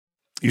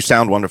You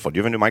sound wonderful. Do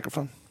you have a new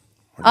microphone?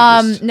 Or do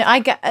you just-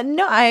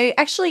 No, I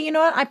actually, you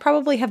know what? I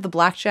probably have the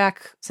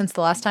Blackjack since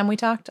the last time we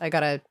talked. I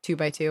got a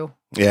 2x2.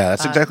 Yeah,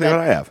 that's exactly what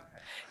I have.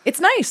 It's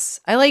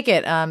nice. I like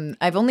it.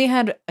 I've only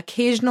had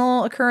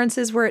occasional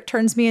occurrences where it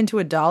turns me into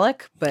a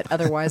Dalek, but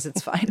otherwise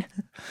it's fine.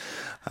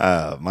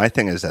 My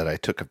thing is that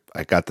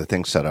I got the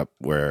thing set up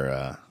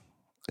where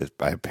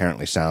I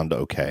apparently sound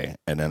okay,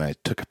 and then I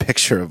took a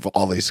picture of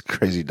all these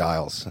crazy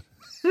dials.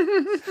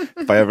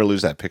 If I ever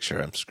lose that picture,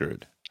 I'm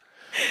screwed.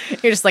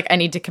 You're just like, I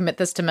need to commit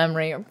this to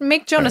memory.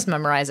 Make Jonas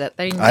memorize it.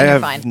 I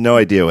have no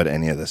idea what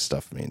any of this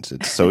stuff means.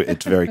 It's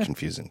very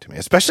confusing to me,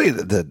 especially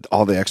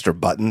all the extra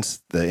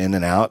buttons, the in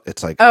and out.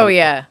 It's like, oh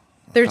yeah,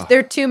 there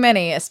are too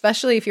many,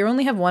 especially if you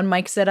only have one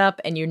mic set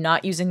up and you're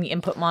not using the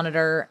input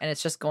monitor and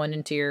it's just going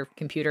into your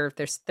computer.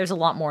 There's a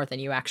lot more than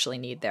you actually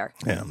need there.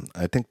 Yeah,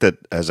 I think that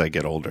as I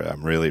get older,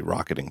 I'm really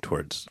rocketing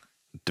towards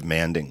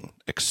demanding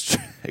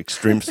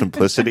extreme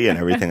simplicity in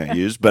everything I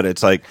use. But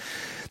it's like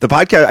the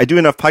podcast, I do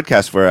enough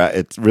podcasts where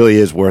it really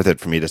is worth it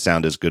for me to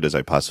sound as good as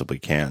I possibly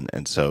can.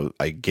 And so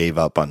I gave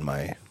up on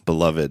my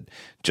beloved,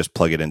 just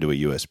plug it into a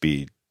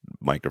USB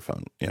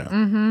microphone,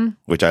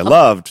 which I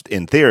loved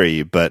in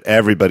theory, but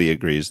everybody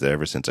agrees that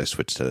ever since I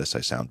switched to this,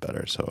 I sound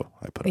better. So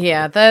I put it.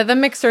 Yeah, the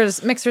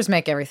mixers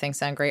make everything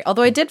sound great.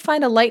 Although I did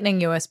find a Lightning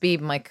USB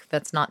mic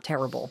that's not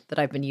terrible that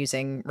I've been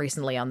using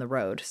recently on the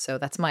road. So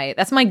that's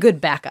my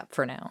good backup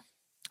for now.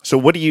 So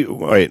what do you?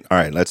 Wait, all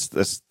right. Let's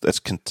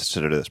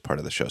consider this part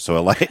of the show. So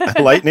a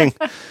Lightning.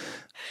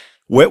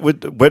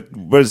 What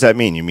does that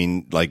mean? You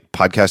mean like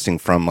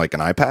podcasting from like an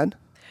iPad?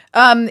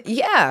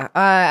 Yeah,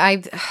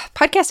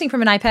 podcasting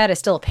from an iPad is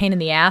still a pain in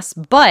the ass,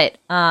 but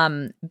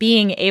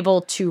being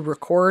able to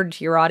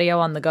record your audio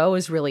on the go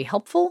is really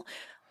helpful.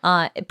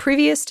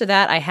 Previous to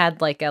that, I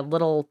had like a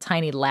little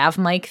tiny lav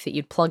mic that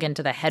you'd plug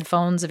into the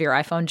headphones of your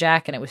iPhone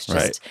jack, and it was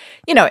just,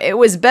 it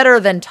was better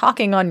than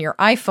talking on your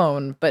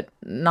iPhone, but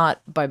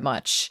not by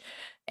much.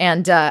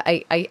 And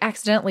I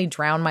accidentally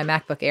drowned my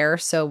MacBook Air,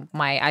 so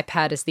my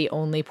iPad is the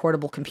only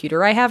portable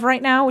computer I have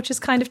right now, which is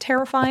kind of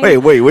terrifying.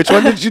 Wait, which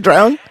one did you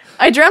drown?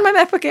 I drowned my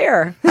MacBook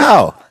Air.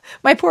 How?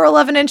 My poor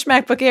 11-inch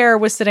MacBook Air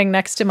was sitting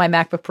next to my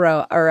MacBook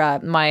Pro, or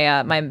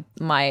my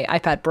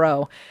iPad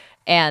Pro,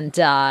 and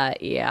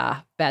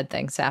bad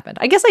things happened.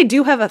 I guess I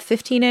do have a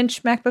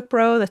 15-inch MacBook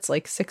Pro that's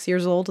like 6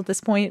 years old at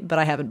this point, but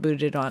I haven't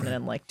booted it on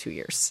in like 2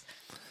 years.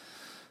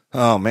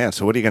 Oh man,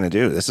 so what are you going to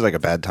do? This is like a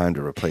bad time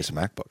to replace a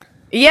MacBook.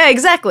 Yeah,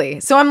 exactly.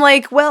 So I'm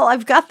like, well,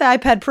 I've got the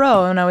iPad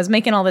Pro, and I was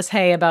making all this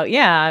hay about,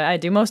 I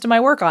do most of my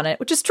work on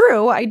it, which is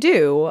true. I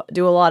do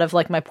a lot of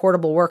like my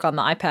portable work on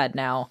the iPad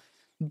now,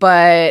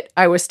 but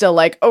I was still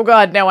like, oh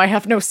God, now I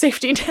have no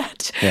safety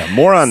net. Yeah,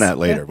 more on that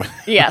later.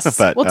 Yes,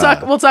 but, we'll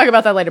talk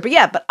about that later. But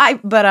yeah, but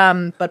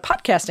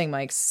podcasting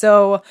mics.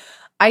 So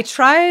I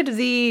tried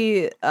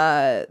the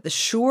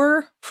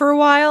Shure for a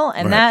while,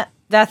 and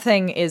that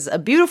thing is a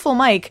beautiful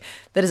mic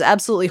that is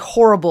absolutely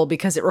horrible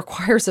because it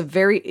requires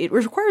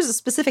a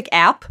specific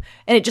app,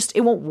 and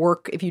it won't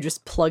work if you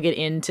just plug it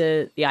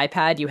into the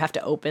iPad. You have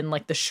to open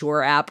like the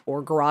Shure app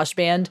or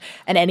GarageBand,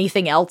 and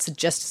anything else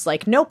just is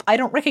like, nope, I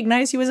don't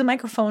recognize you as a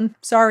microphone.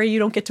 Sorry, you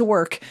don't get to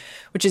work,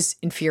 which is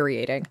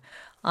infuriating.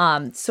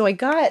 So I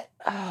got,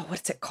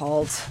 what's it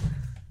called?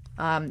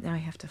 Now I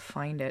have to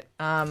find it.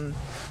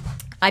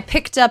 I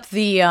picked up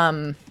the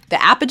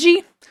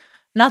Apogee.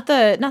 Not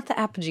the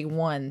Apogee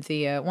one,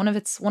 the one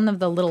of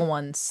the little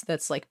ones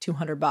that's like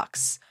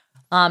 $200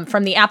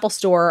 from the Apple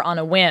Store on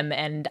a whim,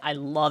 and I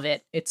love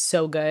it. It's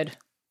so good,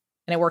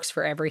 and it works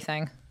for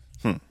everything.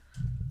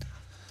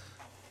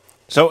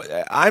 So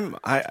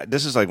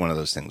this is like one of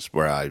those things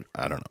where I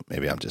don't know,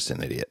 maybe I'm just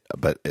an idiot,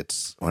 but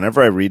it's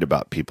whenever I read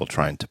about people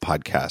trying to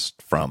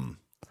podcast from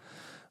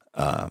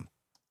an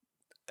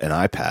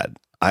iPad,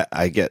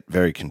 I get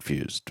very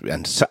confused,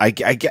 and so I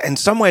get in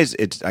some ways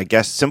it's I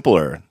guess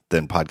simpler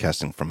than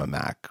podcasting from a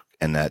Mac,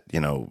 and that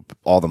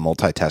all the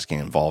multitasking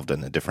involved in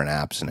the different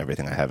apps and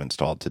everything I have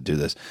installed to do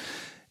this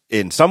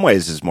in some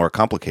ways is more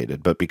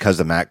complicated, but because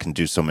the Mac can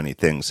do so many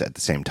things at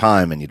the same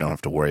time, and you don't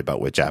have to worry about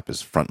which app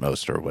is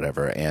frontmost or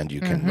whatever, and you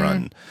can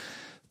run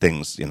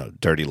things,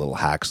 dirty little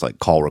hacks like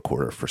call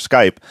recorder for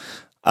Skype.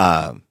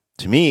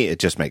 To me, it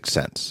just makes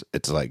sense.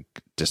 It's like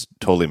just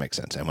totally makes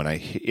sense. And when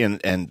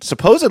and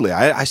supposedly,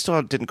 I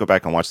still didn't go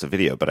back and watch the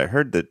video, but I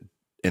heard that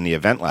in the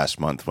event last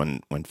month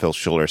when Phil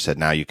Schiller said,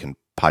 now you can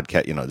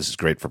podcast, this is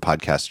great for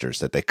podcasters,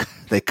 that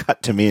they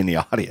cut to me in the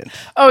audience.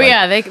 Oh,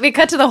 yeah. They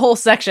cut to the whole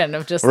section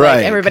of just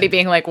like everybody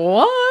being like,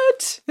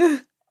 what?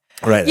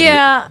 Right.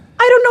 Yeah.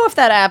 I don't know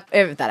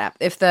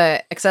if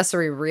the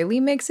accessory really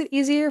makes it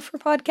easier for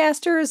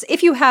podcasters.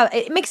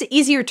 It makes it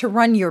easier to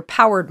run your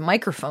powered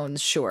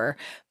microphones, sure,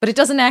 but it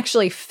doesn't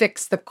actually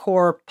fix the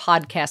core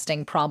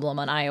podcasting problem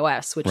on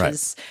iOS, which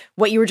is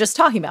what you were just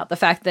talking about. The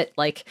fact that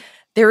like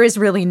there is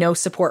really no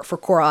support for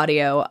core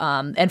audio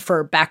and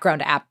for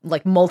background app,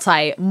 like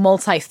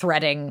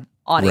multi-threading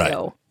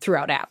audio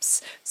throughout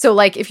apps. So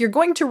like if you're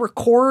going to do a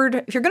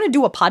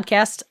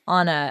podcast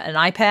on an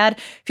iPad,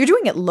 if you're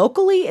doing it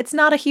locally, it's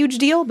not a huge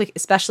deal,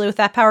 especially with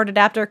that powered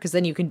adapter, because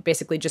then you can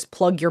basically just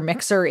plug your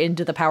mixer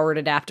into the powered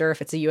adapter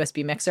if it's a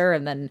USB mixer,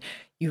 and then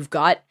you've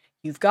got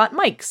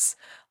mics.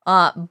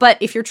 But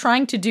if you're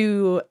trying to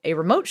do a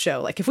remote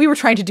show, like if we were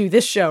trying to do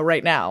this show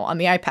right now on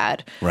the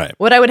iPad,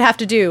 what I would have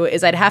to do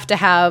is I'd have to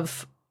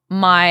have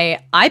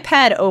my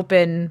iPad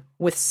open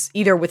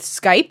either with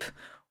Skype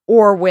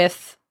or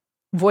with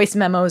voice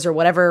memos or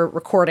whatever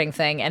recording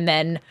thing, and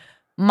then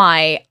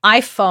my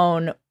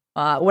iPhone,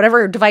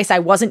 whatever device I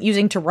wasn't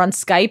using to run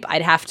Skype,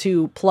 I'd have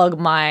to plug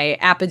my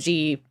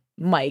Apogee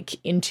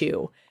mic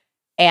into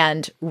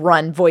and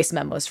run voice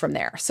memos from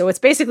there. So it's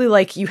basically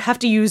like you have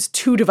to use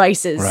two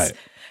devices. Right.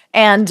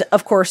 And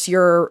of course,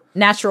 your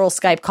natural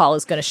Skype call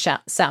is going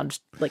to sound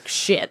like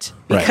shit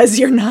because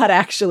you're not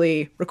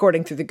actually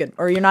recording through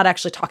you're not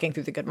actually talking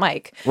through the good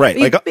mic. Right.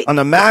 Like on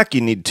a Mac, you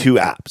need two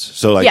apps.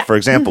 So like, for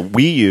example,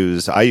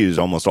 I use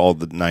almost all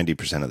the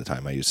 90% of the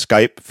time. I use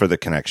Skype for the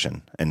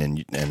connection.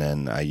 And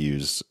then I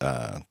use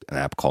an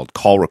app called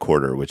Call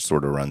Recorder, which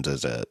sort of runs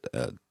as a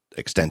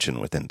extension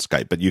within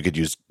Skype, but you could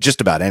use just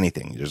about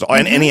anything. There's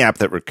any app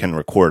that can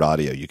record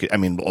audio.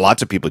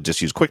 Lots of people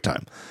just use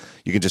QuickTime.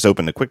 You can just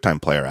open the QuickTime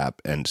Player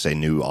app and say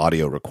new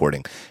audio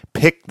recording.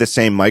 Pick the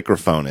same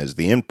microphone as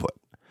the input.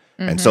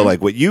 And so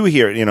like what you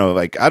hear,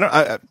 like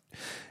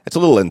it's a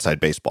little inside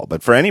baseball,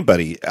 but for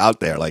anybody out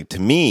there, like to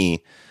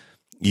me,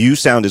 you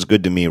sound as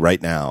good to me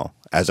right now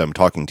as I'm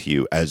talking to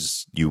you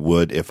as you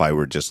would if I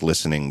were just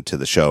listening to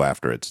the show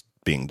after it's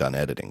being done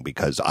editing,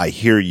 because I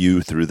hear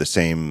you through the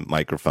same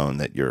microphone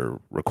that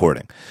you're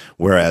recording.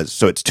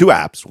 So it's two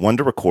apps, one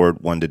to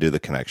record, one to do the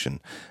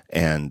connection.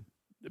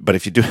 But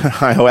if you do it on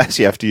iOS,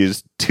 you have to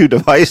use two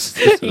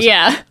devices.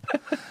 Yeah.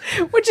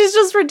 Which is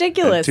just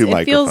ridiculous. Two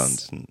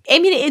microphones.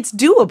 It's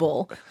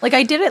doable. Like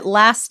I did it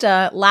last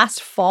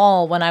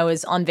fall when I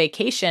was on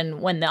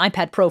vacation when the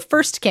iPad Pro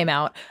first came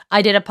out.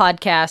 I did a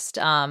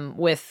podcast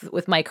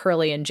with Mike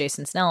Hurley and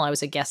Jason Snell. I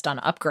was a guest on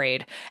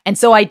Upgrade. And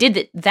so I did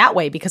it that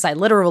way because I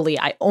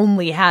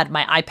only had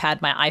my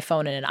iPad, my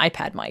iPhone, and an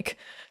iPad mic.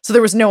 So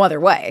there was no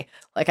other way.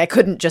 Like I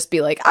couldn't just be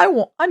like,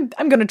 I'm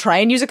going to try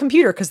and use a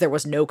computer because there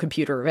was no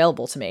computer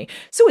available to me.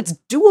 So it's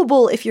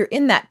doable if you're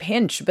in that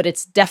pinch, but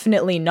it's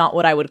definitely not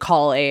what I would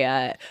call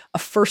a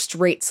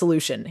first-rate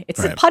solution.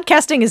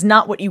 Podcasting is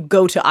not what you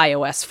go to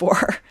iOS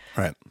for.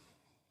 Right.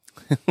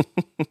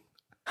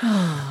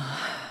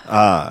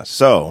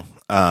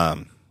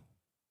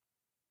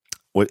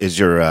 What is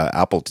your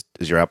Apple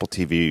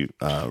TV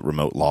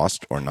remote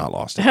lost or not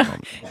lost at the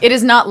moment? It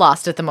is not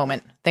lost at the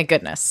moment. Thank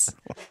goodness.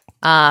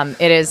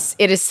 It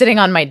is sitting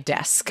on my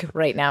desk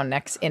right now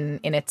next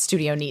in its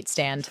Studio Neat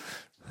stand.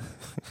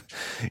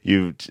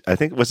 I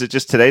think, was it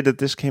just today that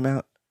this came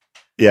out?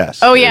 Yes.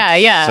 Oh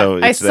yeah.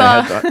 So I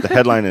saw the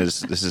headline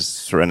this is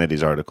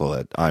Serenity's article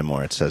at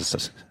iMore. It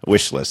says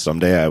wish list.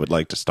 Someday I would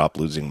like to stop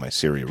losing my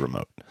Siri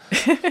remote.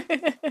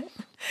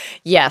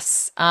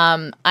 Yes.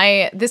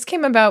 This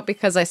came about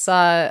because I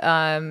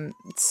saw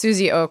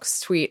Susie Oakes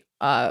tweet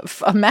a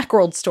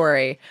Macworld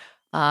story.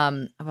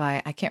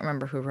 I can't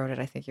remember who wrote it.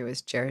 I think it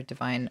was Jared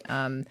Devine,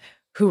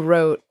 who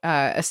wrote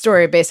a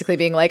story basically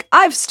being like,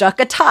 I've stuck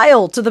a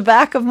tile to the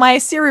back of my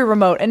Siri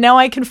remote and now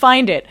I can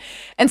find it.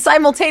 And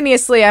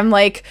simultaneously, I'm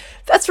like,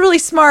 that's really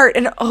smart.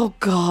 And oh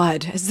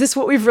God, is this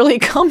what we've really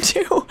come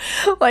to?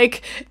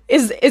 Like,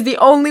 is the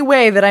only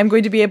way that I'm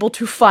going to be able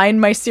to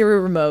find my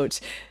Siri remote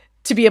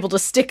to be able to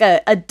stick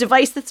a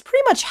device that's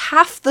pretty much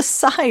half the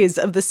size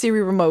of the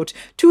Siri remote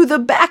to the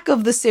back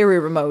of the Siri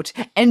remote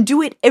and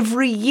do it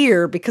every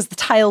year because the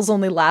tiles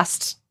only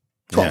last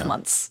 12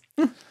 months.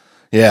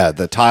 Yeah,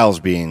 the tiles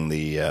being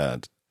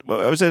it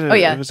was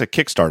a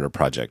Kickstarter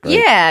project, right?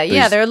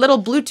 Yeah, they're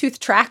little Bluetooth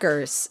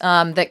trackers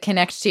that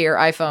connect to your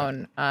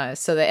iPhone.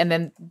 And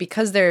then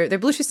because they're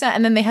Bluetooth,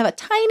 and then they have a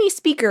tiny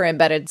speaker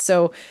embedded,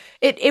 so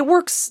it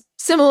works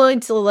similarly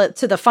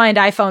to the Find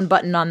iPhone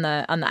button on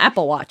the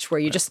Apple Watch,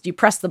 where you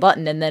press the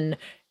button and then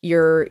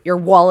your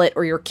wallet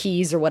or your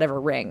keys or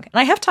whatever ring. And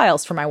I have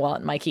tiles for my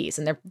wallet and my keys,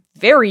 and they're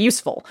very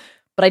useful.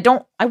 But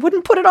I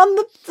wouldn't put it on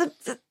the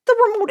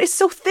remote. Is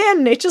so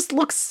thin.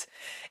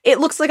 It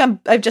looks like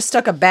I've just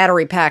stuck a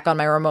battery pack on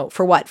my remote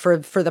for what? For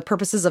the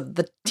purposes of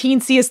the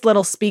teensiest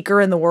little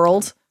speaker in the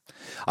world.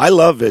 I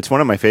love it's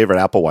one of my favorite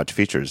Apple Watch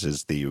features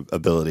is the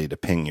ability to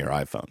ping your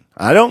iPhone.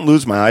 I don't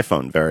lose my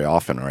iPhone very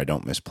often, or I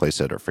don't misplace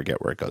it or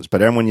forget where it goes. But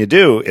then when you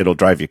do, it'll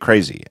drive you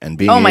crazy. And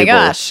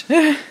gosh.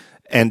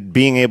 And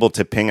being able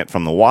to ping it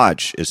from the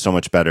watch is so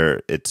much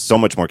better. It's so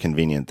much more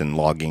convenient than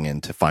logging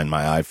in to find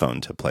my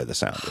iPhone to play the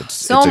sound.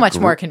 It's much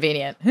more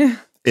convenient.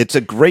 It's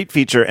a great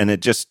feature, and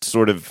it just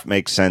sort of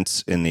makes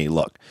sense in the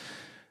look.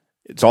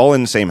 It's all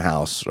in the same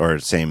house or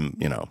same,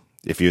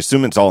 if you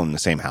assume it's all in the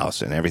same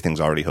house and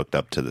everything's already hooked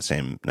up to the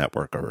same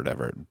network or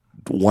whatever,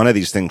 one of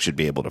these things should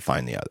be able to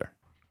find the other.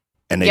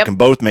 And they can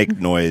both make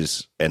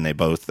noise, and they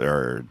both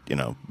are,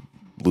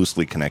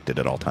 loosely connected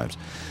at all times.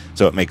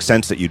 So it makes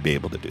sense that you'd be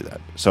able to do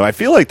that. So I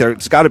feel like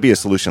there's got to be a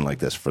solution like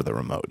this for the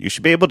remote. You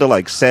should be able to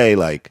like say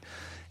like,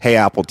 hey,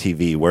 Apple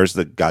TV, where's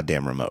the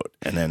goddamn remote?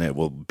 And then it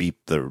will beep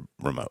the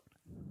remote.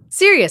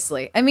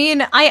 Seriously. I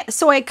mean, I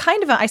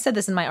said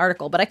this in my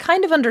article, but I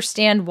kind of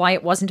understand why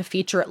it wasn't a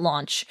feature at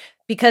launch,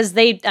 because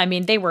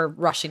they were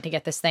rushing to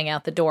get this thing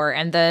out the door,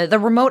 and the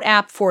remote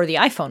app for the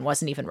iPhone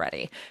wasn't even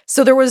ready.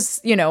 So there was,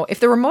 if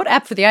the remote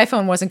app for the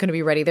iPhone wasn't going to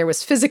be ready, there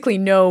was physically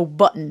no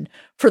button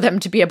for them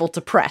to be able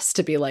to press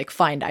to be like,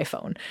 find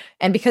iPhone.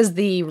 And because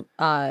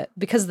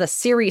the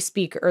Siri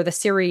speaker, or the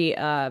Siri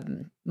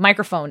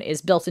microphone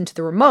is built into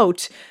the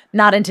remote,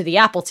 not into the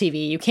Apple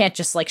TV, you can't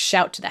just like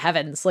shout to the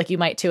heavens like you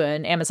might to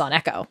an Amazon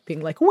Echo,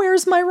 being like,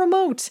 where's my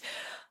remote?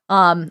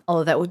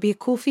 Although that would be a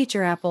cool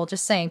feature, Apple,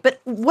 just saying. But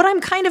what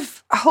I'm kind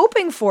of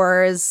hoping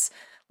for is,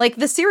 like,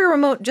 the Siri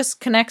remote just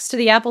connects to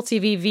the Apple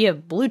TV via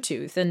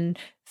Bluetooth, and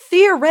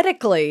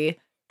theoretically,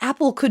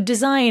 Apple could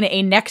design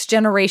a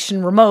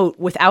next-generation remote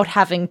without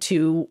having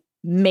to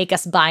make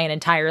us buy an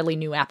entirely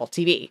new Apple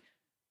TV.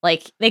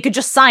 Like, they could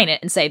just sign it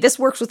and say, this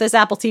works with this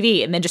Apple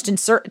TV, and then just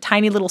insert a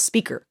tiny little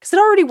speaker, because it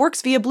already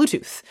works via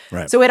Bluetooth.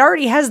 Right. So it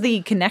already has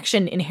the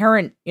connection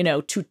inherent,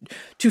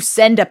 to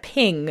send a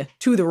ping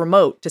to the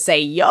remote to say,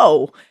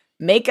 yo,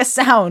 make a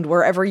sound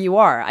wherever you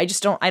are. I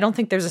don't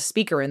think there's a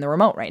speaker in the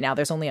remote right now.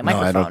 There's only a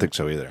microphone. No, I don't think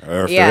so either.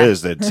 Or if there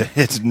is,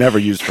 it's never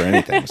used for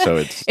anything. So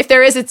it's if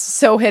there is, it's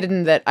so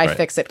hidden that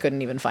iFixit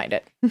couldn't even find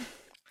it.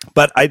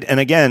 But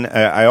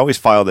I always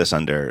file this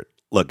under,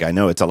 look, I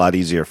know it's a lot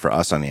easier for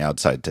us on the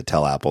outside to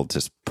tell Apple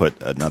to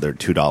put another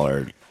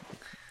 $2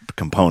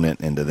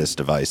 component into this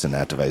device and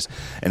that device.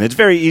 And it's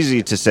very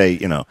easy to say,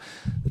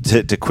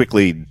 to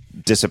quickly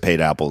dissipate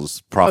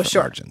Apple's profit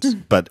margins.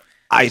 But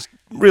I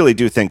really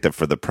do think that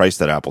for the price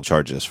that Apple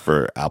charges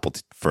for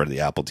the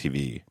Apple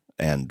TV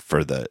and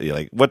for the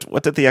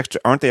what did the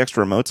extra, aren't the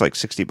extra remotes like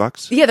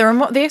 $60? Yeah,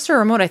 the extra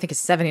remote I think is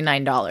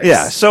 $79.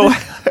 Yeah, so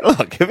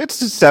look, if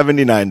it's a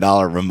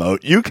 $79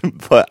 remote, you can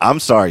put, I'm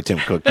sorry, Tim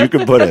Cook, you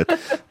can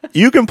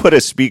put a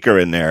speaker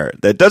in there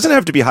that doesn't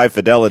have to be high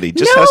fidelity. It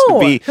just has to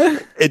be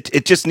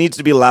it just needs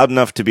to be loud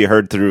enough to be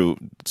heard through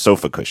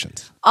sofa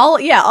cushions. All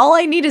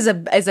I need is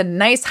a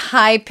nice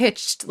high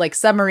pitched like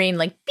submarine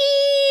like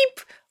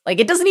beep. Like,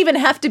 it doesn't even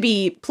have to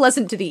be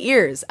pleasant to the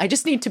ears. I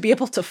just need to be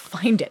able to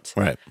find it.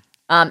 Right.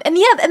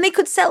 And they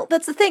could sell,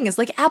 that's the thing, is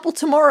like Apple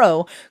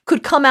tomorrow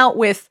could come out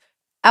with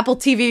Apple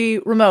TV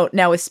remote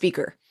now with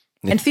speaker.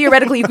 And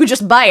theoretically, you could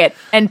just buy it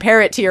and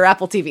pair it to your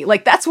Apple TV.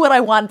 Like, that's what I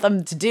want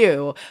them to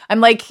do.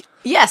 I'm like,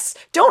 yes,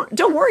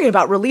 don't worry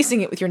about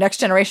releasing it with your next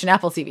generation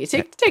Apple TV.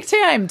 Take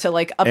time to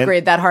like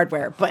upgrade that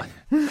hardware, but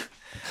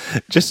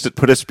just to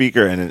put a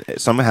speaker in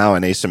somehow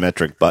an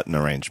asymmetric button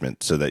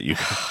arrangement so that you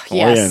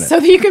can so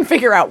that you can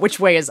figure out which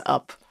way is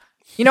up.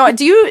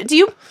 Do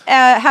you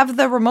have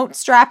the remote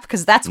strap?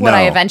 Because that's what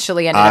I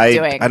eventually ended up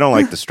doing. I don't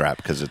like the strap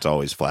because it's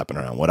always flapping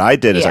around. What I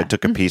did is I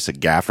took a piece of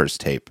gaffer's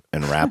tape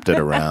and wrapped it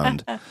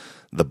around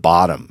the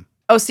bottom.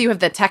 Oh, so you have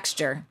the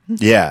texture.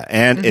 Yeah,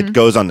 and it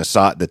goes on the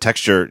side. The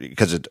texture,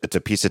 because it's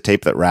a piece of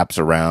tape that wraps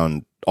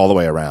around all the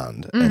way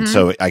around, and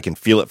so I can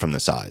feel it from the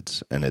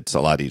sides, and it's a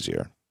lot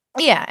easier.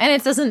 Yeah, and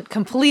it doesn't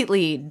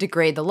completely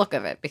degrade the look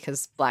of it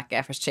because black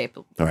gaffer's tape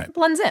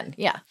blends in.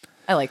 Yeah,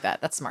 I like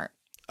that. That's smart.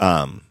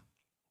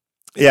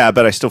 Yeah,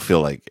 but I still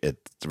feel like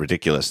it's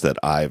ridiculous that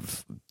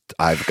I've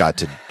got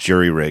to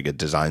jury rig a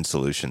design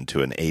solution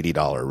to an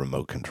 $80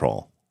 remote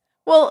control.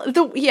 Well,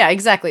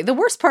 exactly. The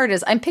worst part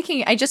is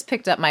I just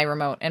picked up my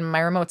remote, and my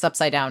remote's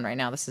upside down right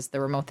now. This is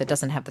the remote that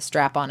doesn't have the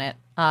strap on it.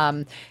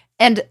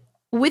 And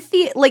with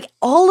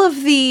all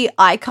of the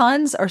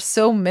icons are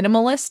so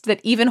minimalist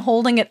that even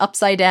holding it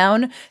upside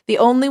down, the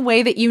only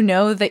way that you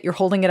know that you're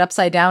holding it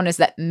upside down is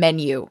that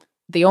menu.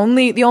 The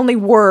only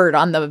word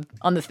on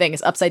the thing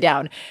is upside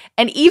down.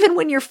 And even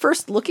when you're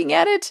first looking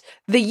at it,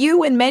 the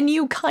U in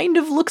menu kind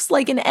of looks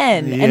like an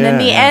N. Yeah. And then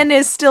the N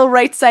is still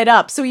right side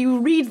up. So you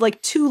read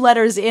like 2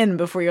 letters in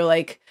before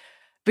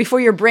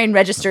your brain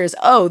registers,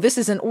 oh, this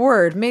isn't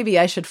word. Maybe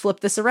I should flip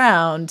this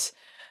around.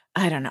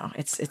 I don't know.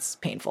 It's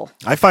painful.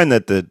 I find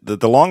that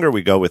the longer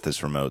we go with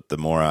this remote, the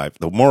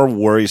more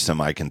worrisome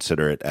I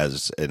consider it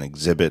as an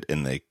exhibit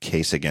in the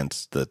case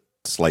against the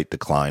slight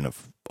decline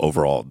of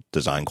overall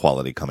design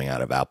quality coming out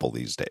of Apple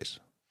these days.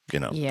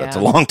 That's a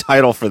long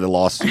title for the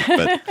lawsuit,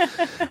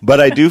 but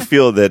I do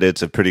feel that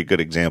it's a pretty good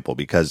example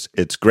because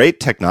it's great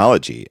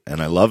technology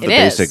and I love the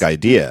basic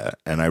idea,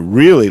 and I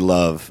really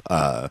love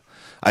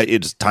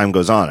as time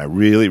goes on, I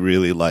really,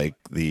 really like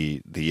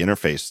the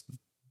interface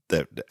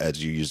that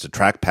as you use the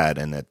trackpad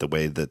and that the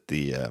way that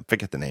the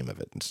forget the name of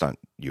it. It's not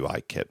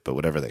UI kit, but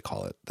whatever they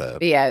call it.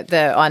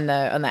 On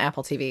the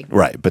Apple TV.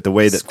 Right, but the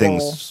way that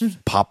things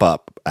pop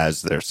up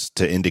as there's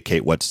to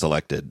indicate what's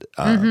selected.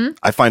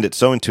 I find it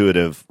so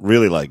intuitive,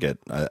 really like it.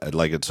 I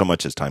like it so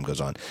much as time goes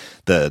on.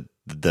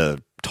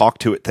 The talk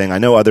to it thing. I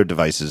know other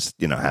devices,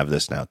 have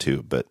this now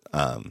too, but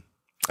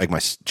like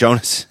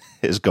Jonas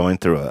is going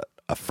through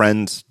a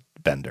Friends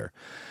bender.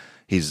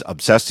 He's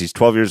obsessed. He's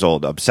 12 years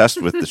old,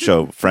 obsessed with the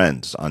show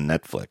Friends on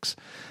Netflix.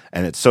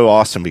 And it's so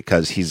awesome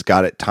because he's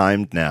got it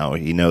timed now.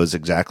 He knows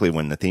exactly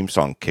when the theme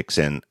song kicks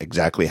in,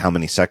 exactly how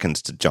many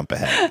seconds to jump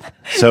ahead.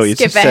 So he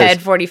skip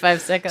ahead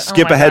 45 seconds.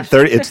 Skip ahead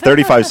 30. It's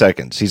 35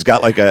 seconds. He's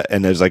got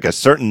and there's like a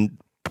certain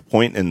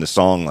point in the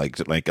song,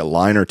 like a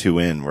line or two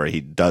in, where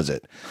he does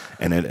it,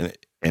 and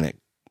it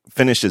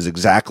finishes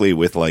exactly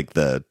with like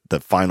the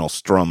final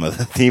strum of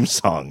the theme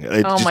song.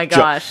 My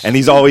gosh. And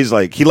he's always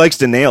like, he likes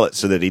to nail it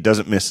so that he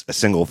doesn't miss a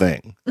single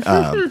thing.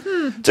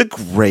 It's a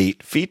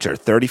great feature,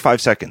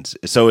 35 seconds.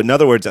 So in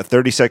other words, a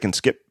 30-second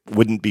skip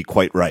wouldn't be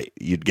quite right.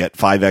 You'd get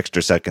 5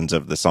 extra seconds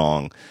of the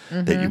song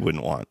that you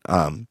wouldn't want.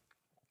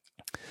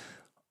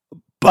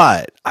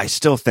 But I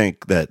still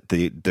think that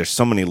there's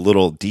so many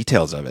little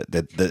details of it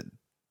that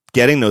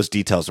getting those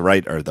details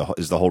right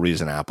is the whole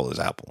reason Apple is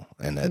Apple,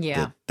 and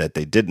that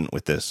they didn't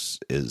with this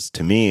is,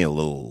 to me, a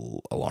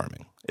little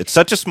alarming. It's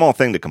such a small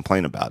thing to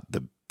complain about,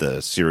 the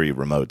Siri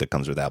remote that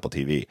comes with Apple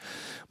TV,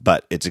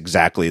 but it's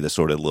exactly the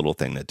sort of little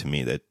thing that, to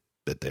me, that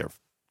they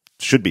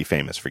should be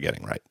famous for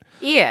getting right.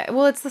 Yeah,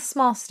 well, it's the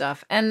small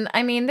stuff, and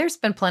I mean, there's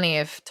been plenty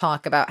of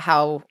talk about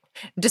how,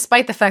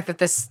 despite the fact that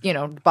this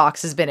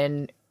box has been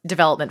in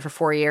development for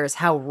 4 years,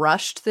 how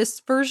rushed this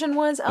version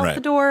was out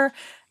the door,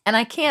 and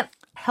I can't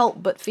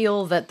help but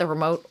feel that the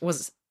remote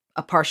was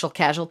a partial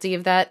casualty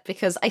of that,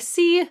 because I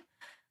see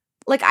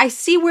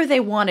where they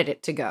wanted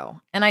it to go,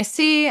 and I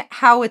see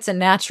how it's a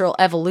natural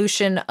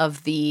evolution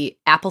of the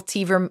Apple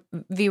TV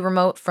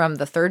remote from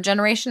the 3rd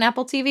generation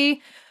Apple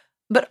TV,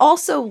 but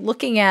also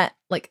looking at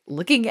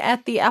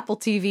the Apple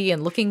TV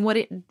and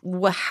looking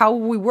how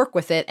we work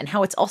with it, and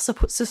how it's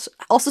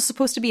also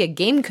supposed to be a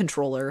game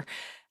controller.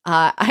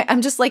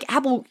 I'm just like,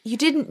 Apple, you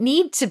didn't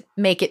need to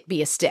make it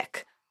be a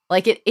stick.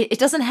 Like, it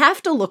doesn't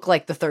have to look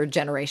like the 3rd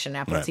generation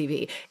Apple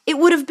TV. It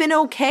would have been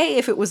okay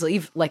if it was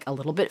like a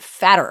little bit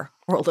fatter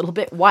or a little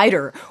bit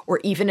wider or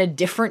even a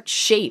different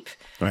shape.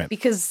 Right.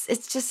 Because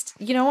it's just,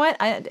 you know what?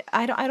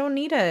 I don't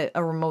need a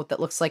remote that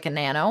looks like a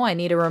Nano. I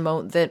need a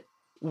remote that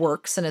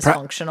works and is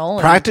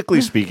functional.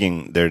 Practically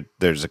speaking,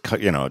 there's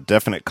a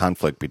definite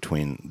conflict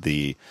between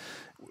the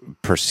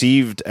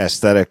perceived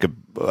aesthetic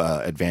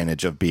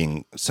advantage of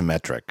being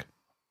symmetric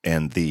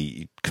and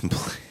the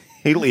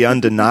completely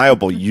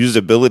undeniable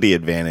usability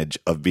advantage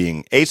of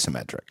being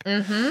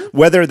asymmetric.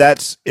 Whether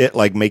that's it,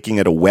 like making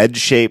it a wedge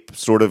shape,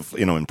 sort of,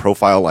 in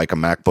profile like a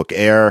MacBook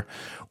Air,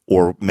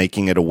 or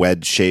making it a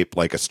wedge shape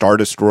like a Star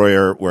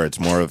Destroyer, where it's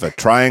more of a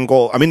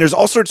triangle. I mean, there's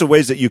all sorts of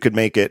ways that you could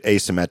make it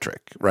asymmetric,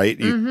 right?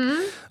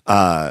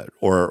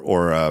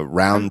 Or a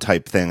round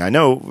type thing. I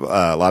know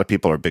a lot of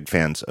people are big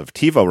fans of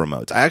TiVo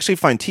remotes. I actually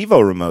find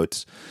TiVo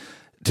remotes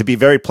to be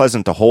very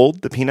pleasant to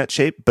hold, the peanut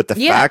shape, but the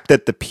fact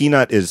that the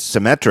peanut is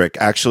symmetric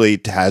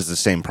actually has the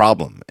same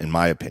problem, in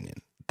my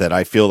opinion. That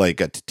I feel like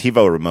a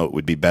TiVo remote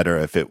would be better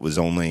if it was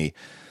only,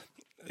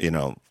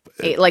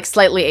 like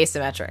slightly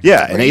asymmetric.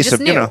 Yeah, an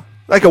asymmetric,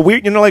 like a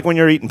weird, like when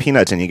you're eating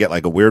peanuts and you get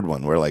like a weird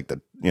one where like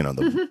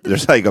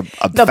there's like a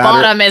the fatter,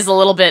 bottom is a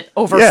little bit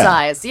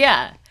oversized.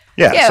 Yeah.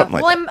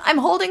 Something like that. I'm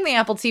holding the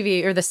Apple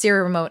TV or the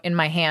Siri remote in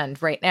my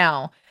hand right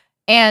now.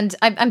 And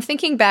I'm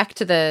thinking back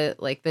to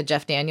the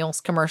Jeff Daniels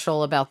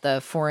commercial about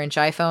the 4-inch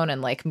iPhone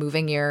and like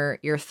moving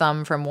your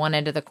thumb from one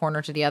end of the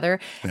corner to the other.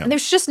 Yeah. And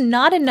there's just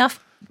not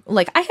enough.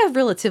 Like, I have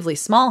relatively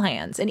small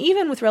hands, and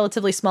even with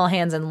relatively small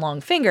hands and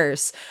long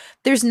fingers,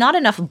 there's not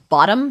enough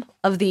bottom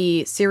of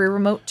the Siri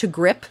remote to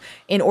grip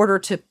in order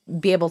to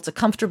be able to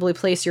comfortably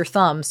place your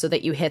thumb so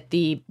that you hit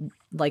the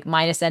like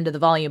minus end of the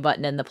volume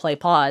button and the play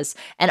pause,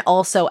 and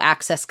also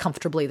access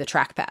comfortably the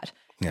trackpad.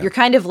 Yeah. You're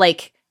kind of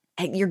like,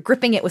 you're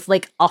gripping it with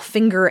like a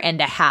finger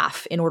and a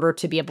half in order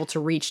to be able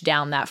to reach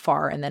down that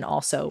far and then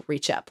also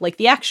reach up. Like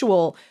the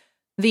actual,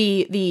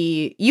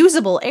 the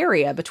usable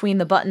area between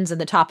the buttons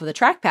and the top of the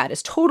trackpad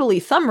is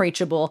totally thumb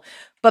reachable,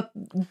 but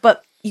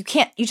you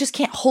just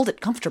can't hold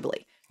it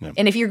comfortably. Yeah.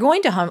 And if you're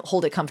going to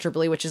hold it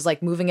comfortably, which is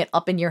like moving it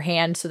up in your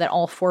hand so that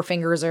all 4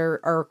 fingers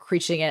are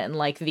reaching it, and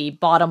like the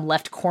bottom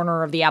left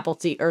corner of the Apple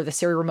or the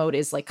Siri remote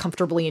is like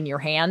comfortably in your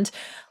hand,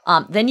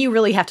 then you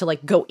really have to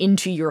like go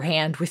into your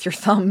hand with your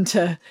thumb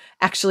to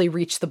actually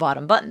reach the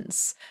bottom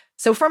buttons.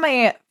 So from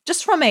a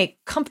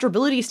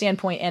comfortability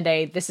standpoint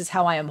and this is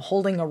how I am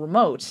holding a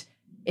remote,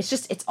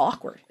 it's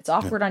awkward. It's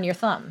awkward on your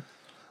thumb.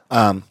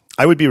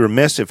 I would be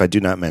remiss if I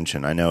do not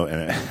mention, I know,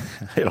 and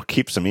it'll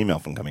keep some email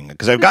from coming,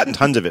 because I've gotten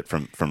tons of it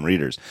from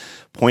readers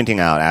pointing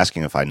out,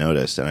 asking if I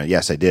noticed, and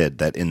yes, I did,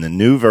 that in the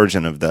new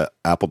version of the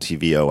Apple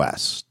TV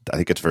OS, I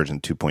think it's version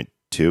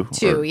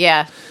 2.2.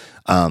 Yeah.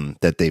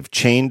 That they've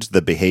changed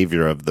the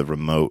behavior of the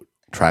remote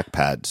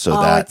trackpad so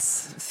that...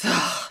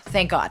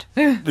 thank God.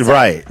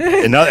 Right.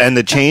 And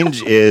the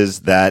change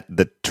is that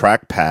the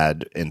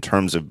trackpad, in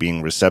terms of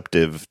being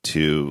receptive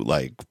to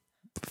like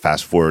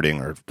fast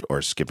forwarding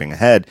or skipping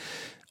ahead,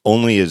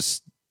 only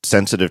is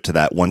sensitive to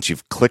that once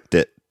you've clicked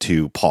it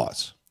to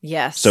pause.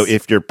 Yes. So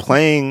if you're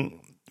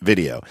playing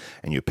video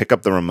and you pick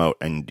up the remote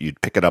and you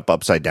pick it up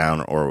upside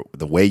down, or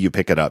the way you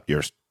pick it up,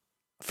 your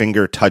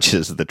finger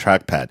touches the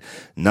trackpad,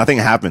 nothing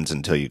happens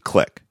until you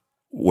click.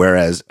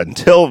 Whereas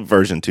until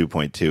version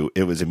 2.2,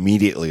 it was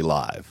immediately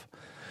live,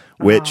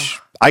 which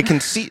I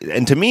can see,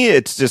 and to me,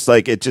 it's just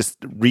like, it just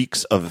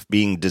reeks of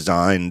being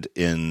designed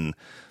in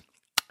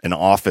an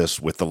office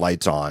with the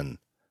lights on,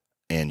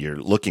 and you're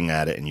looking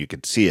at it and you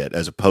could see it,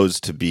 as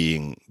opposed to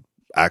being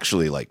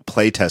actually like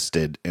play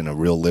tested in a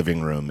real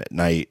living room at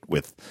night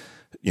with,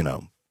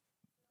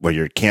 where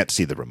you can't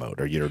see the remote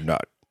or you're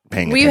not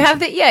paying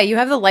attention. You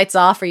have the lights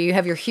off, or you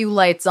have your hue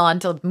lights on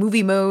to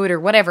movie mode or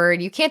whatever,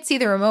 and you can't see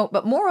the remote.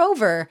 But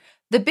moreover,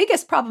 the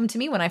biggest problem to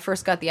me when I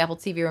first got the Apple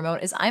TV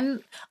remote is I'm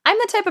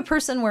the type of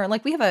person where,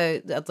 like, we have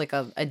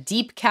a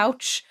deep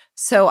couch,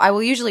 so I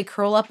will usually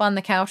curl up on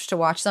the couch to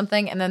watch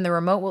something, and then the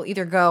remote will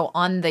either go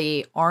on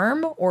the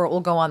arm or it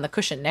will go on the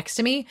cushion next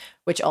to me,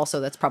 which also,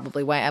 that's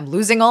probably why I'm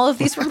losing all of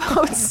these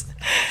remotes.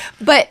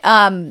 But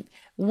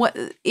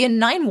in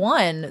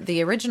 9.1,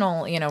 the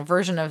original,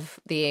 version of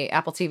the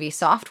Apple TV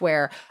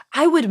software,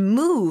 I would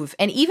move,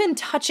 and even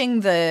touching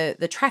the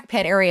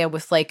trackpad area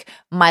with like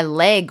my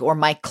leg or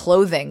my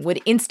clothing would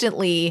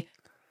instantly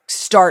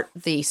start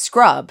the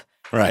scrub.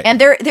 Right.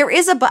 And there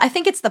is I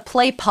think it's the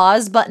play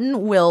pause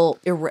button will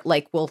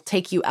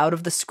take you out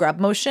of the scrub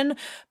motion.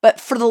 But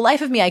for the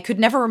life of me, I could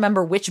never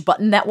remember which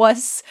button that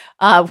was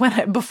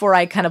before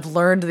I kind of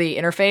learned the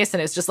interface.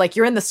 And it's just like,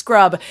 you're in the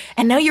scrub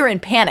and now you're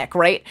in panic,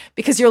 right?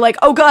 Because you're like,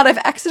 oh God, I've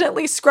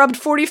accidentally scrubbed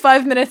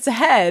 45 minutes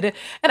ahead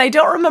and I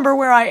don't remember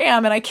where I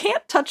am and I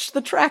can't touch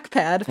the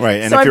trackpad.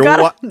 Right. And so if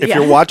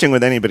you're watching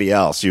with anybody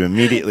else, you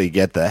immediately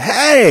get the,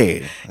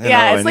 hey!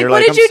 It's like,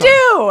 what did you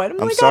do? And I'm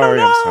like,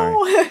 sorry, I don't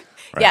know.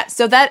 Right. Yeah,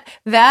 so that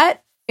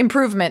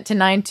improvement to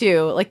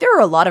 9.2, like, there are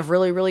a lot of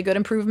really, really good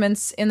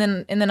improvements in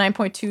the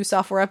 9.2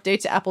 software update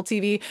to Apple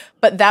TV,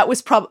 but that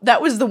was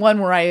the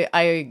one where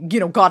I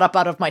got up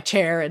out of my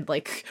chair and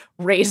like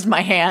raised my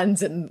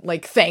hands and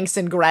like thanks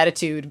and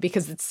gratitude,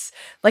 because it's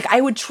like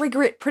I would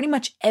trigger it pretty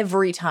much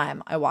every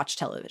time I watch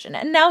television.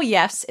 And now,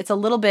 yes, it's a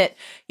little bit,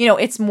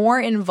 it's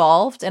more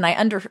involved, and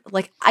I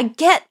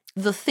get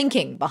the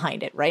thinking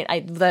behind it, right?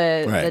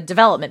 The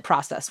development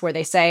process where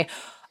they say,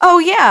 oh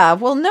yeah,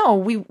 well no,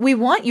 we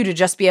want you to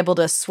just be able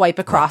to swipe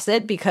across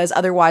it because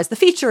otherwise the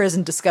feature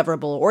isn't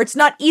discoverable or it's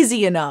not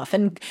easy enough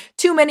and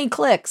too many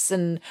clicks.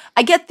 And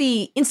I get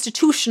the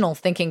institutional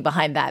thinking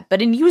behind that,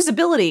 but in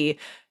usability,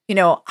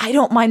 I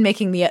don't mind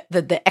making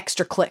the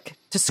extra click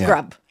to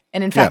scrub. Yeah.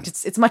 And in fact,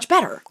 it's much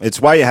better. It's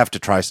why you have to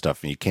try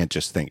stuff, and you can't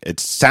just think. It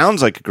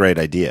sounds like a great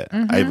idea.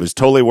 Mm-hmm. It was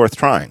totally worth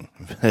trying.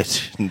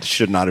 It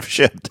should not have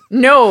shipped.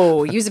 No,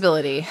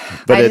 usability.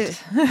 But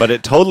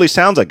it totally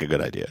sounds like a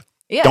good idea.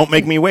 Yeah. Don't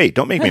make me wait.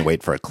 Don't make me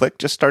wait for a click.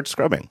 Just start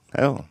scrubbing.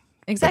 Oh.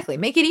 Exactly.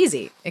 Make it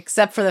easy,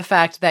 except for the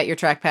fact that your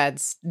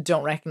trackpads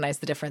don't recognize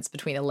the difference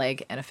between a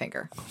leg and a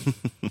finger.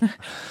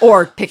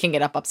 Or picking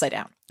it up upside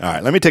down. All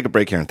right. Let me take a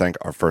break here and thank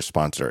our first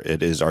sponsor.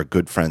 It is our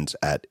good friends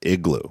at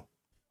Igloo.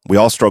 We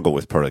all struggle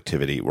with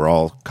productivity. We're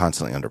all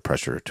constantly under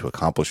pressure to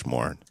accomplish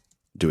more,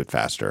 do it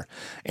faster.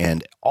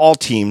 And all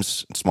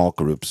teams, small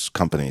groups,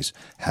 companies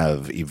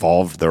have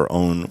evolved their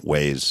own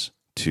ways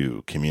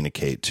to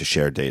communicate, to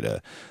share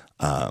data.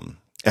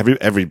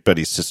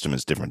 Everybody's system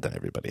is different than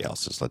everybody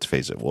else's. Let's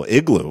face it. Well,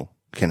 Igloo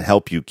can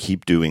help you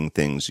keep doing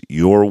things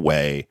your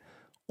way,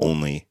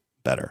 only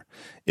better.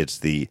 It's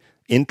the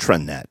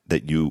intranet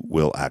that you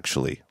will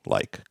actually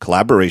like.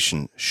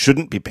 Collaboration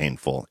shouldn't be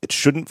painful. It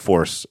shouldn't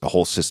force a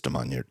whole system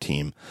on your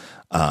team.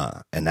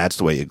 And that's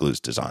the way Igloo's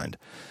designed.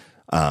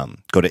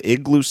 Go to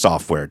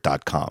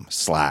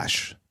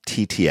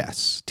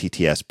igloosoftware.com/TTS,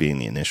 TTS being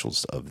the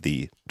initials of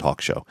the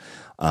talk show.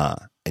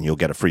 And you'll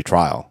get a free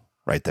trial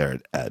right there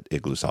at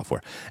Igloo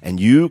Software. And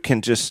you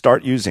can just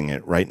start using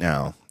it right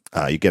now.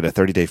 You get a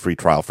 30-day free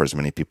trial for as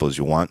many people as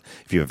you want.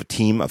 If you have a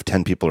team of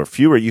 10 people or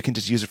fewer, you can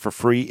just use it for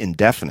free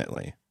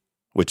indefinitely,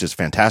 which is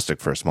fantastic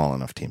for a small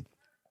enough team.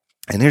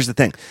 And here's the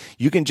thing.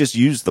 You can just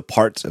use the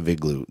parts of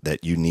Igloo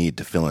that you need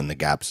to fill in the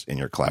gaps in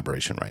your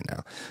collaboration right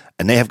now.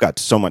 And they have got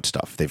so much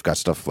stuff. They've got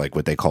stuff like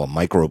what they call a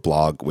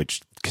microblog,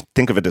 which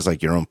think of it as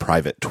like your own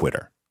private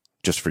Twitter,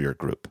 just for your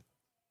group.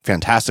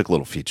 Fantastic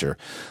little feature.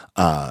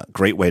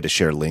 Great way to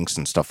share links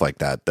and stuff like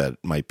that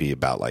might be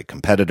about like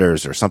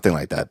competitors or something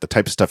like that. The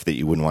type of stuff that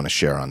you wouldn't want to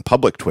share on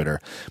public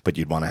Twitter, but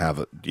you'd want to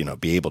have,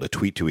 be able to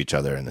tweet to each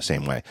other in the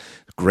same way.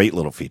 Great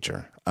little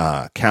feature.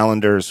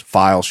 Calendars,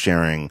 file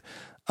sharing,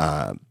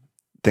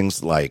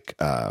 things like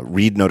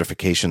read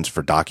notifications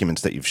for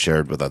documents that you've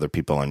shared with other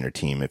people on your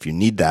team. If you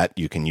need that,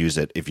 you can use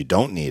it. If you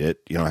don't need it,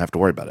 you don't have to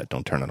worry about it.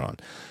 Don't turn it on.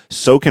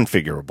 So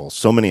configurable,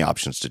 so many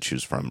options to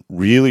choose from.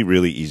 Really,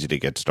 really easy to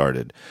get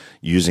started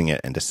using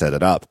it and to set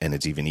it up, and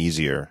it's even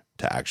easier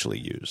to actually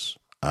use.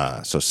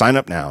 So sign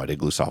up now at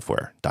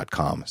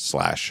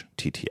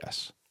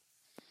igloosoftware.com/TTS.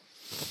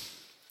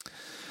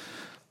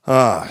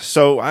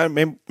 So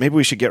maybe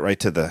we should get right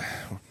to the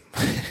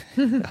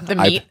the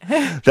meat.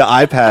 The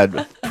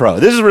iPad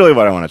Pro. This is really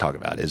what I want to talk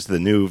about, is the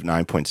new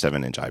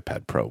 9.7-inch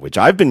iPad Pro, which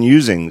I've been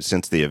using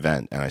since the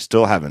event, and I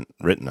still haven't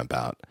written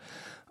about.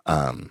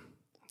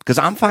 Because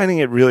I'm finding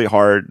it really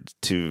hard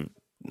to,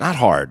 not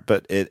hard,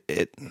 but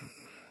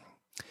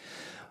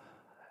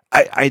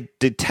I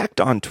detect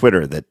on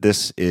Twitter that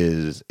this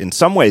is, in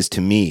some ways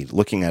to me,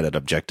 looking at it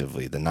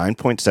objectively, the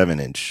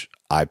 9.7-inch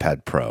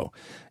iPad Pro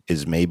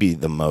is maybe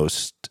the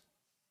most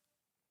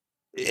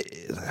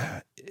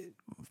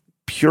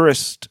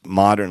purest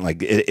modern,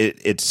 like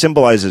it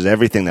symbolizes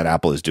everything that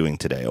Apple is doing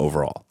today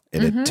overall.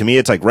 To me,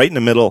 it's like right in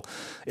the middle.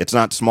 It's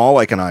not small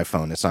like an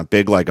iPhone. It's not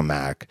big like a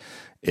Mac.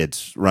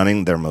 It's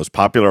running their most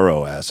popular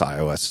OS,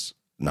 iOS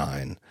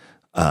 9.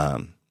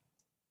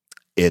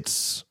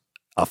 It's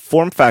a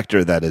form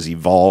factor that has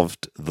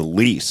evolved the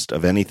least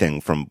of anything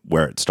from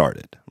where it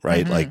started,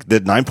 right? Like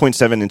the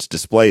 9.7-inch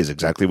display is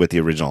exactly what the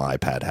original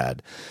iPad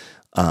had.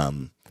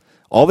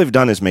 All they've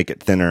done is make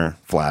it thinner,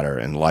 flatter,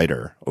 and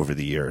lighter over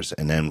the years.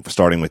 And then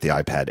starting with the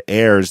iPad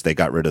Airs, they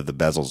got rid of the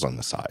bezels on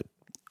the side.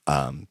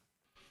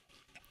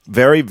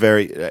 Very,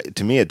 very,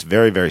 to me, it's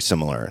very, very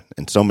similar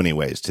in so many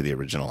ways to the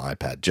original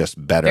iPad, just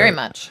better. Very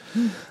much.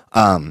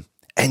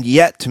 And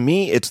yet, to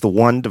me, it's the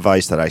one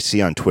device that I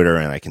see on Twitter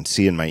and I can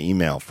see in my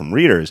email from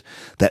readers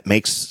that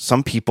makes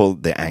some people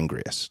the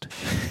angriest.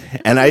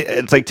 And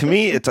it's like, to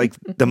me, it's like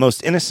the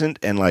most innocent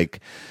and like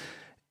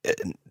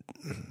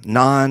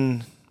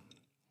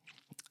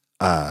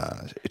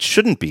it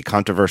shouldn't be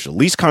controversial,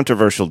 least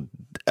controversial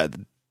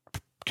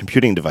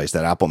computing device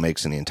that Apple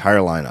makes in the entire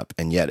lineup.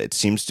 And yet it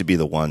seems to be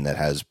the one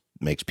that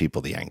makes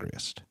people the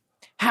angriest.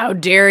 How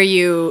dare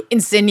you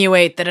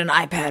insinuate that an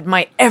iPad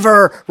might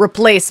ever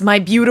replace my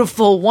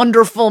beautiful,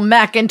 wonderful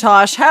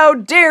Macintosh? How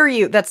dare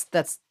you? That's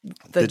the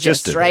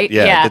gist, right?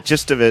 Yeah. The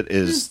gist of it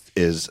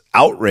is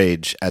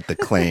outrage at the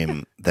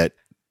claim that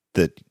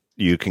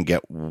you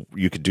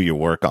could do your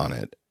work on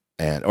it,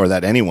 or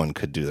that anyone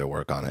could do their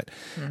work on it,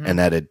 and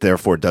that it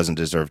therefore doesn't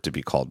deserve to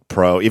be called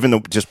Pro, even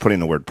though just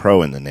putting the word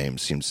Pro in the name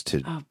seems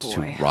to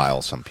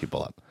rile some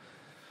people up.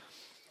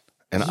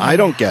 And I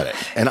don't get it.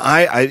 And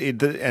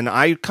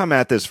I come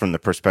at this from the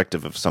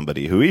perspective of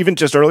somebody who, even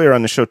just earlier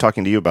on the show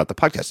talking to you about the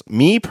podcast,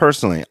 me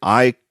personally,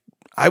 I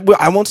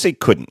won't say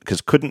couldn't,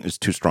 because couldn't is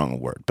too strong a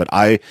word, but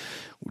I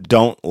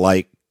don't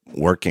like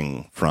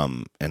working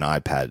from an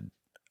iPad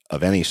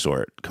of any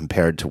sort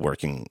compared to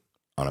working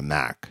on a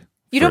Mac.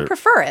 You don't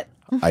prefer it.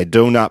 I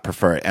do not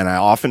prefer it. And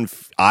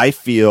I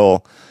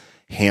feel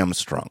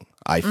hamstrung.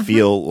 I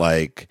feel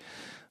like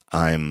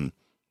I'm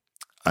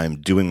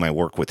doing my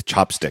work with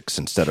chopsticks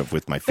instead of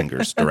with my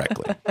fingers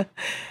directly.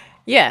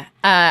 Yeah.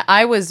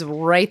 I was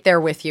right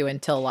there with you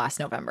until last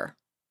November.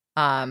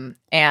 And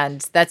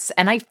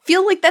I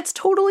feel like that's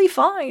totally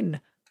fine.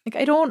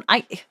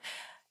 Like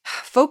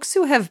folks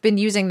who have been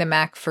using the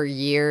Mac for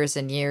years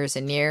and years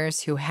and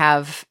years, who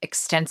have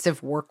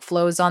extensive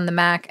workflows on the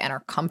Mac and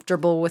are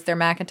comfortable with their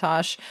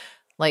Macintosh,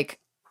 like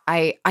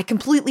I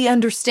completely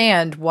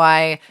understand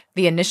why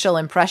the initial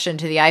impression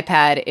to the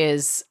iPad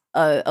is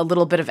a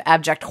little bit of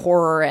abject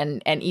horror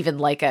and even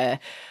like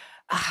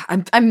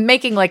I'm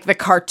making like the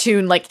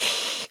cartoon, like,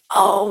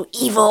 oh,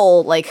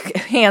 evil, like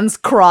hands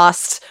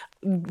crossed,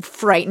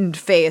 frightened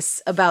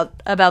face about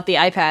the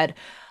iPad.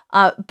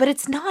 But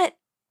it's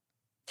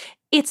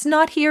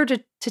not here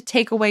to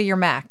take away your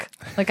Mac.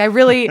 Like I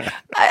really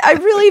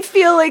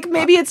feel like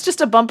maybe it's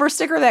just a bumper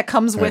sticker that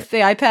comes with the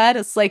iPad.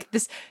 It's like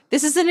this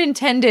isn't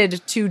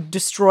intended to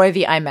destroy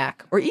the iMac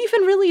or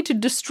even really to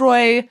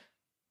destroy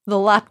the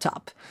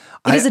laptop.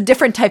 It is a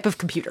different type of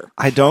computer.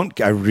 I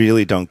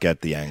really don't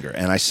get the anger.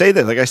 And I say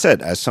that, like I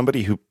said, as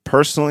somebody who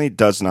personally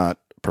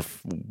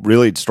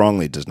really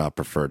strongly does not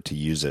prefer to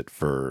use it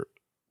for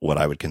what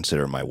I would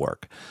consider my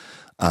work.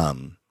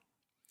 That's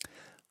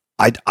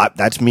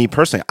me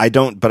personally. I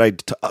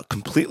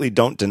completely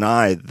don't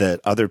deny that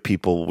other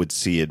people would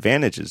see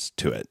advantages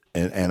to it.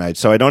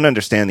 So I don't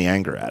understand the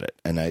anger at it.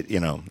 And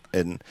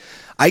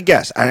I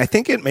guess, and I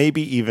think it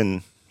maybe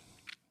even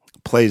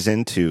plays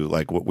into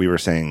like what we were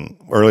saying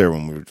earlier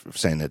when we were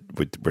saying that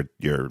with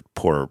your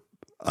poor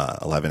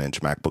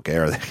 11-inch MacBook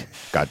Air that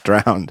got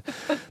drowned,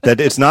 that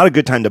it's not a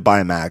good time to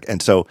buy a Mac.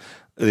 And so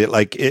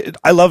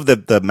I love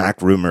the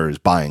Mac Rumors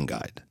buying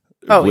guide,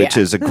 which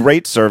is a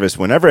great service.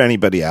 Whenever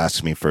anybody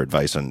asks me for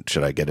advice on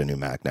should I get a new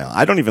Mac now,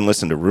 I don't even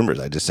listen to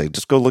rumors. I just say,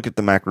 just go look at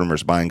the Mac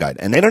Rumors buying guide.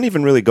 And they don't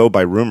even really go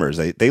by rumors.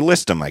 They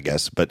list them, I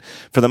guess. But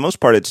for the most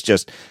part, it's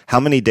just how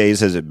many days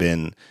has it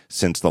been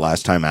since the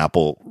last time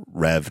Apple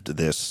revved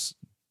this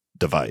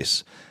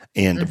device?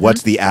 And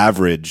what's the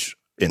average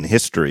in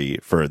history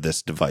for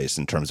this device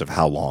in terms of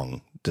how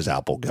long does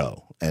Apple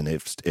go? And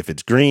if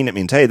it's green, it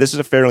means, hey, this is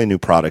a fairly new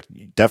product.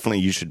 Definitely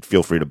you should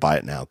feel free to buy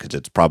it now because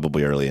it's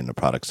probably early in the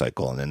product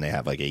cycle. And then they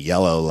have like a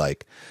yellow,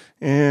 like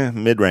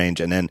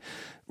mid-range. And then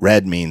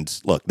red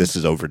means, look, this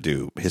is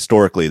overdue.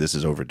 Historically, this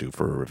is overdue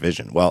for a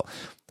revision. Well,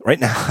 right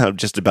now,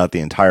 just about the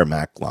entire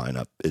Mac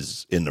lineup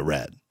is in the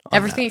red.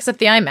 Everything except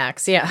the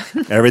iMacs, yeah.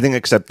 Everything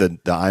except the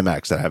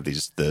iMacs that have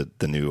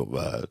the new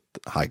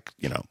high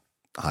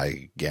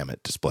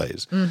gamut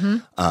displays.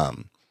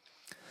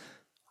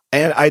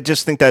 And I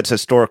just think that's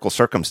historical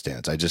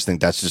circumstance. I just think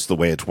that's just the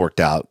way it's worked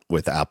out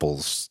with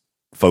Apple's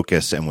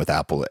focus and with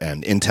Apple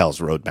and Intel's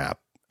roadmap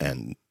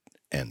and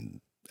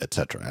et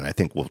cetera. And I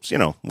think we'll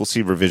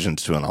see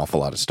revisions to an awful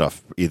lot of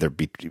stuff either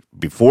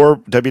before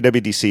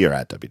WWDC or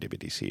at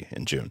WWDC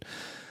in June.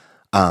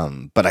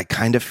 But I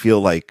kind of feel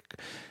like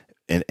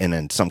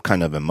in some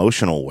kind of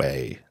emotional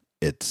way,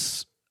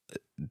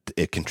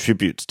 it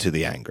contributes to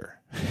the anger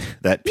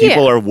that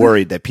people are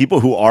worried, that people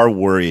who are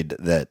worried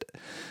that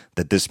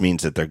this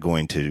means that they're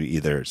going to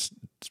either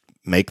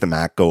make the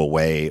Mac go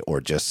away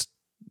or just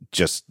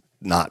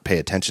not pay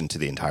attention to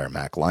the entire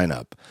Mac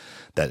lineup,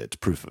 that it's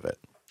proof of it.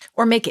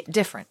 Or make it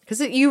different.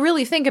 Because you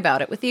really think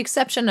about it, with the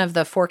exception of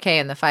the 4K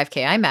and the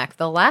 5K iMac,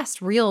 the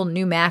last real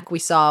new Mac we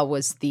saw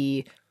was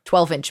the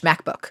 12-inch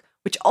MacBook,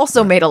 which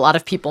also made a lot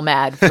of people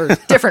mad for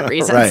different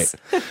reasons.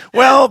 Right.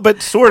 Well,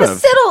 but sort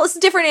of. It's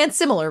different and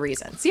similar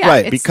reasons. Yeah.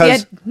 Right,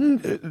 because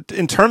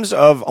in terms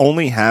of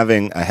only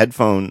having a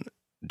headphone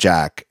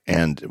jack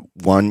and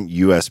one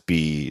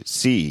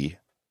USB-C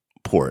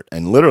port,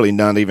 and literally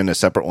not even a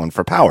separate one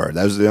for power,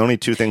 those are the only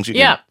two things you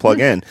can plug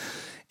in.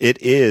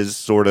 It is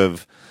sort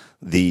of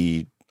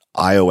the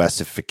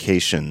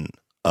iOSification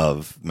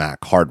of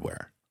Mac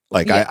hardware.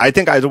 Like I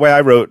think the way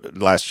I wrote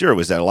last year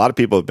was that a lot of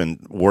people have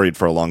been worried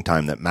for a long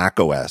time that Mac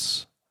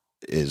OS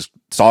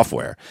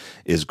software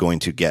is going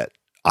to get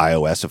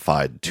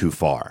iOSified too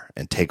far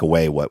and take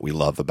away what we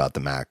love about the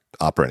Mac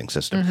operating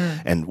system.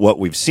 And what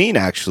we've seen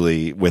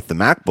actually with the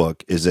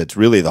MacBook is it's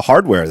really the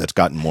hardware that's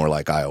gotten more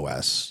like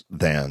iOS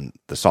than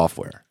the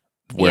software.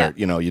 Where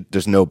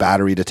there's no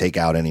battery to take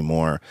out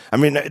anymore. I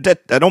mean,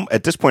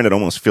 at this point, it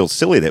almost feels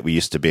silly that we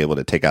used to be able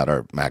to take out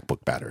our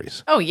MacBook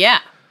batteries. Oh yeah,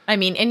 I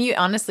mean, and you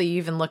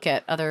even look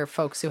at other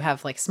folks who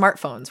have like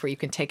smartphones where you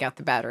can take out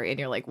the battery, and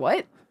you're like,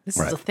 what? This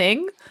is a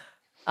thing?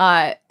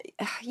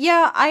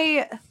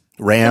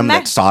 RAM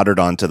that's soldered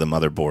onto the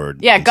motherboard.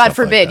 Yeah, God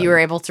forbid you were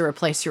able to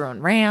replace your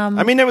own RAM.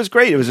 I mean, it was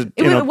great. It was,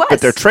 but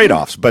they're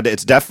trade-offs. But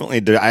it's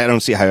definitely, I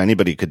don't see how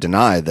anybody could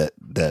deny that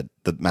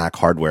the Mac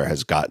hardware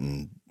has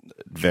gotten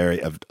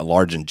a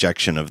large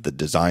injection of the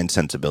design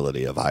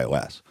sensibility of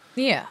iOS.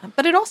 Yeah,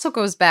 but it also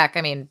goes back,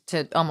 I mean,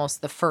 to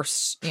almost the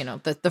first,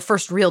 the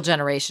first real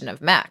generation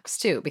of Macs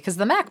too, because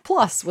the Mac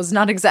Plus was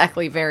not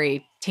exactly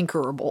very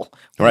tinkerable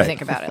when you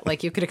think about it.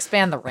 Like you could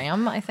expand the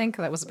RAM, I think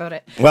that was about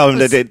it. Well,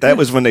 that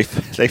was when they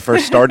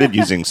first started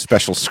using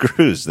special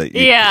screws.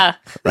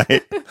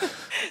 Right.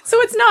 So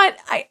it's not.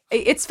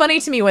 It's funny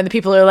to me when the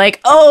people are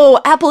like, "Oh,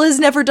 Apple has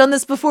never done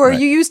this before. Right.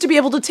 You used to be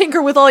able to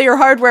tinker with all your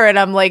hardware," and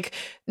I'm like,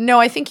 "No,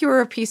 I think you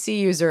were a PC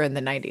user in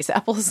the '90s.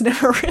 Apple has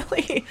never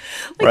really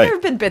there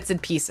have been bits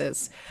and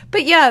pieces."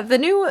 But yeah, the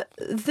new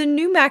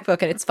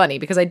MacBook, and it's funny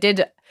because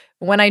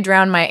when I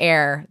drowned my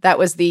Air, that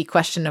was the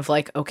question of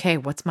like, okay,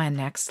 what's my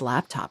next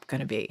laptop going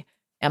to be?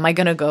 Am I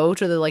going to go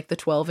to the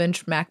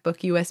 12-inch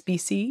MacBook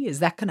USB-C? Is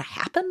that going to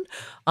happen?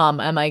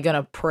 Am I going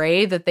to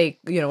pray that they,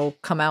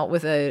 come out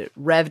with a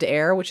revved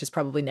Air, which is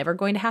probably never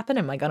going to happen?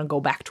 Am I going to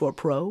go back to a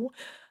Pro?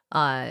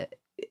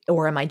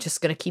 Or am I just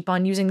going to keep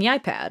on using the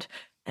iPad?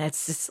 And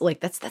it's just like,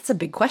 that's a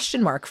big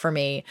question mark for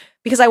me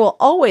because I will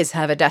always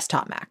have a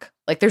desktop Mac.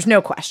 Like there's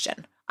no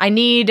question. I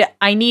need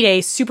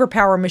a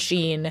superpower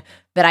machine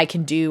that I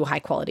can do high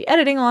quality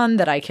editing on,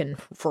 that I can,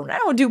 for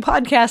now, do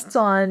podcasts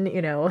on,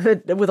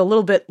 with a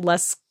little bit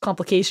less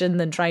complication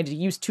than trying to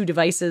use two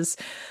devices.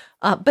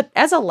 But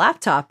as a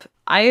laptop,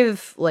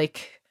 as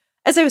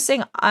I was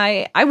saying,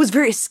 I was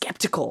very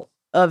skeptical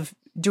of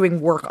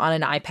doing work on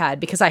an iPad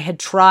because I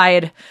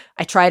tried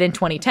in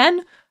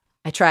 2010,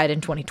 I tried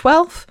in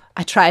 2012,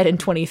 I tried in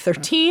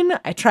 2013,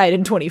 I tried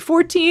in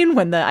 2014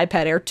 when the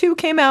iPad Air 2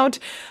 came out.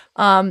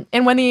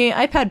 And when the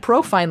iPad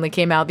Pro finally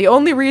came out, the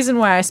only reason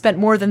why I spent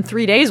more than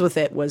 3 days with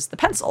it was the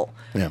pencil.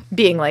 Yeah.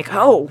 Being like,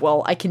 oh,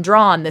 well, I can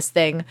draw on this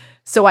thing.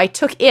 So I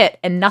took it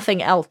and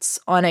nothing else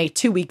on a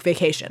 2-week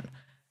vacation.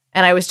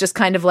 And I was just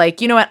kind of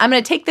like, you know what, I'm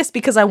going to take this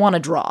because I want to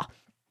draw.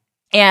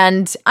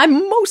 And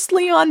I'm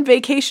mostly on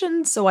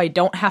vacation, so I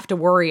don't have to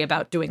worry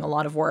about doing a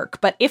lot of work.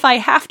 But if I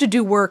have to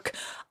do work,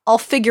 I'll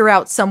figure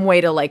out some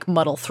way to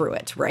muddle through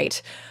it,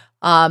 right?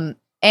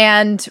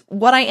 And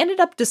what I ended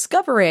up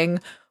discovering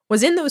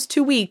was in those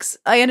 2 weeks,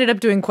 I ended up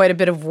doing quite a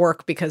bit of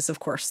work because, of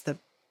course, the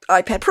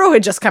iPad Pro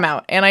had just come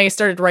out. And I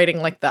started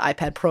writing the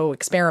iPad Pro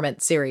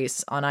experiment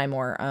series on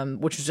iMore,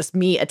 which was just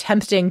me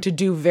attempting to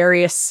do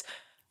various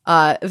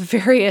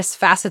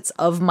facets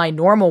of my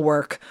normal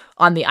work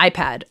on the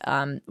iPad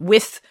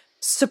with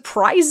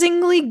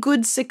surprisingly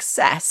good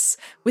success,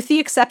 with the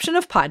exception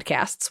of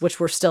podcasts, which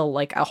were still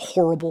a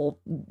horrible,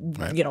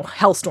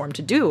 hellstorm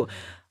to do.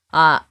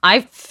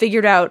 I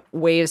figured out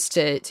ways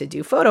to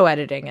do photo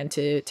editing and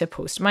to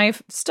post my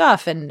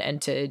stuff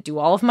and to do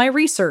all of my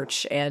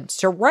research and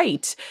to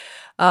write,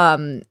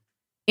 and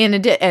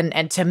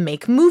to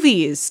make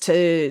movies,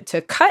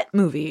 to cut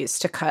movies,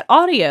 to cut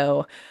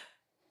audio.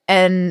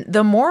 And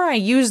the more I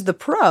used the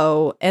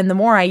Pro and the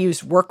more I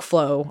used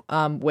Workflow,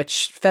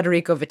 which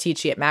Federico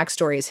Viticci at Mac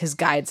Stories, his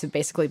guides have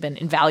basically been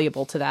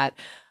invaluable to that.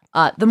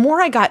 The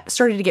more I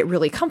started to get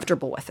really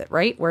comfortable with it,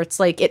 right? Where it's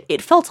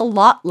it felt a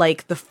lot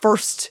like the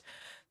first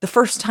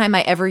time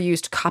I ever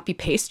used copy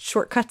paste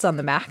shortcuts on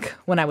the Mac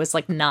when I was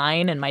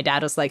 9, and my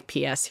dad was like,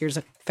 "P.S. Here's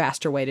a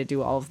faster way to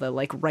do all of the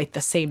write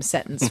the same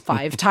sentence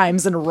 5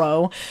 times in a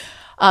row."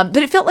 But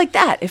it felt like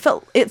that. It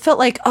felt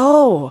like,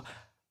 oh,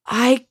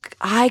 I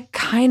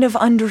kind of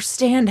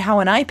understand how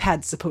an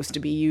iPad's supposed to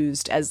be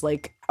used as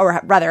or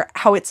rather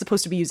how it's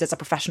supposed to be used as a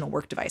professional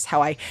work device,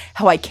 how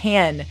I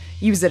can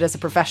use it as a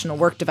professional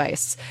work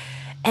device.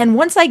 And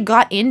once I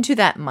got into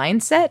that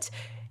mindset,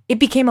 it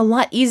became a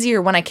lot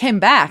easier when I came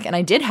back and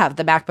I did have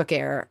the MacBook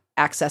Air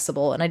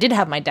accessible and I did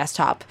have my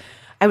desktop.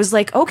 I was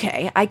like,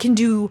 okay, I can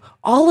do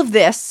all of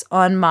this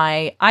on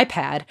my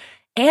iPad,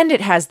 and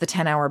it has the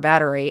 10-hour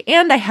battery,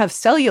 and I have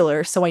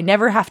cellular, so I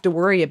never have to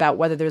worry about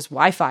whether there's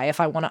Wi-Fi if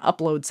I want to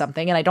upload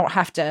something, and I don't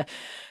have to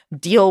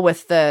deal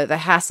with the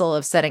hassle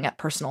of setting up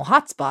personal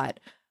hotspot.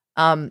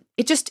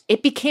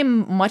 It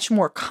became much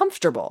more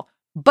comfortable,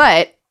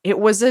 but it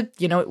was a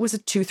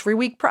 2-3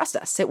 week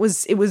process. It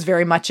was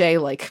very much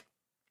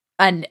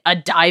a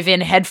dive in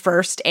head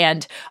first,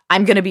 and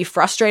I'm going to be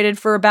frustrated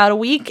for about a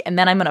week, and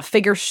then I'm going to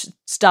figure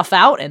stuff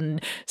out,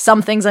 and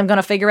some things I'm going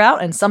to figure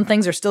out, and some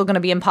things are still going to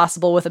be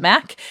impossible with a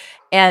Mac.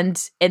 And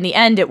in the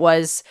end, it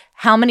was,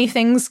 how many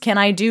things can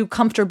I do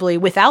comfortably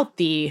without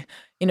the,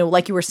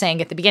 like you were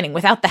saying at the beginning,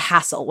 without the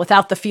hassle,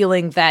 without the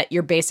feeling that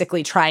you're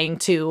basically trying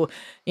to,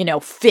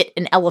 fit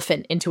an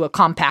elephant into a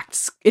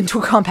compact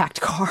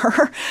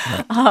car.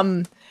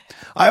 Right.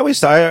 I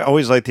always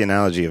like the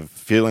analogy of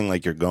feeling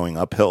like you're going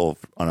uphill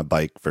on a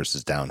bike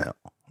versus downhill.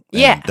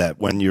 And that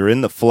when you're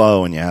in the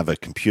flow and you have a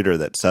computer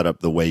that's set up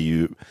the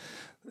way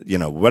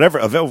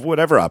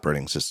whatever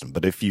operating system.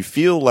 But if you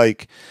feel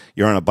like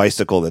you're on a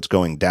bicycle that's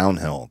going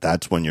downhill,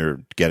 that's when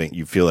you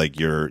feel like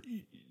you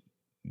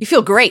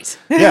feel great.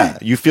 Yeah.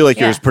 You feel like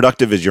you're as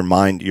productive as your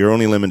mind. You're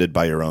only limited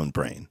by your own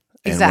brain.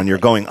 And when you're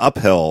going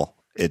uphill,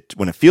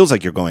 when it feels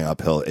like you're going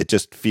uphill, it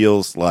just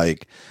feels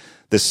like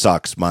this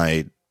sucks.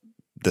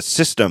 The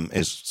system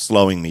is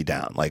slowing me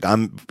down. Like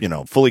I'm,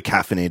 fully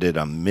caffeinated.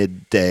 I'm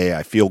midday.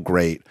 I feel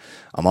great.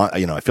 I'm on,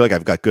 I feel like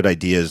I've got good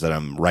ideas that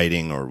I'm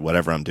writing or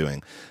whatever I'm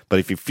doing. But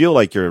if you feel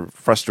like you're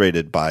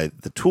frustrated by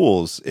the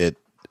tools, it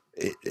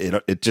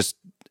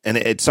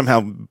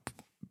somehow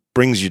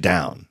brings you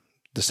down,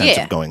 the sense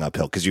of going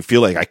uphill, because you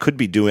feel like I could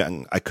be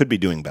doing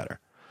better.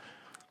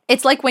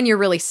 It's like when you're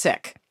really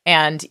sick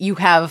and you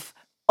have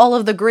all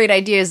of the great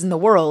ideas in the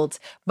world,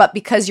 but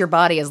because your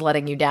body is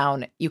letting you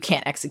down, you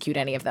can't execute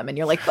any of them. And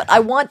you're like, but I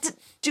want to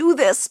do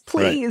this,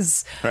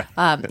 please. Right.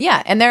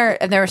 And there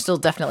are still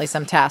definitely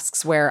some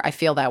tasks where I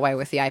feel that way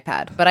with the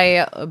iPad.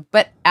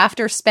 But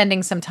after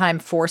spending some time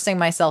forcing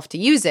myself to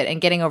use it and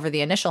getting over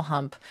the initial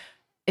hump,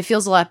 it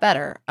feels a lot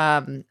better.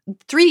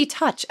 3D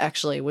Touch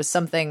actually was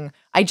something,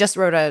 I just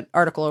wrote an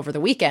article over the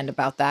weekend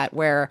about that,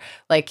 where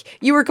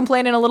you were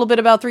complaining a little bit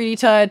about 3D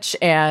Touch,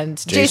 and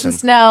Jason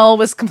Snell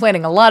was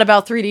complaining a lot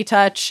about 3D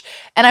Touch.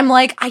 And I'm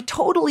like, I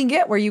totally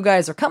get where you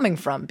guys are coming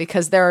from,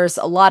 because there's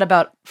a lot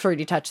about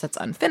 3D Touch that's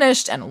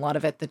unfinished and a lot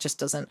of it that just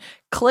doesn't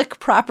click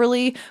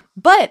properly.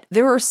 But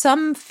there are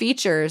some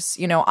features,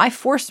 I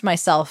forced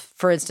myself,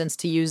 for instance,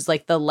 to use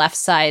the left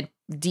side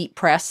deep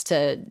press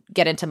to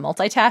get into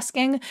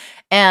multitasking,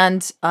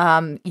 and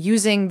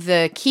using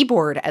the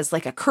keyboard as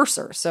a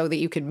cursor so that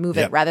you could move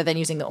it rather than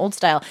using the old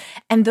style.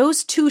 And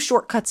those two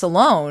shortcuts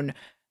alone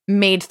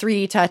made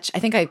 3D Touch, I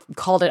think I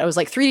called it, I was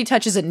like, 3D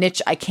Touch is a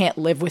niche I can't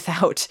live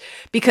without.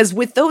 Because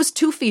with those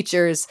two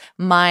features,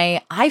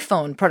 my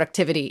iPhone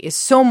productivity is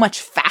so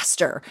much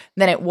faster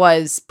than it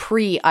was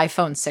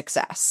pre-iPhone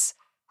 6S.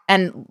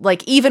 And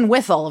even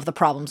with all of the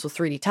problems with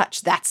 3D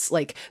Touch, that's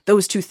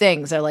those two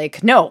things are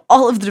no,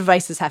 all of the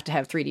devices have to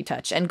have 3D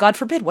Touch. And God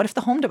forbid, what if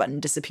the home button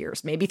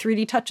disappears? Maybe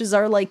 3D Touch is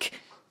our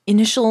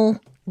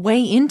initial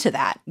way into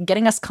that,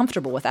 getting us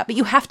comfortable with that. But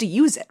you have to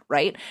use it,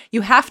 right?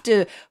 You have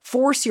to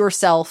force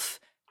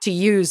yourself to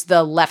use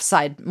the left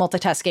side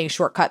multitasking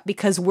shortcut,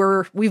 because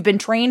we've been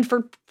trained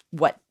for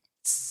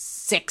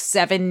 6,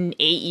 7,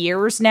 8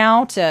 years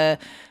now to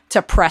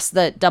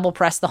double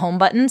press the home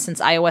button since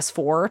iOS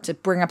 4 to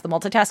bring up the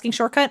multitasking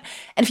shortcut.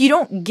 And if you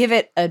don't give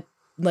it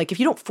if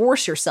you don't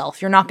force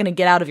yourself, you're not going to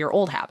get out of your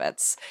old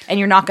habits, and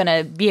you're not going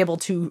to be able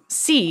to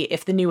see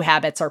if the new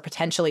habits are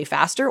potentially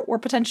faster or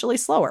potentially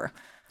slower.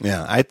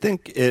 Yeah, I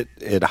think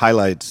it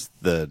highlights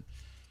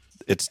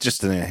it's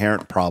just an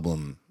inherent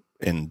problem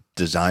in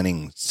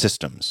designing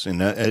systems.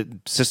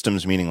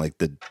 Systems meaning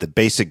the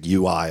basic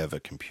UI of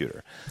a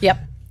computer. Yep.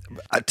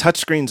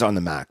 Touchscreens on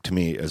the Mac, to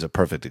me, is a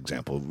perfect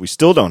example. We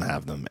still don't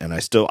have them, and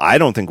I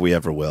don't think we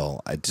ever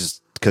will.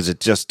 Because it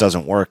just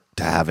doesn't work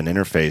to have an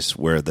interface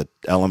where the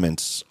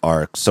elements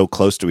are so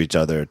close to each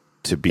other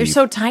to be. They're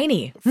so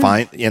tiny.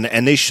 Fine,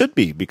 and they should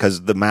be,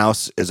 because the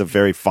mouse is a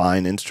very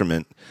fine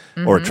instrument,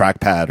 or a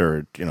trackpad,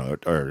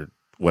 or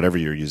whatever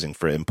you're using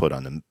for input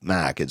on the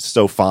Mac. It's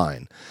so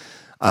fine.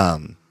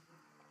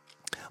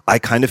 I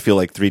kind of feel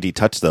like 3D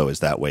Touch, though, is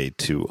that way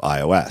to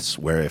iOS,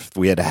 where if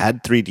we had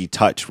 3D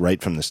Touch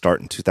right from the start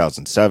in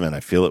 2007, I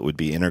feel it would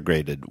be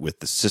integrated with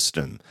the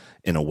system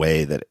in a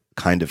way that it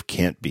kind of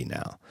can't be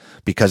now,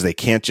 because they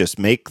can't just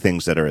make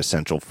things that are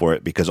essential for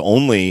it, because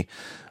only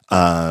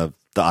the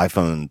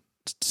iPhone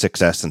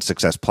 6S and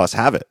 6S Plus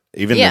have it.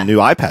 Even the new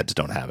iPads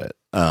don't have it.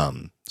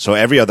 So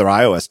every other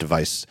iOS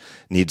device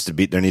needs to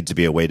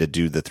be a way to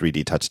do the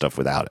 3D Touch stuff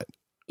without it.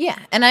 Yeah,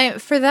 and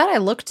I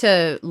look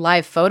to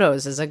live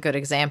photos as a good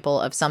example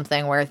of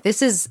something where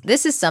this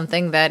is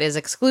something that is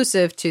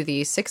exclusive to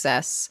the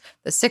 6S,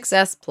 the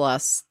 6S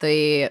Plus,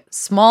 the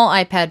small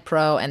iPad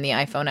Pro, and the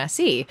iPhone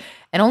SE,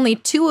 and only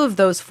 2 of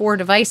those 4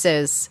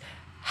 devices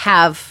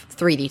have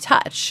 3D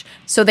touch.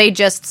 So they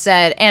just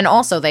said, and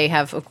also they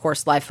have, of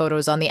course, live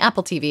photos on the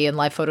Apple TV and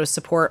live photos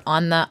support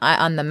on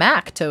the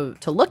Mac to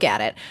look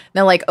at it. And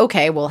they're like,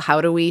 okay, well, how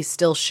do we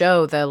still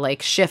show the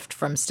like shift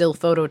from still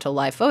photo to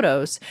live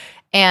photos?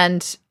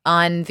 And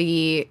on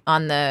the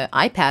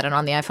iPad and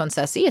on the iPhone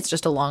SE, it's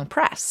just a long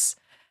press.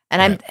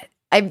 And Right.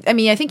 I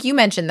mean, I think you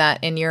mentioned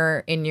that in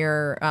your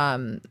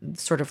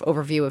sort of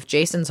overview of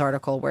Jason's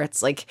article, where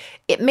it's like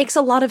it makes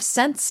a lot of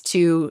sense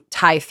to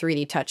tie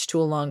 3D touch to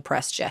a long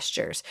press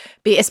gestures,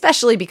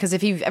 especially because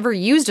if you've ever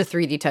used a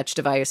 3D touch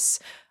device,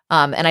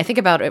 and I think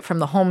about it from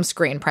the home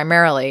screen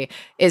primarily,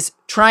 is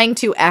trying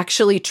to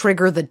actually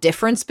trigger the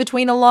difference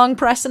between a long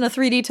press and a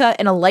 3D touch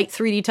and a light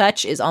 3D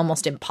touch is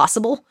almost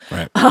impossible.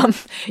 Right.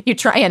 You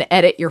try and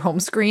edit your home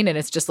screen, and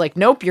it's just like,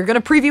 nope, you're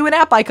going to preview an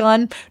app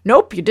icon.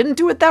 Nope, you didn't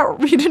do it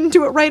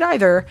right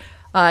either.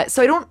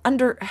 So I don't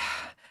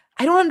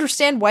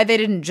understand why they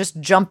didn't just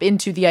jump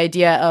into the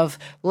idea of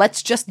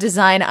let's just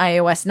design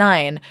iOS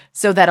 9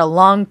 so that a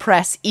long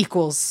press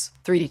equals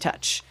 3D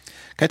touch.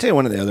 Can I tell you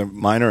one of the other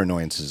minor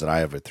annoyances that I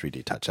have with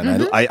 3D Touch?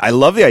 And I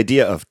love the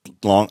idea of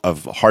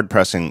hard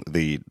pressing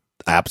the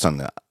apps on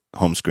the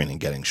home screen and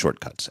getting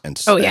shortcuts.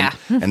 And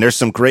and there's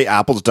some great,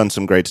 Apple's done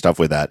some great stuff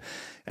with that.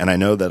 And I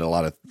know that a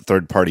lot of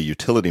third-party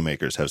utility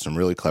makers have some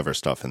really clever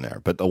stuff in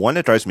there. But the one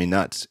that drives me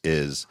nuts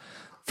is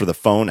for the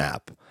phone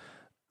app.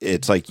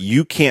 It's like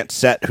you can't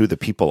set who the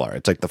people are.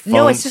 It's like the phone.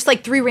 No, it's just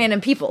like 3 random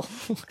people.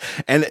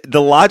 And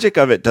the logic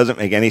of it doesn't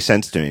make any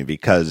sense to me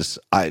because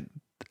I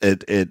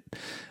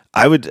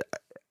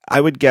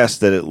would guess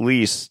that at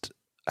least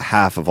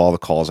half of all the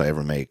calls I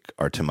ever make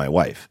are to my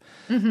wife.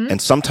 Mm-hmm.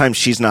 And sometimes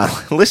she's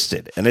not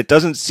listed. And I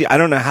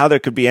don't know how there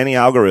could be any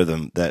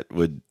algorithm that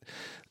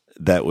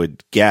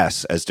would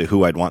guess as to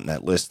who I'd want in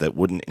that list that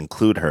wouldn't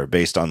include her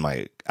based on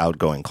my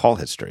outgoing call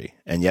history.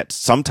 And yet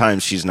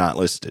sometimes she's not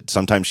listed.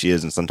 Sometimes she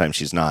is and sometimes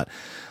she's not.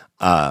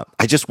 I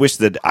wish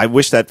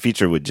that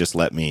feature would just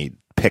let me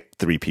pick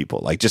 3 people.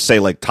 Like just say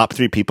like top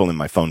 3 people in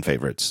my phone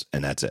favorites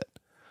and that's it.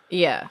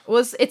 Yeah.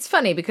 Well, it's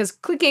funny because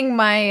clicking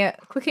my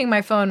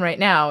phone right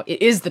now,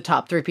 it is the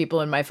top 3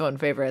 people in my phone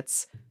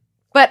favorites.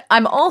 But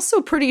I'm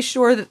also pretty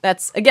sure that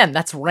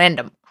that's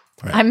random.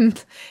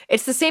 Right.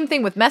 It's the same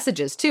thing with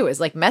messages too. Is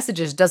like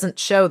messages doesn't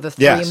show the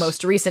 3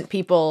 most recent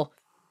people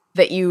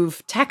that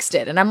you've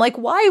texted, and I'm like,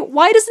 why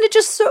doesn't it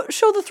just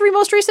show the 3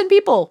 most recent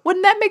people?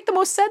 Wouldn't that make the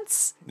most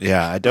sense?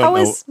 Yeah, I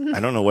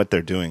don't know what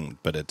they're doing,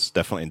 but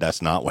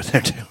that's not what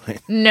they're doing.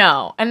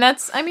 No, and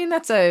that's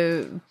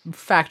a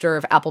factor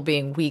of Apple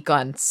being weak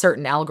on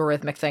certain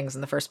algorithmic things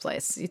in the first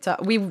place.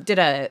 We did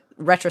a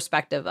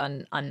retrospective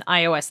on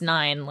iOS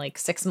 9 like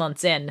 6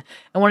 months in,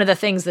 and one of the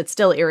things that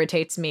still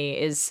irritates me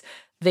is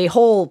the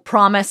whole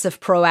promise of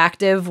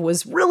proactive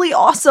was really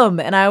awesome.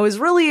 And I was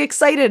really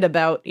excited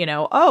about,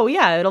 oh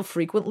yeah, it'll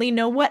frequently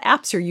know what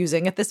apps you're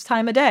using at this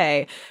time of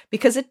day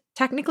because it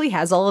technically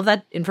has all of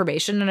that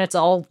information and it's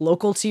all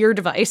local to your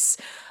device.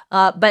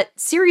 But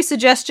Siri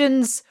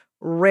suggestions,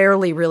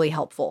 rarely really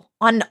helpful.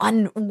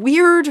 On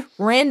weird,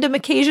 random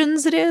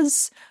occasions it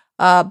is.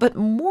 But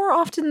more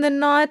often than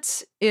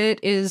not,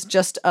 it is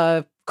just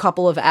a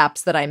couple of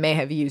apps that I may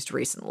have used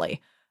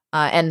recently.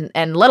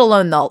 And let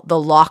alone the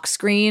lock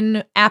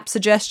screen app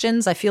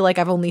suggestions. I feel like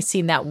I've only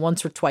seen that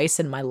once or twice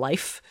in my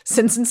life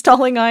since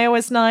installing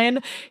iOS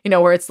 9,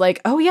 where it's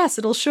like, oh yes,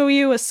 it'll show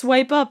you a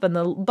swipe up in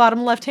the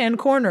bottom left-hand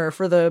corner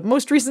for the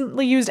most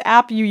recently used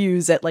app you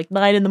use at like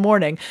 9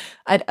 a.m.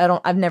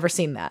 I've never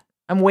seen that.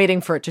 I'm waiting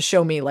for it to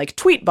show me like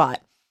Tweetbot.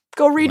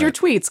 Go read your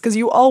tweets because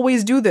you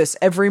always do this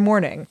every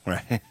morning.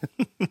 Right.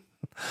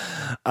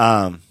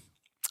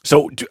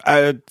 So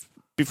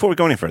before we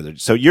go any further,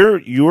 so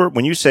you're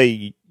when you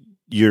say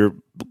your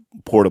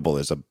portable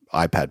is an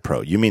iPad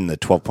Pro, you mean the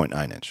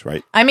 12.9 inch,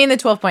 right? I mean the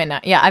 12.9.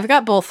 Yeah, I've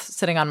got both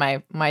sitting on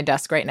my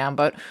desk right now.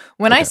 But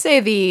when I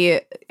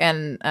say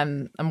and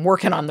I'm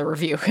working on the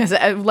review because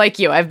like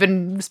you, I've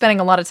been spending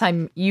a lot of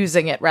time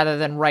using it rather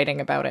than writing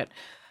about it.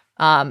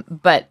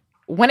 But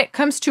when it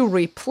comes to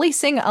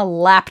replacing a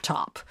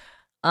laptop,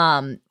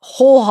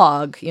 whole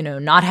hog,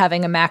 not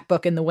having a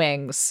MacBook in the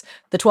wings,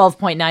 the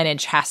 12.9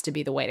 inch has to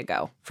be the way to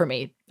go for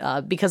me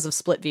because of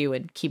split view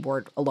and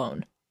keyboard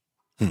alone.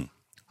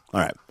 All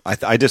right.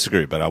 I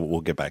disagree, but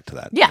we'll get back to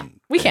that. Yeah,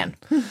 we can.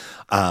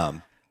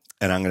 And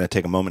I'm going to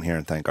take a moment here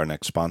and thank our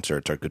next sponsor.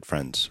 It's our good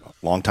friends,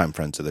 longtime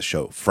friends of the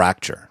show,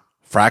 Fracture.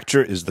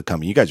 Fracture is the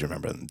company. You guys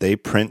remember them. They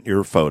print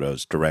your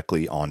photos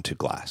directly onto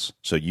glass.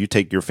 So you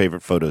take your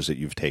favorite photos that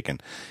you've taken,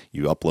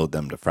 you upload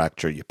them to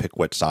Fracture, you pick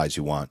what size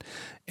you want,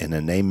 and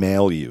then they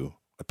mail you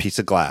a piece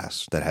of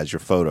glass that has your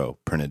photo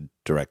printed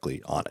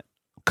directly on it.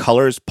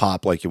 Colors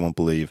pop like you won't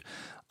believe.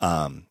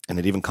 And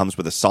it even comes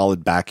with a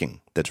solid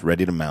backing that's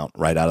ready to mount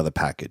right out of the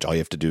package. All you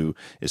have to do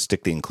is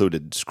stick the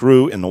included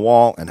screw in the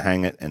wall and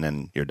hang it, and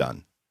then you're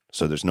done.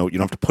 So you don't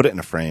have to put it in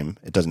a frame.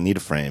 It doesn't need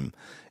a frame.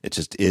 It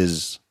just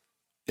is.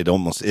 It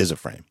almost is a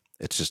frame.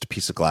 It's just a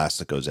piece of glass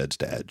that goes edge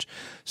to edge.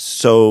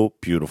 So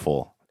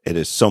beautiful. It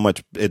is so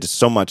much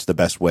the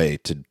best way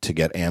to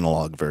get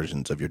analog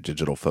versions of your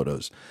digital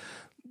photos.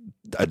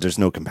 There's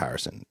no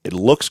comparison. It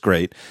looks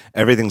great.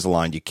 Everything's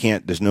aligned.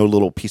 There's no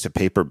little piece of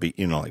paper,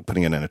 like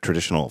putting it in a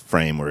traditional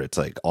frame where it's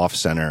like off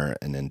center.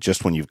 And then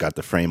just when you've got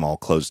the frame all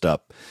closed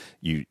up,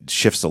 you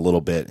shifts a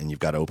little bit and you've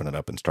got to open it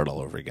up and start all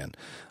over again.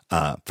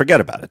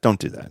 Forget about it. Don't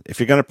do that. If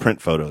you're going to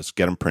print photos,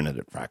 get them printed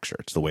at Fracture.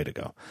 It's the way to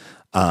go.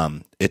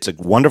 It's a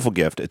wonderful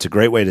gift. It's a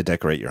great way to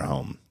decorate your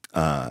home.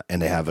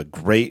 And they have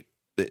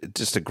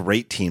just a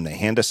great team. They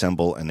hand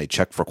assemble and they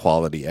check for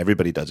quality.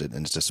 Everybody does it.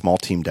 And it's a small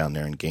team down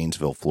there in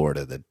Gainesville,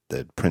 Florida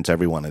that prints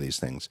every one of these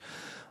things.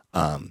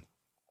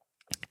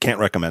 Can't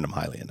recommend them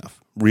highly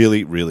enough.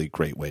 Really, really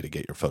great way to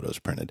get your photos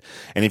printed.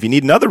 And if you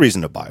need another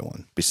reason to buy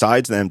one,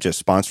 besides them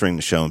just sponsoring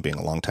the show and being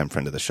a longtime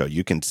friend of the show,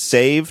 you can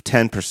save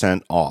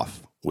 10%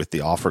 off with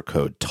the offer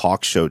code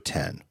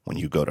TalkShow10 when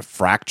you go to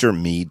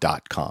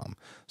fractureme.com.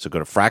 So go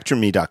to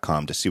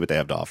fractureme.com to see what they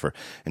have to offer.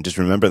 And just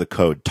remember the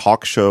code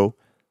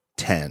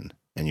TalkShow10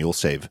 and you'll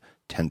save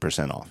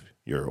 10% off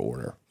your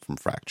order from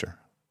Fracture.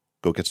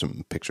 Go get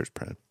some pictures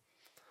printed.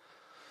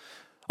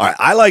 All right,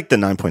 I like the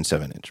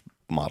 9.7 inch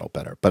model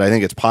better, but I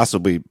think it's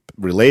possibly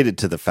related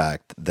to the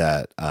fact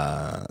that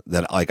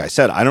like I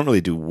said, I don't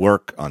really do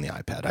work on the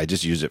iPad. I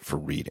just use it for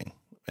reading.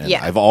 And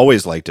I've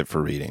always liked it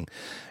for reading.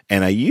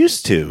 And I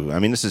used to,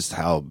 this is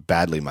how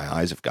badly my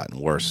eyes have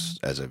gotten worse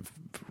as I've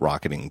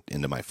rocketing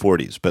into my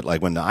 40s. But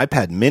like when the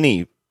iPad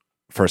mini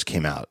first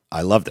came out,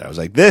 I loved it. I was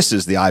like, this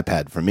is the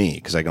iPad for me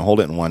because I can hold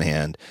it in one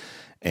hand,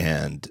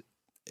 and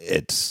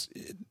it's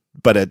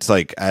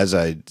like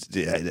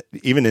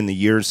even in the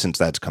years since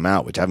that's come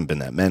out, which haven't been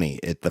that many,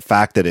 the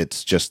fact that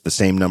it's just the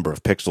same number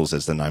of pixels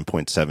as the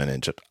 9.7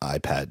 inch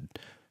iPad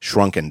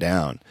shrunken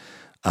down,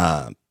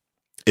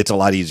 it's a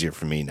lot easier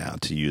for me now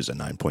to use a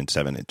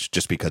 9.7 inch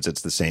just because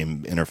it's the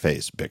same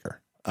interface bigger.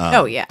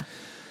 Oh yeah.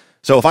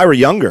 So if I were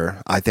younger,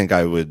 I think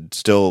I would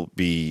still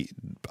be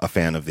a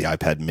fan of the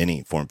iPad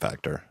mini form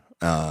factor.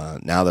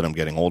 Now that I'm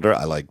getting older,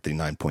 I like the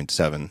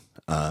 9.7.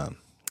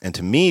 And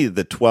to me,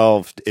 the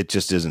 12, it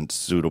just isn't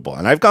suitable.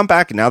 And I've gone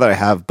back, now that I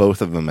have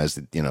both of them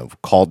as,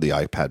 called the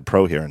iPad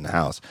Pro here in the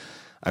house,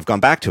 I've gone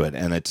back to it.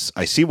 And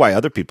I see why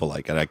other people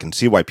like it. I can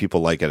see why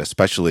people like it,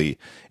 especially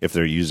if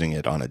they're using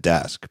it on a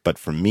desk. But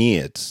for me,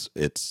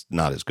 it's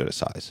not as good a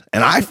size.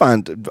 And I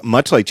find,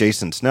 much like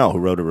Jason Snell, who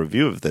wrote a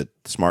review of the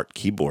Smart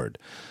Keyboard,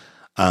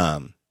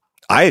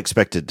 I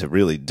expected to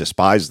really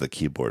despise the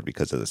keyboard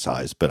because of the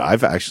size, but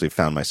I've actually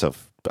found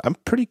I'm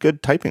pretty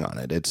good typing on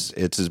it.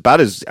 It's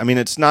about as,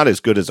 it's not as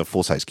good as a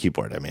full-size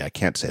keyboard. I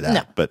can't say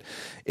that, but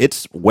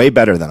it's way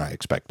better than I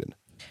expected.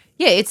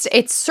 Yeah,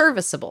 it's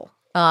serviceable,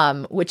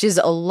 which is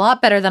a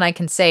lot better than I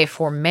can say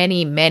for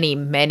many, many,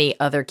 many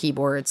other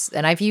keyboards.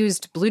 And I've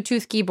used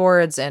Bluetooth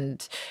keyboards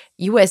and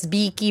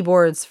USB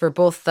keyboards for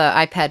both the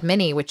iPad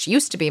mini, which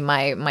used to be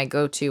my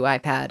go-to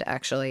iPad,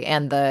 actually,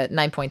 and the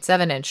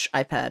 9.7-inch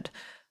iPad.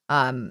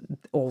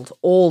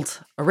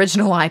 Old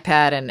original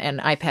iPad and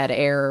iPad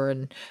Air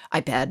and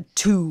iPad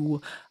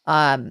 2.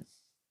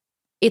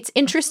 It's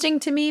interesting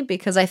to me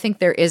because I think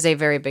there is a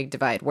very big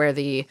divide where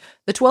the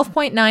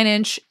 12.9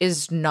 inch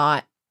is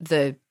not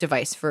the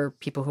device for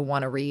people who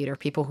want to read or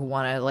people who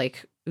want to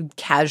like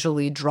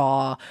casually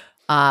draw,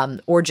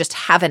 or just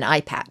have an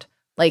iPad.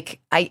 Like,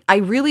 I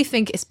really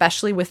think,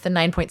 especially with the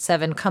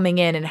 9.7 coming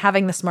in and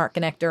having the smart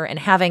connector and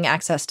having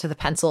access to the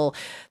pencil,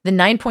 the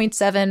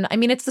 9.7,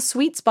 it's the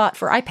sweet spot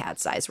for iPad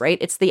size, right?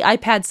 It's the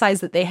iPad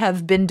size that they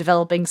have been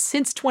developing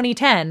since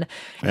 2010,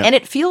 and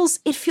it feels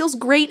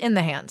great in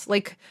the hand.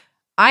 Like,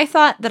 I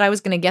thought that I was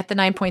going to get the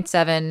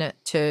 9.7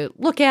 to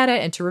look at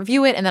it and to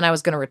review it, and then I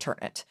was going to return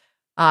it.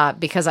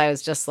 Because I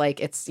was just like,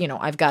 it's,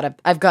 I've got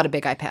a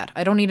big iPad.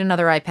 I don't need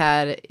another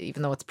iPad,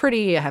 even though it's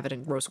pretty. I have it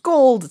in rose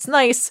gold. It's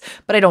nice,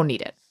 but I don't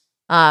need it.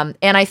 And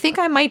I think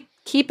I might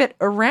keep it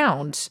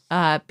around,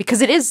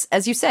 because it is,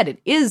 as you said, it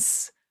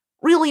is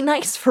really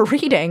nice for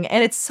reading,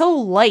 and it's so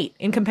light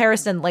in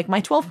comparison. Like my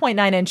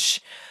 12.9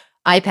 inch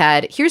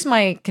iPad, here's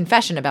my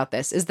confession about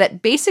this, is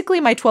that basically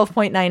my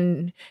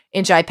 12.9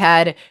 inch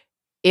iPad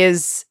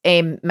is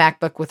a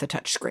MacBook with a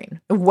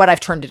touchscreen, what I've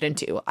turned it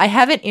into. I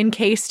have it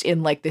encased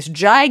in like this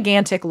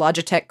gigantic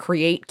Logitech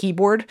Create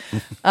keyboard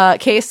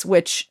case,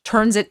 which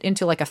turns it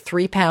into like a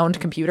 3-pound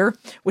computer,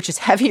 which is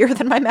heavier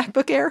than my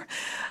MacBook Air.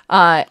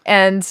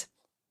 And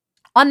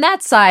on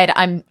that side,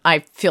 I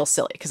feel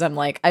silly because I'm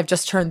like, I've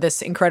just turned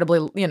this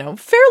incredibly,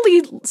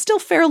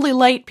 fairly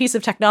light piece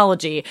of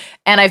technology,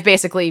 and I've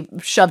basically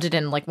shoved it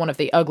in like one of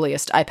the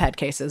ugliest iPad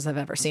cases I've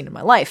ever seen in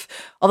my life.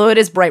 Although it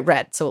is bright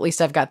red, so at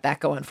least I've got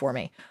that going for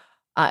me.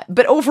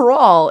 But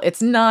overall,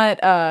 it's not.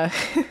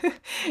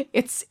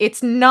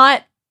 It's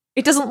not.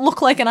 It doesn't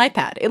look like an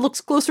iPad. It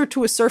looks closer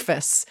to a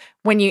Surface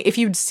if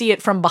you'd see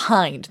it from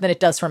behind than it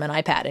does from an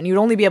iPad, and you'd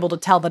only be able to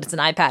tell that it's an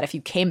iPad if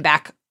you came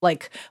back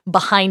like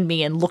behind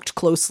me and looked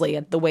closely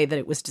at the way that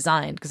it was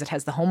designed, because it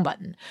has the home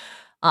button.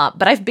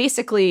 But I've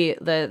basically,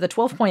 the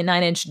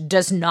 12.9 inch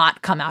does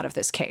not come out of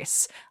this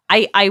case.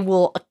 I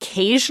will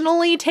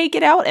occasionally take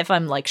it out if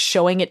I'm like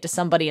showing it to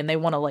somebody and they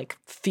want to like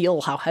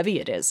feel how heavy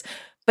it is.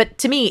 But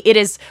to me, it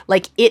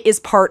is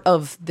part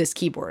of this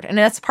keyboard. And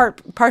that's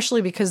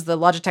partially because the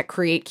Logitech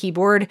Create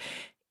keyboard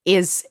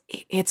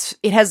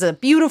it has a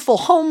beautiful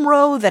home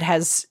row that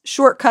has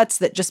shortcuts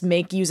that just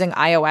make using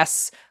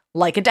iOS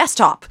like a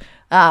desktop.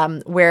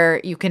 Where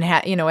you can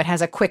have, it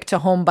has a quick to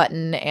home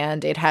button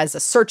and it has a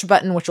search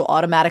button, which will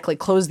automatically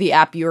close the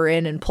app you're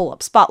in and pull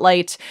up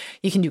Spotlight.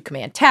 You can do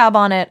Command Tab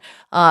on it.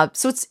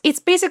 So it's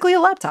basically a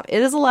laptop.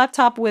 It is a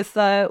laptop with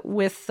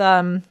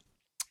a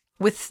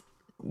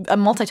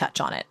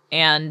multi-touch on it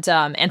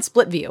and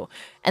split view.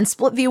 And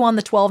split view on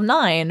the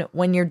 12.9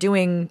 when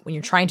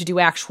you're trying to do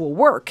actual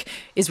work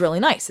is really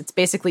nice. It's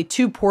basically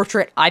two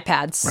portrait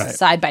iPads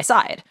side by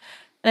side.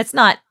 And it's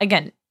not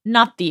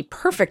the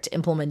perfect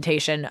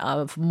implementation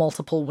of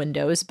multiple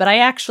windows, but I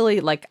actually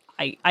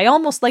I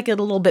almost like it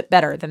a little bit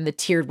better than the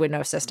tiered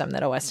window system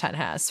that OS X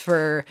has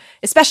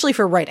especially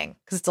for writing,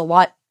 because it's a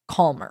lot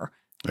calmer.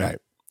 Right.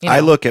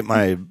 I look at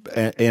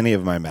any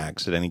of my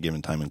Macs at any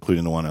given time,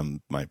 including the one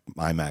on my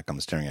iMac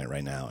I'm staring at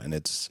right now, and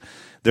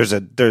there's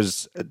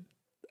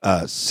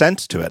a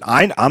sense to it.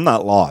 I'm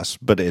not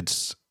lost, but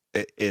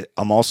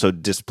I'm also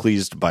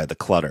displeased by the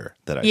clutter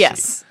that I see.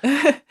 Yes.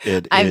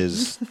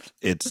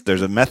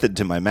 There's a method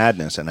to my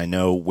madness, and I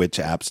know which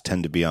apps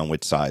tend to be on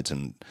which sides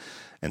and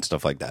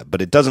stuff like that.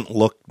 But it doesn't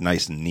look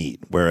nice and neat,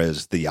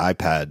 whereas the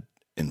iPad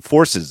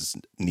enforces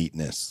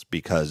neatness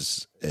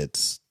because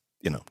it's,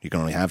 you can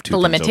only have two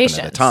things open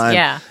at a time.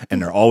 Yeah.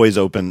 And they're always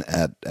open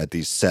at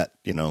these set,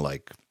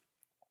 like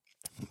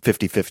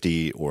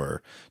 50-50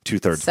 or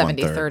 2/3,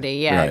 70-30.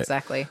 Yeah, right.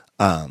 Exactly.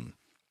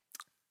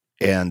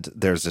 And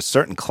there's a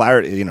certain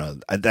clarity,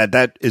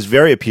 that is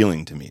very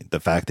appealing to me. The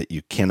fact that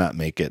you cannot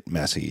make it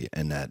messy,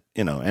 and that,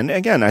 and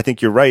again, I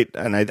think you're right.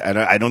 And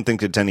I don't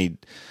think it's any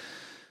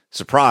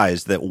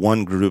surprise that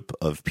one group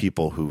of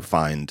people who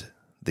find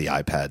the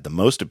iPad the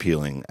most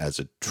appealing as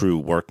a true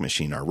work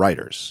machine are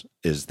writers,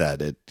 is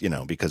that it,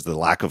 because the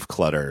lack of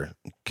clutter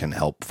can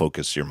help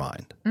focus your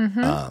mind.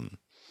 Mm-hmm.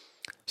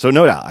 So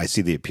no doubt I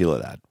see the appeal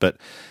of that, but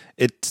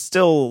it's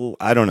still,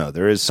 I don't know,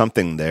 there is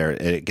something there.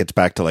 It gets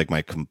back to like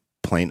my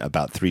complaint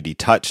about 3D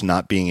Touch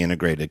not being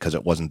integrated because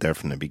it wasn't there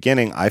from the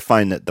beginning. I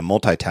find that the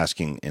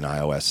multitasking in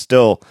iOS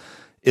still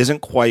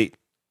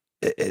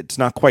it's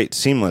not quite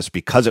seamless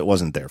because it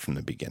wasn't there from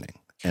the beginning.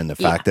 And the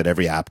fact that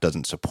every app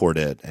doesn't support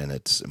it, and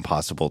it's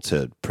impossible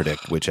to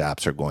predict which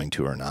apps are going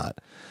to or not.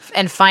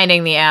 And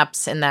finding the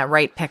apps in that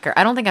right picker.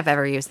 I don't think I've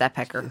ever used that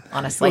picker,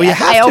 honestly. Well,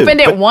 I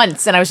opened it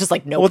once and I was just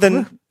like, nope.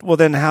 Well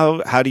then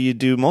how do you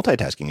do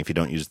multitasking if you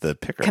don't use the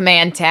picker?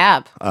 Command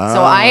Tab.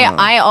 So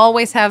I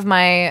always have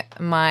my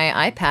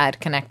iPad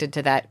connected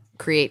to that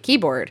Create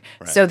keyboard.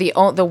 Right. So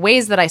the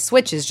ways that I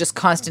switch is just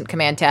constant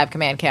Command Tab,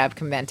 Command Tab,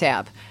 Command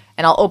Tab.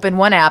 And I'll open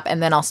one app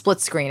and then I'll split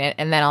screen it,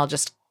 and then I'll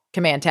just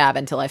Command Tab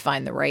until I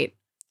find the right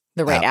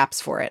apps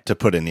for it to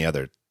put in the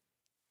other.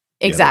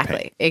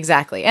 Exactly.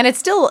 And it's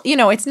still,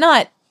 it's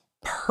not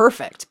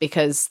perfect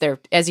because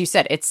as you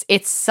said,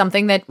 it's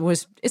something that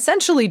was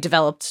essentially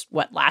developed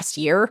last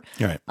year.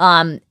 Right.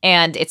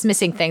 And it's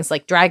missing things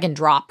like drag and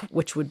drop,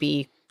 which would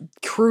be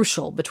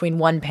crucial between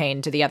one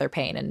pane to the other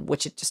pane, and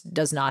which it just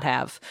does not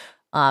have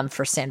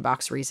for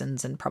sandbox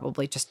reasons and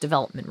probably just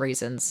development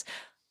reasons.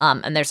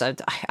 And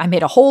I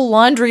made a whole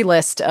laundry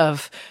list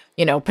of,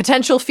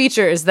 potential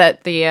features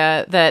that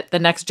the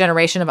next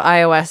generation of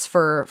iOS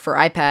for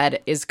iPad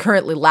is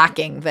currently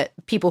lacking, that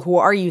people who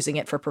are using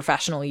it for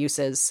professional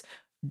uses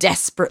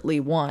desperately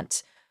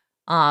want.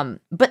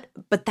 But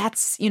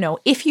that's,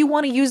 if you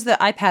want to use the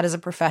iPad as a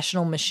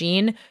professional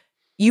machine,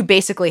 you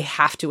basically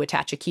have to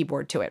attach a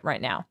keyboard to it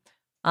right now.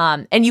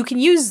 And you can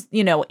use,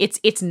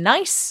 it's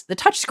nice. The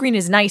touchscreen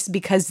is nice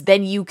because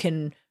then you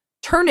can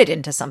turn it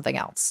into something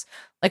else.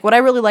 Like what I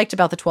really liked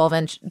about the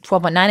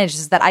 12.9 inch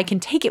is that I can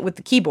take it with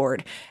the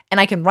keyboard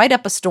and I can write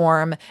up a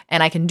storm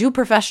and I can do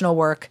professional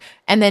work,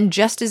 and then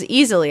just as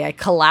easily I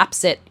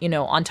collapse it,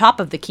 on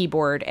top of the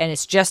keyboard, and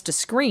it's just a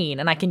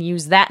screen, and I can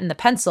use that in the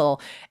pencil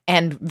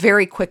and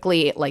very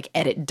quickly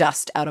edit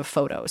dust out of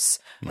photos.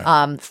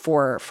 Right.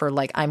 For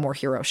like iMore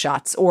hero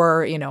shots,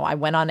 or I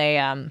went on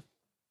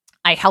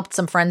I helped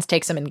some friends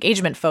take some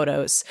engagement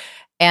photos.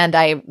 And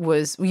I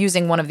was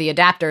using one of the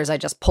adapters. I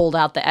just pulled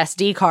out the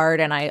SD card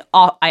and I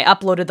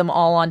uploaded them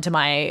all onto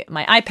my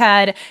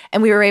iPad,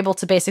 and we were able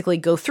to basically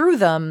go through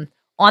them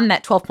on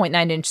that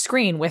 12.9 inch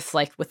screen with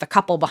a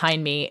couple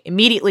behind me,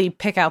 immediately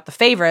pick out the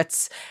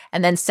favorites,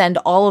 and then send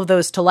all of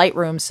those to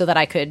Lightroom so that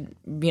I could,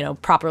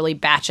 properly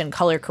batch and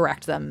color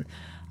correct them.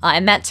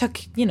 And that took,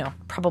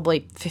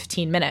 probably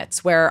 15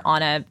 minutes, where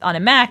on a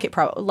Mac, it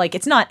probably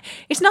it's not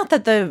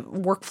that the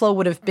workflow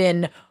would have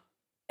been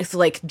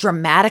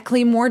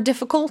dramatically more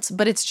difficult,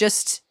 but it's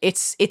just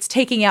it's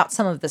taking out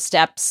some of the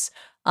steps,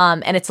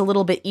 and it's a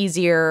little bit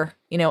easier.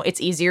 It's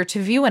easier to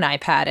view an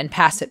iPad and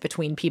pass it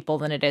between people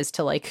than it is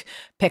to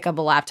pick up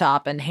a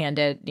laptop and hand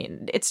it.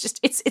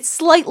 It's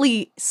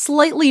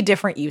slightly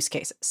different use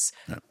cases.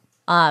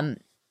 Yeah.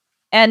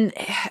 And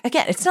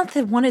again, it's not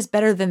that one is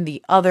better than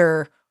the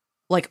other,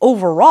 like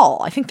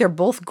overall. I think they're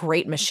both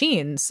great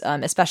machines,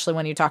 especially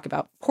when you talk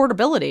about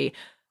portability.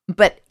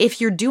 But if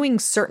you're doing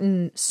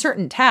certain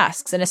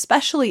tasks, and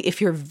especially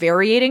if you're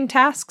variating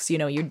tasks, you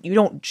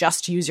don't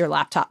just use your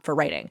laptop for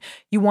writing.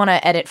 You want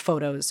to edit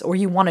photos or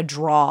you want to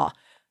draw.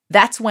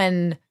 That's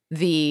when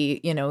the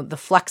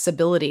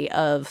flexibility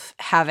of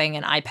having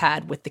an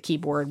iPad with the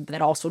keyboard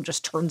that also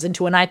just turns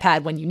into an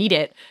iPad when you need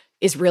it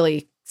is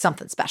really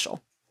something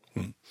special.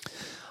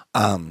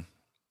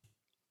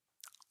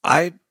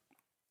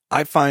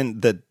 I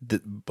find that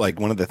like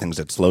one of the things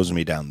that slows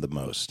me down the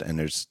most, and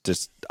there's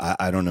just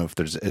I don't know if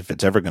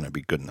it's ever going to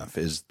be good enough,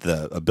 is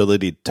the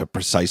ability to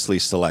precisely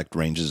select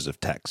ranges of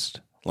text.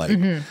 Like,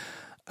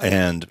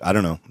 and I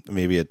don't know,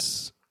 maybe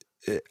it's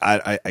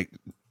I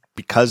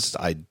because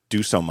I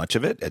do so much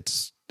of it.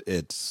 It's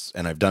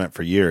and I've done it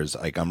for years.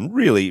 Like I'm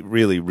really,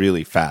 really,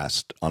 really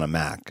fast on a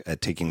Mac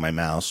at taking my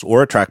mouse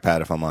or a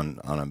trackpad if I'm on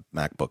a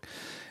MacBook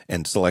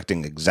and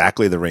selecting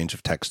exactly the range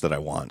of text that I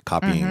want,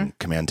 copying,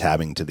 command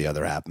tabbing to the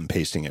other app and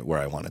pasting it where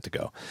I want it to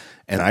go.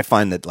 And I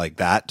find that like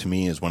that to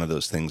me is one of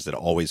those things that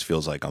always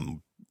feels like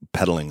I'm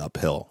pedaling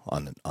uphill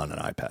on an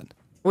iPad.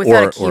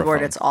 Without a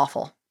keyboard, it's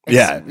awful. With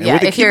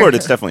a keyboard,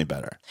 it's definitely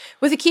better.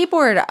 With a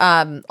keyboard,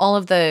 all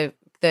of the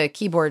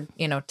keyboard,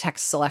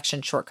 text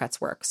selection shortcuts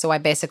work. So I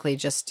basically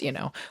just,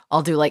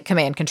 I'll do like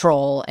command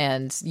control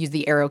and use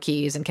the arrow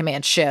keys and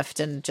command shift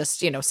and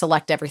just,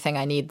 select everything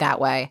I need that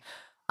way.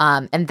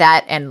 And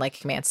like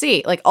command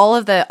C, like all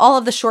of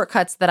the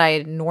shortcuts that I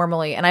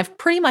normally, and I've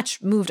pretty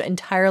much moved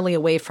entirely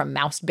away from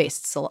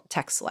mouse-based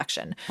text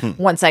selection.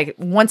 Once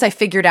I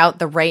figured out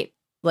the right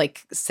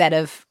like set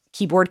of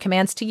keyboard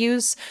commands to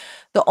use.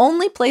 The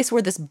only place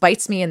where this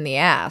bites me in the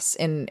ass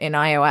in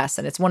iOS,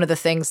 and it's one of the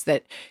things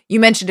that you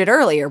mentioned it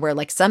earlier, where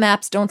like some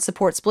apps don't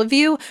support split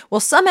view. Well,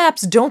 some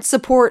apps don't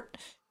support,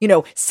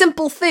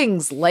 simple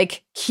things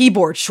like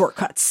keyboard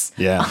shortcuts.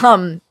 Yeah.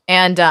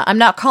 And I'm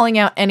not calling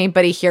out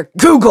anybody here.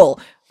 Google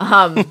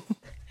have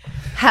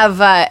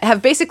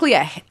basically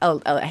a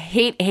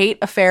hate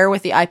affair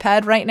with the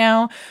iPad right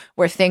now,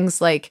 where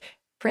things like,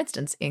 for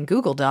instance, in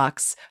Google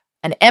Docs,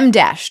 an M-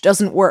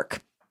 doesn't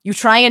work. You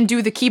try and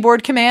do the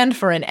keyboard command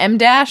for an M-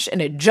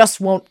 and it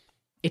just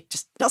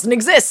doesn't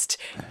exist.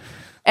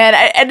 And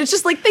it's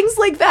just like things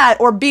like that,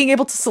 or being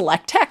able to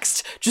select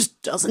text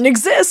just doesn't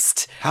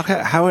exist.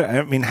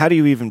 How do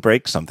you even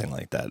break something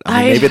like that?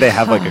 I mean, maybe they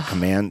have like a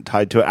command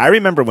tied to it. I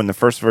remember when the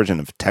first version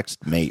of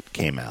TextMate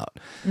came out,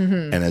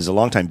 and as a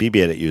longtime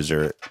BBEdit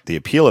user, the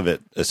appeal of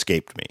it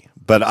escaped me.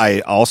 But I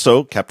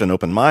also kept an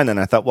open mind, and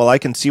I thought, well, I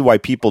can see why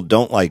people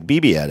don't like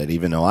BBEdit,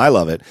 even though I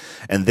love it.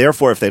 And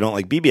therefore, if they don't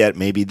like BBEdit,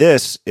 maybe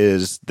this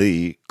is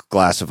the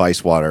glass of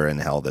ice water in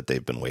hell that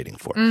they've been waiting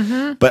for.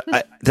 But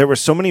there were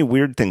so many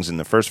weird things in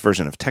the first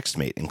version of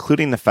TextMate,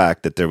 including the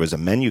fact that there was a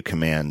menu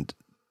command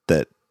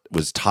that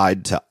was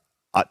tied to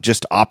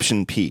just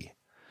Option P.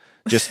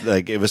 Just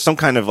like it was some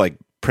kind of like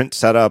print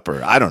setup,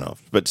 or I don't know,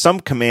 but some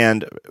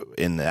command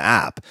in the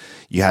app,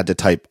 you had to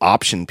type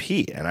Option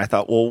P. And I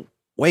thought, well,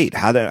 wait,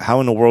 how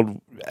in the world,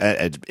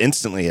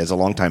 instantly as a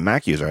longtime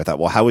Mac user, I thought,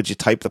 well, how would you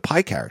type the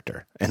pi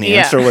character? And the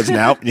answer was,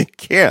 no, you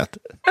can't.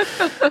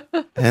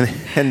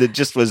 and it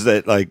just was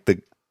that like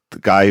the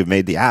guy who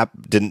made the app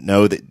didn't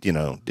know that,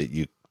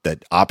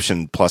 that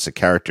option plus a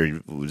character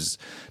was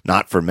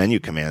not for menu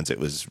commands. It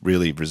was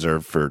really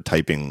reserved for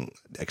typing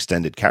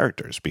extended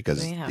characters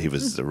because he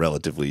was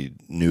relatively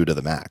new to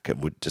the Mac.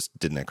 It just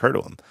didn't occur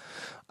to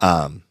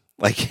him.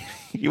 Like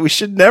we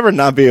should never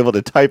not be able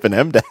to type an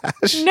M-.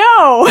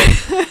 No.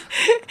 and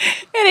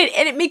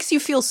it makes you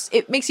feel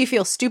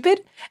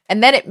stupid,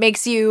 and then it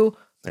makes you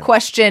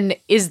question,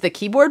 is the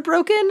keyboard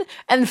broken?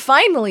 And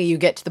finally you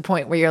get to the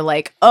point where you're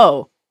like,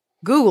 oh,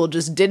 Google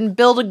just didn't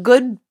build a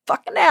good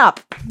fucking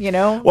app,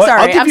 Well,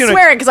 sorry, I'm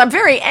swearing because I'm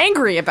very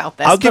angry about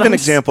this. I'll give an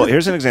example.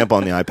 Here's an example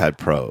on the iPad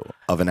Pro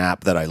of an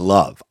app that I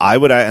love.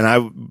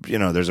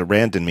 There's a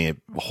rant in me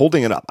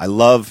holding it up. I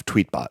love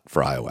Tweetbot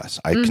for iOS.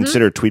 I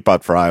consider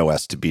Tweetbot for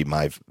iOS to be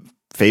my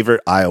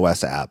favorite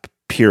iOS app,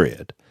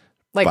 period.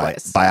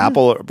 Likewise. By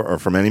Apple or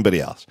from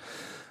anybody else.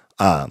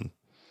 But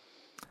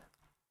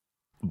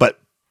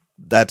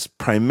that's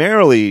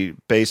primarily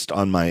based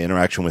on my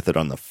interaction with it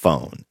on the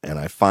phone. And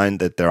I find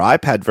that their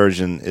iPad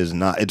version is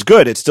not, it's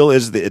good. It still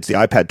is, it's the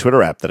iPad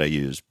Twitter app that I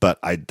use, but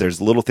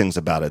there's little things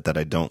about it that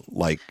I don't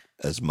like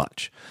as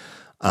much.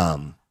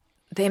 The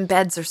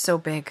embeds are so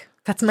big.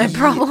 That's my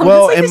problem.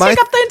 Well, it's like they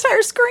take up the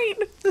entire screen.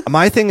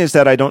 My thing is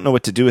that I don't know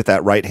what to do with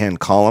that right-hand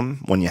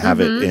column when you have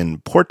it in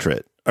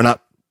portrait, or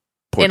not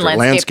portrait,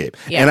 landscape.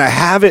 Yeah. And I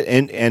have it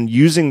and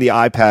using the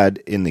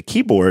iPad in the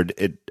keyboard,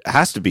 it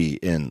has to be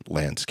in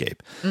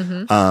landscape.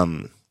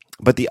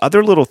 But the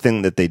other little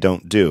thing that they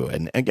don't do,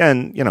 and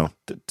again,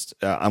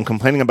 I'm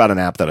complaining about an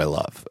app that I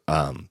love,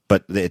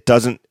 but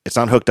it's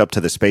not hooked up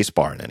to the space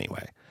bar in any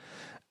way.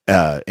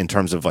 In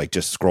terms of like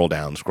just scroll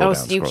down.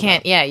 You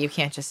can't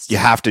just. You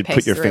have to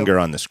put your finger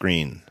on the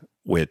screen,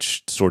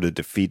 which sort of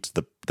defeats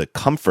the the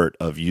comfort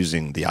of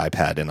using the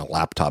iPad in a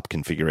laptop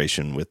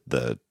configuration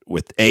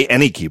with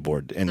any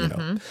keyboard.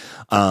 And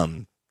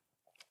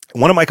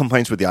one of my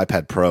complaints with the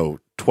iPad Pro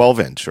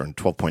 12-inch or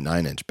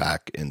 12.9-inch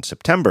back in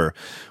September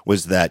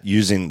was that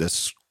using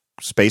this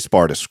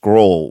spacebar to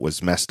scroll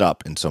was messed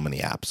up in so many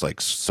apps. Like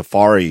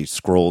Safari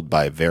scrolled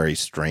by very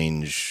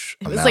strange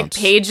amounts. It was like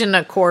page and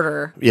a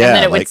quarter. Yeah, and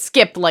then it would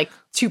skip like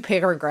 2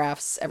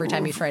 paragraphs every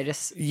time you try to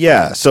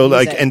so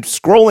like it. And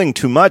scrolling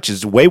too much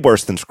is way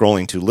worse than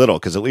scrolling too little,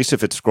 because at least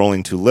if it's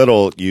scrolling too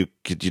little, you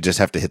just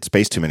have to hit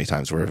space too many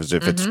times, whereas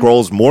if it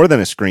scrolls more than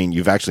a screen,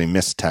 you've actually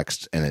missed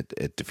text and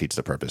it defeats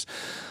the purpose.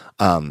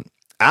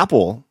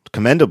 Apple,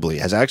 commendably,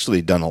 has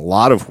actually done a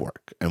lot of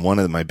work. And one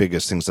of my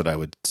biggest things that I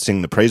would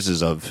sing the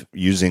praises of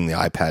using the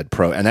iPad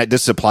Pro, and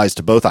this applies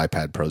to both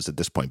iPad Pros at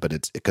this point, but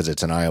it's because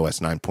it's an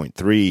iOS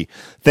 9.3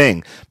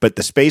 thing. But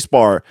the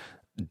spacebar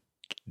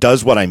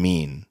does what I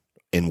mean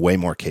in way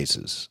more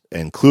cases,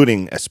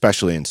 including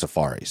especially in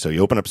Safari. So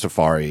you open up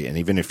Safari, and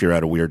even if you're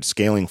at a weird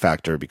scaling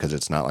factor because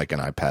it's not like an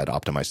iPad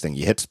optimized thing,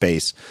 you hit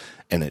space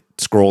and it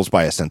scrolls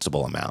by a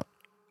sensible amount.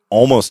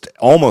 Almost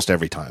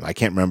every time. I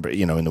can't remember,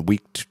 in the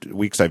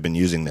weeks I've been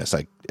using this,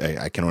 I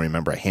can only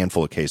remember a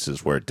handful of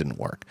cases where it didn't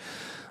work.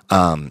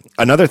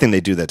 Another thing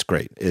they do that's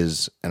great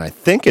is, and I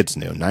think it's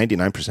new,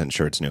 99%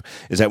 sure it's new,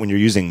 is that when you're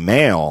using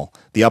Mail,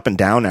 the up and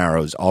down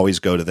arrows always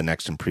go to the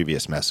next and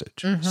previous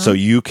message. So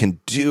you can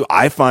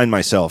I find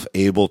myself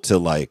able to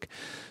like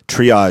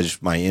triage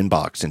my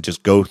inbox and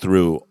just go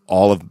through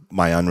all of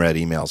my unread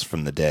emails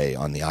from the day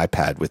on the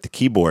iPad with the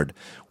keyboard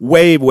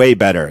way, way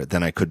better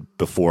than I could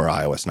before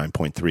iOS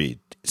 9.3,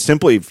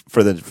 simply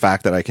for the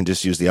fact that I can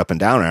just use the up and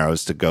down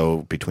arrows to go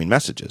between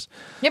messages.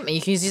 Yep, you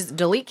can use the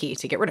delete key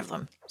to get rid of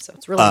them. So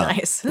it's really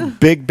nice.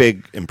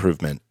 Big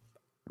improvement.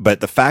 But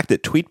the fact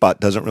that Tweetbot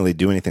doesn't really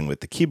do anything with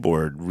the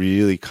keyboard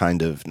really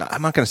kind of,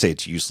 I'm not going to say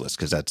it's useless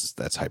because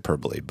that's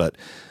hyperbole, but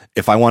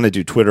if I want to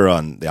do Twitter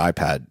on the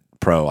iPad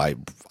Pro, I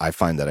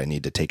find that I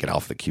need to take it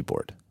off the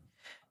keyboard.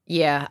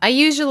 Yeah,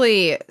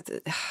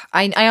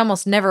 I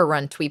almost never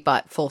run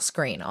Tweetbot full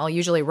screen. I'll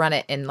usually run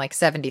it in like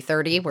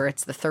 70-30, where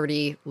it's the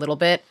 30 little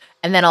bit,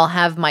 and then I'll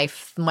have my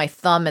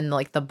thumb in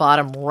like the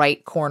bottom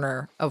right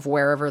corner of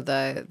wherever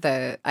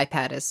the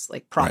iPad is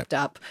like propped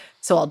up.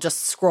 So I'll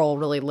just scroll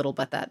really little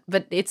bit that.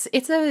 But it's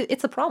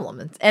a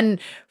problem. And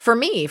for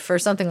me, for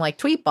something like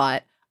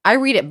Tweetbot, I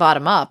read it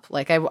bottom up.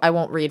 Like I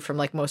won't read from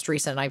like most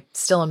recent. I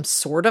still am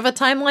sort of a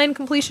timeline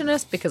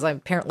completionist because I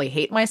apparently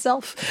hate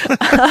myself.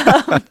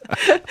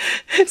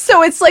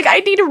 So it's like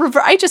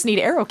I just need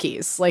arrow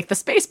keys. Like the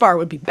space bar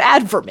would be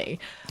bad for me.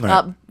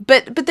 Right.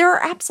 But there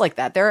are apps like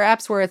that. There are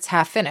apps where it's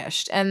half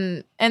finished,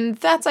 and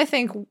that's I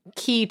think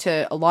key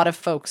to a lot of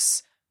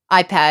folks'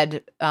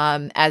 iPad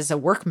as a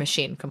work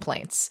machine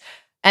complaints.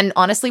 And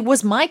honestly,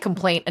 was my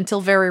complaint until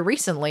very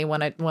recently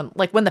when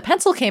the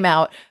Pencil came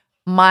out.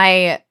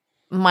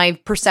 My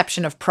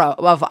perception of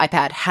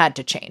iPad had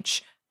to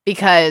change,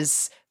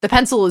 because the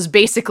Pencil is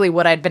basically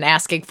what I'd been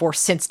asking for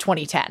since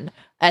 2010,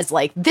 as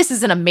like, this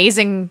is an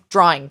amazing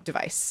drawing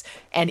device.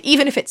 And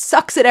even if it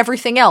sucks at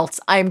everything else,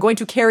 I am going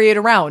to carry it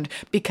around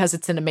because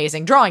it's an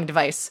amazing drawing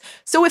device.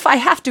 So if I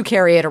have to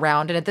carry it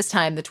around, and at this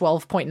time the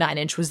 12.9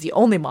 inch was the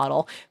only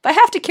model, if I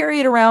have to carry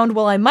it around,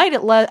 well, I might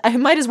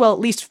as well at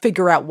least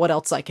figure out what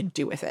else I can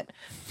do with it.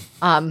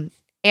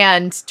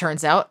 And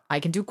turns out I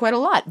can do quite a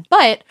lot.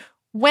 But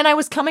when I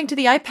was coming to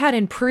the iPad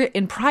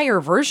in prior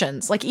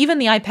versions, like even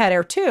the iPad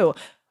Air 2,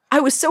 I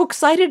was so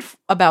excited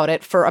about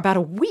it for about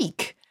a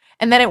week.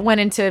 And then it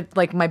went into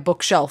like my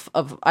bookshelf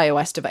of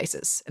iOS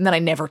devices. And then I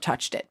never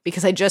touched it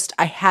because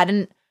I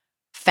hadn't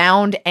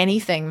found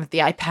anything that the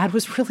iPad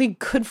was really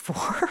good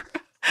for.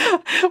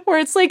 Where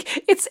it's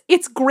like,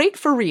 it's great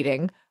for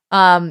reading.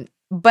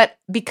 But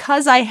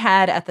because I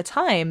had at the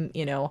time,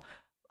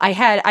 I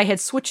had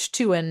switched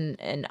to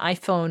an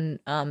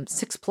iPhone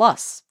 6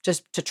 Plus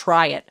just to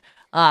try it.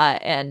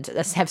 And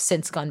have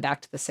since gone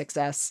back to the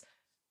 6S.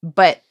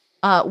 But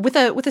with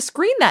a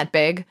screen that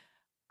big,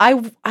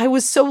 I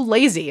was so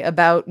lazy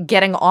about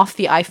getting off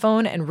the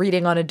iPhone and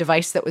reading on a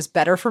device that was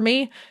better for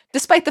me,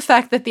 despite the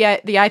fact that the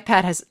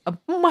iPad has a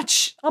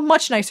much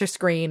nicer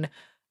screen,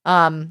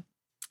 and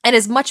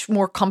is much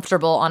more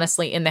comfortable,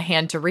 honestly, in the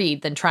hand to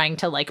read than trying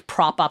to like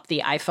prop up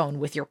the iPhone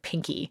with your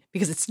pinky,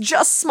 because it's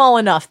just small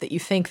enough that you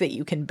think that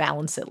you can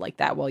balance it like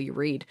that while you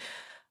read.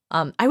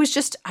 I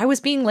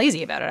was being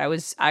lazy about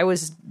it. I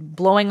was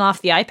blowing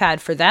off the iPad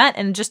for that.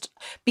 And just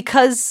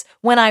because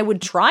when I would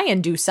try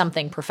and do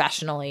something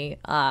professionally,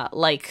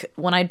 like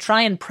when I'd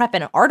try and prep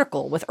an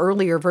article with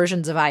earlier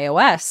versions of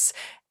iOS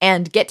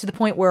and get to the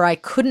point where I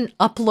couldn't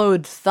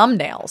upload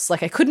thumbnails,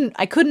 like I couldn't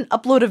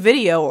upload a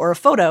video or a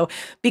photo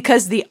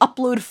because the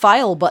upload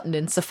file button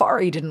in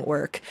Safari didn't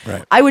work.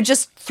 Right. I would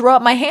just throw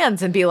up my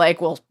hands and be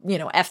like, well,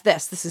 F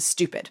this is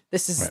stupid.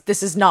 This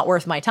is not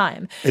worth my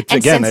time.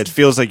 It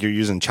feels like you're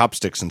using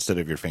chopsticks instead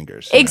of your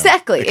fingers.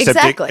 Exactly.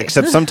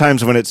 Except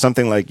sometimes when it's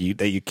something like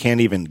that you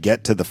can't even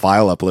get to the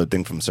file upload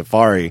thing from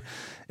Safari,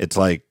 it's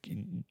like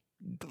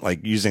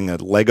using a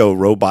Lego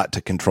robot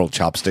to control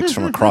chopsticks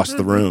from across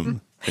the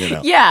room.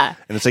 Yeah.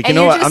 And it's like, you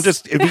know what?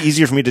 It'd be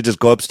easier for me to just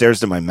go upstairs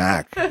to my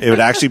Mac. It would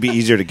actually be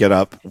easier to get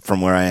up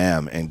from where I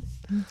am and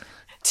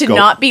to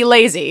not be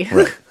lazy.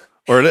 Right.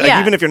 Or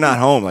even if you're not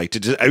home, like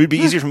it would be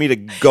easier for me to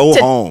go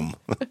home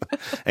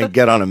and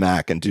get on a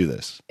Mac and do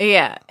this.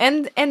 Yeah.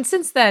 And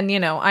since then,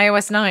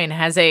 iOS 9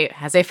 has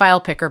a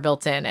file picker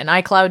built in, and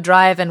iCloud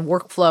Drive and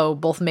Workflow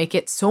both make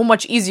it so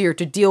much easier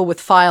to deal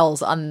with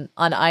files on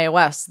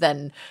iOS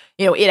than,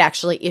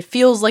 it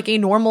feels like a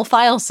normal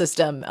file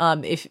system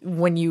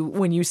when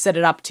you set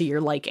it up to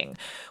your liking,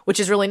 which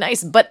is really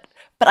nice. But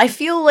I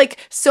feel like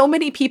so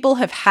many people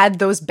have had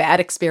those bad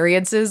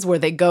experiences where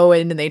they go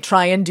in and they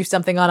try and do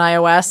something on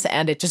iOS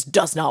and it just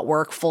does not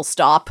work, full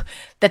stop,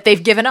 that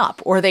they've given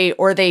up, or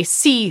they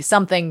see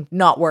something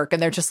not work and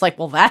they're just like,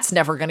 well, that's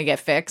never going to get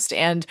fixed.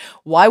 And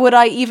why would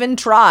I even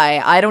try?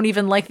 I don't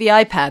even like the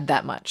iPad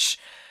that much.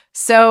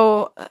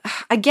 So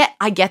I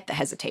get the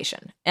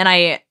hesitation.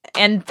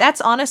 And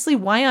that's honestly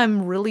why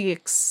I'm really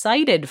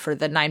excited for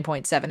the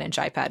 9.7-inch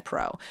iPad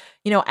Pro.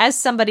 As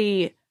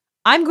somebody,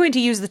 I'm going to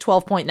use the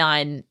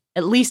 12.9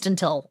 at least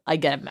until I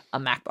get a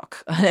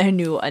MacBook, a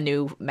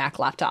new Mac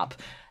laptop.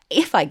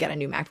 If I get a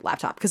new Mac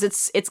laptop, because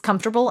it's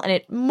comfortable and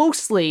it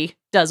mostly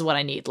does what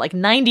I need. Like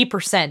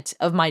 90%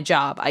 of my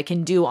job I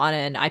can do on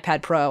an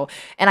iPad Pro,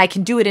 and I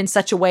can do it in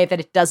such a way that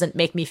it doesn't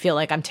make me feel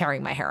like I'm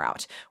tearing my hair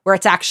out, where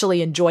it's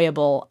actually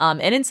enjoyable,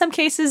 and in some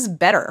cases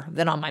better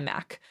than on my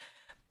Mac.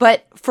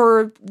 But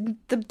for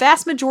the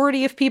vast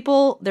majority of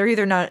people, they're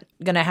either not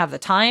going to have the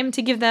time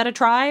to give that a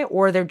try,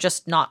 or they're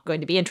just not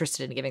going to be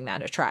interested in giving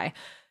that a try.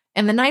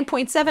 And the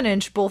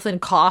 9.7-inch, both in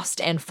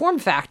cost and form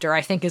factor,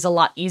 I think is a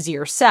lot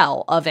easier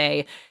sell of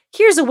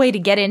here's a way to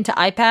get into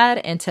iPad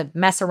and to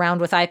mess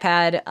around with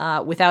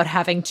iPad without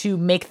having to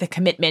make the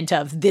commitment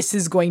of this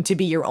is going to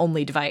be your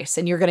only device,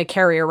 and you're going to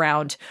carry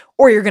around a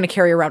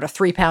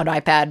 3-pound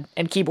iPad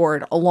and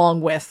keyboard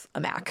along with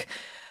a Mac.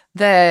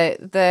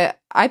 The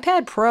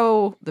iPad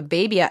Pro, the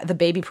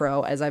baby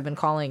Pro, as I've been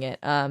calling it,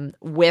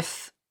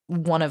 with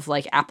one of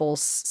like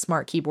Apple's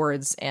smart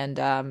keyboards and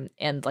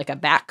like a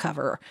back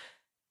cover,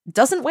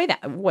 doesn't weigh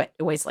that. What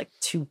it weighs like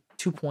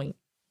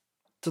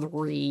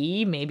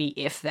 2.3, maybe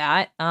if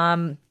that.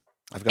 I've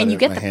got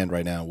it in my hand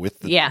right now with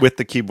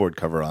the keyboard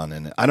cover on,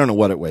 and I don't know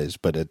what it weighs,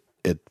 but it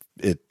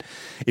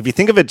if you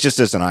think of it just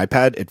as an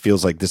iPad, it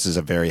feels like this is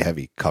a very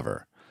heavy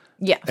cover.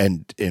 Yeah.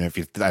 And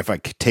if I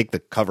take the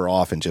cover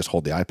off and just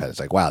hold the iPad,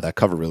 it's like, wow, that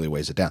cover really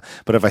weighs it down.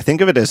 But if I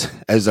think of it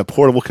as a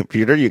portable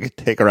computer you could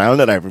take around,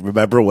 and I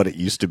remember what it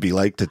used to be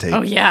like to take.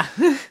 Oh, yeah.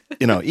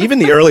 Even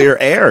the earlier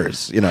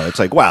Airs, it's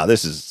like, wow,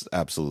 this is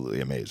absolutely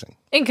amazing.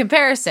 In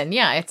comparison,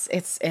 yeah,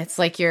 it's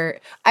like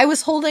I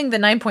was holding the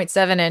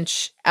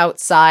 9.7-inch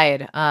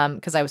outside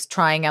because I was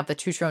trying out the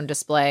two-tone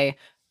display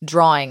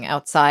drawing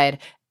outside.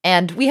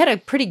 And we had a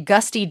pretty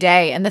gusty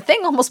day, and the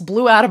thing almost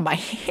blew out of my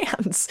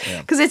hands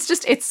because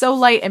it's so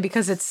light, and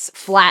because it's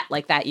flat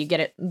like that, you get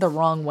it the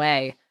wrong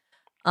way.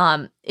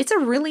 It's a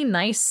really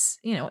nice,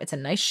 it's a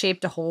nice shape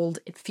to hold.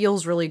 It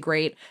feels really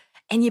great.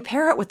 And you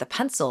pair it with the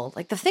pencil.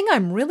 Like the thing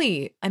I'm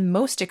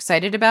most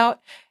excited about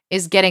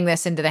is getting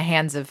this into the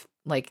hands of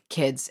like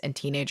kids and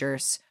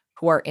teenagers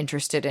who are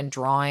interested in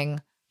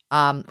drawing,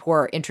 who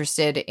are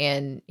interested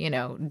in,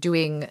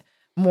 doing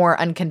more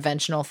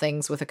unconventional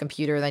things with a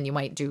computer than you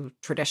might do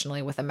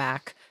traditionally with a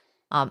Mac.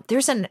 I've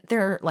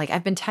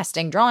been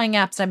testing drawing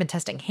apps, and I've been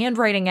testing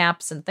handwriting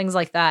apps and things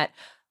like that.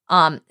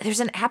 There's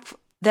an app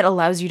that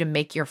allows you to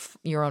make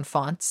your own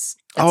fonts.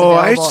 Oh,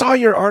 available. I saw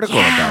your article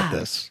about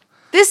this.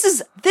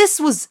 This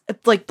was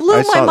like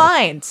blew my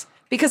mind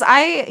because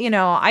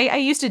I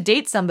used to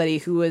date somebody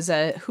who was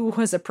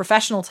a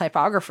professional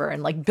typographer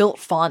and like built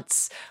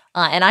fonts,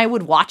 and I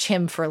would watch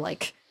him for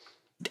like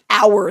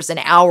hours and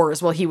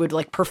hours while he would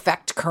like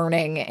perfect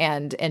kerning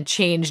and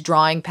change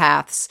drawing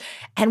paths.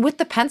 And with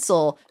the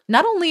pencil,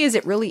 not only is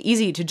it really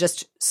easy to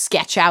just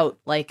sketch out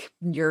like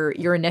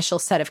your initial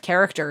set of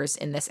characters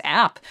in this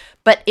app,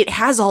 but it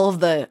has all of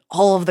the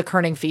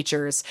kerning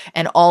features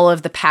and all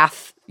of the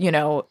path,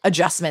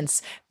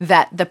 adjustments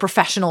that the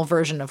professional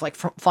version of like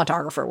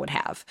Fontographer would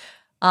have.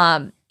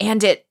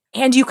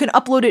 And you can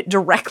upload it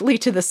directly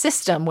to the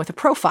system with a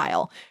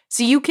profile.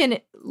 So you can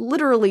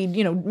literally,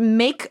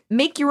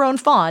 make your own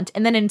font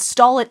and then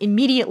install it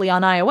immediately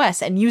on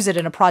iOS and use it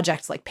in a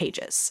project like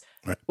Pages,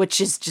 right. Which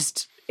is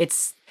just,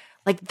 it's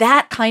like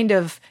that kind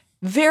of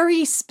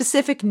very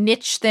specific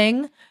niche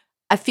thing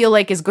I feel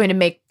like is going to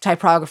make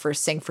typographers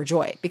sing for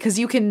joy, because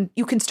you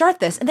can start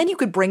this and then you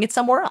could bring it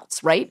somewhere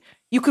else, right?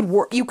 You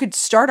could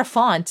start a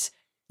font.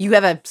 You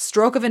have a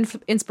stroke of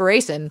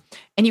inspiration,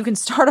 and you can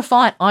start a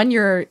font on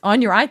your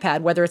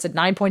iPad, whether it's a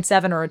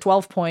 9.7 or a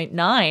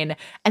 12.9,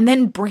 and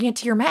then bring it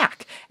to your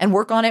Mac and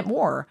work on it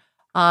more.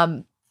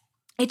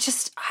 It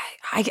just,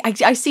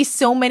 I see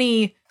so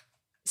many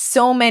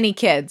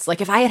kids. Like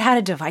if I had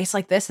a device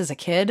like this as a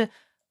kid,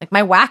 like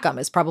my Wacom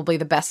is probably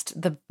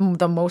the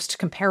most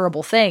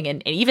comparable thing,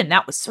 and even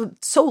that was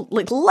so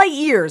like light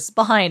years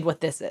behind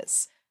what this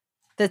is.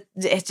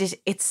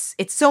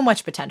 it's so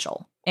much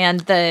potential,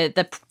 and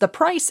the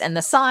price and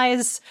the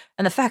size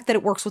and the fact that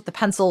it works with the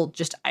pencil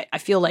just I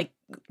feel like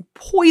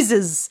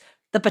poises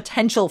the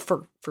potential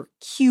for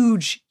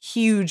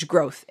huge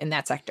growth in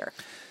that sector,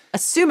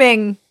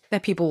 assuming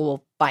that people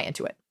will buy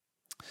into it.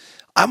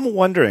 I'm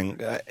wondering,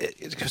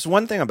 because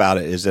one thing about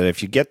it is that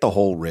if you get the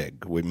whole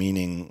rig,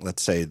 meaning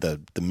let's say the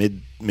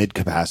mid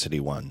capacity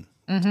one,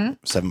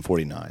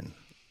 749,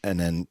 and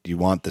then you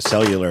want the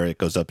cellular, it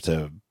goes up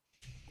to,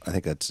 I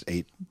think that's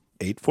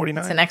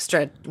 849. It's an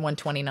extra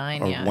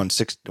 129, or yeah,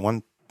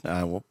 869.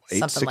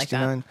 Something like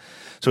that.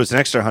 So it's an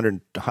extra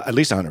 100, at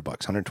least $100,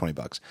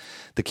 $120.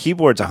 The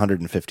keyboard's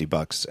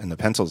 $150, and the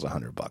pencil's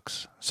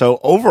 $100. So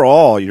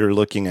overall, you're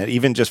looking at,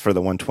 even just for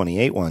the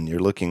 128 one, you're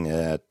looking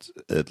at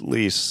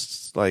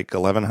least like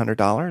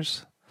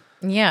 $1,100.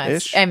 Yeah,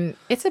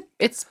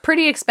 it's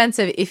pretty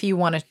expensive if you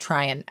want to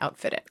try and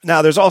outfit it.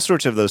 Now, there's all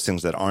sorts of those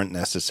things that aren't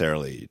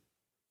necessarily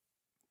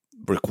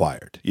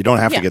required. You don't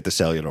have to get the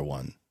cellular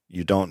one.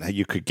 You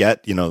could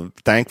get,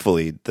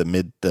 thankfully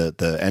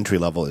the entry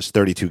level is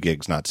 32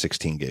 gigs, not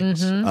 16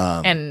 gigs.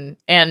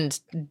 And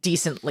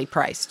decently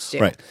priced too.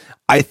 Right.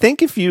 I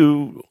think if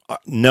you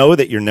know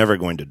that you're never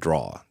going to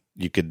draw,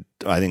 you could,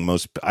 I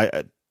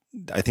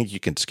think you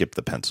can skip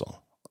the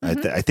pencil.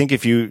 I think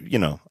if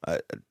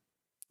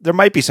there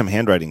might be some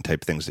handwriting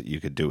type things that you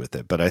could do with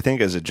it, but I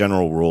think as a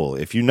general rule,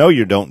 if you know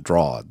you don't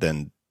draw,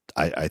 then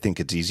I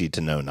think it's easy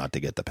to know not to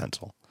get the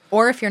pencil.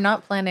 Or if you're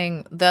not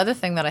planning, the other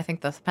thing that I think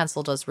the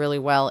pencil does really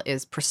well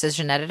is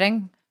precision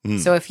editing.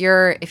 So if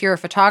you're a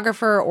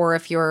photographer, or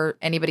if you're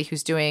anybody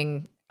who's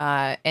doing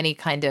any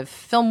kind of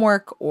film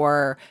work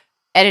or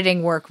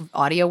editing work,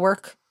 audio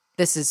work,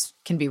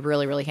 can be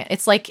really, really handy.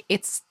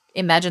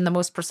 Imagine the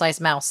most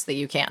precise mouse that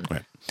you can.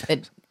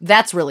 Right.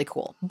 That's really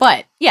cool.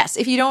 But yes,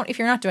 if you're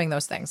not doing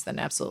those things, then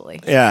absolutely.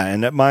 Yeah,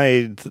 and at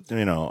my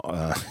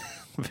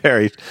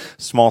very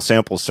small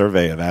sample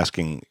survey of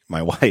asking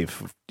my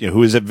wife,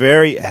 who is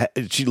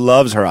she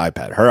loves her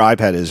iPad. Her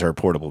iPad is her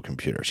portable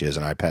computer. She has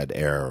an iPad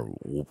Air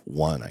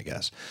 1, I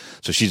guess.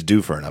 So she's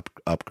due for an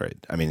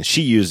upgrade. I mean,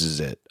 she uses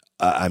it,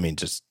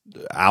 just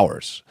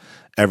hours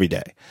every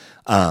day.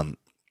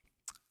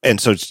 And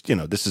so,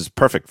 this is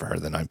perfect for her,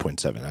 the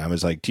 9.7. I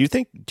was like, do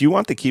you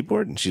want the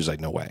keyboard? And she's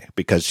like, no way,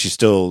 because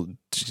she'll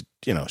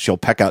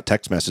peck out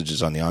text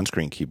messages on the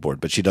on-screen keyboard,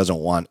 but she doesn't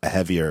want a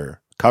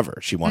heavier cover.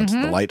 She wants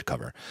the light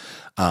cover.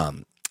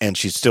 And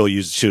she'll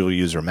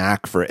use her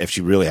Mac for, if she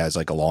really has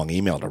like a long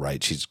email to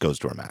write, she goes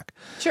to her Mac.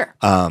 Sure.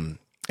 And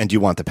do you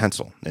want the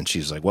pencil? And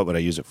she's like, what would I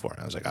use it for? And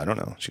I was like, I don't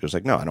know. She goes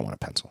like, no, I don't want a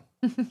pencil.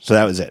 So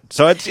that was it.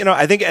 So it's,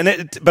 I think,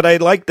 but I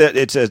like that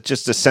it's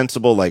just a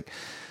sensible, like,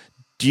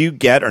 do you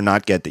get or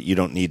not get that you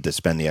don't need to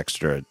spend the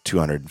extra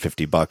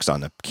 $250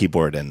 on the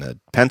keyboard and the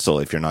pencil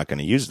if you're not going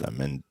to use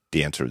them? And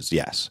the answer is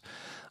yes.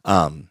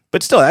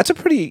 But still, that's a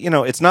pretty,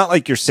 it's not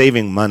like you're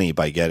saving money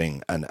by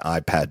getting an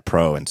iPad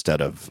Pro instead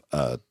of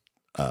a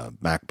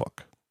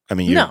MacBook. I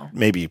mean,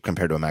 maybe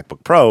compared to a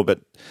MacBook Pro,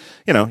 but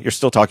you're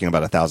still talking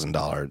about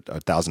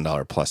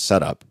 $1,000 plus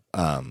setup,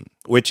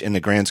 which in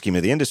the grand scheme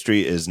of the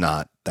industry is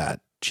not that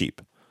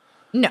cheap.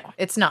 No,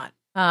 it's not.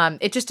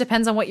 It just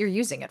depends on what you're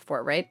using it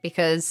for, right?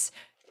 Because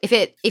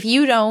if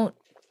you don't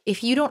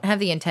have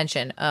the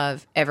intention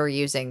of ever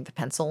using the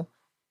pencil,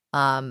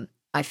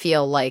 I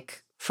feel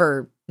like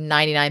for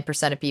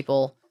 99% of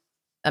people,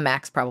 a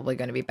Mac's probably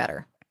going to be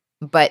better.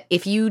 But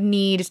if you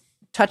need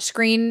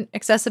touchscreen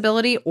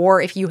accessibility,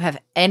 or if you have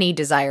any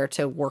desire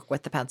to work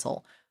with the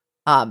pencil,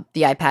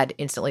 the iPad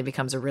instantly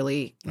becomes a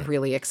really,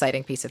 really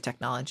exciting piece of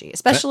technology.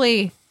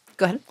 Especially,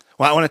 go ahead.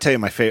 Well, I want to tell you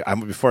my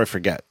favorite. Before I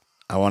forget,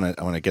 I want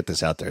to get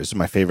this out there. This is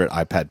my favorite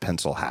iPad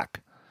pencil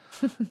hack: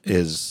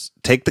 is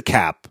take the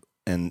cap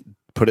and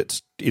put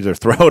it, either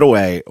throw it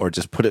away or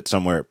just put it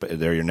somewhere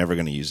there you're never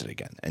going to use it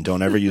again, and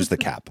don't ever use the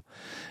cap,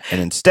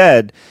 and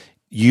instead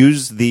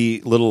use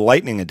the little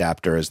lightning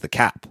adapter as the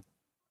cap.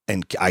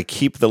 And I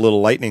keep the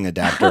little lightning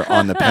adapter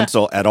on the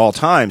pencil at all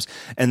times,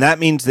 and that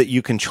means that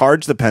you can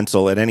charge the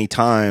pencil at any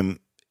time.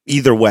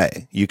 Either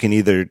way, you can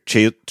either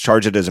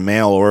charge it as a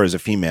male or as a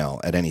female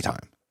at any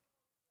time.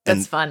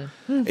 That's fun.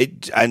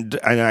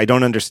 I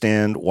don't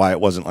understand why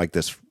it wasn't like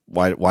this.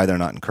 Why they're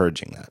not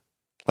encouraging that?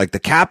 Like, the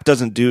cap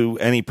doesn't do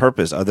any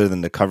purpose other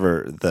than to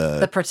cover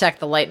the protect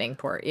the lightning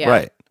port. Yeah,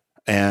 right.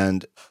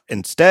 And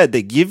instead,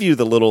 they give you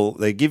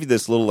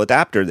this little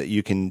adapter that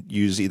you can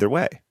use either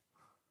way.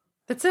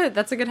 That's it.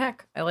 That's a good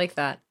hack. I like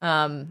that.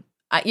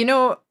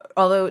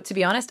 Although to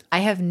be honest, I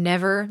have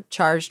never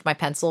charged my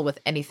pencil with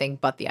anything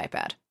but the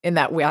iPad in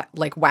that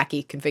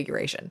wacky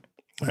configuration.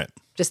 Right.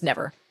 Just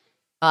never.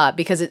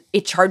 Because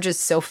it charges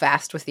so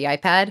fast with the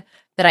iPad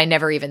that I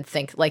never even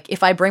think, like,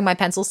 if I bring my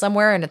pencil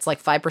somewhere and it's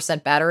like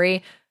 5%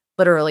 battery,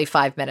 literally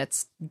 5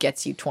 minutes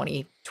gets you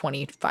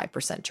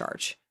 25%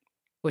 charge,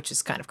 which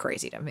is kind of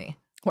crazy to me.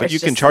 But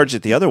you can charge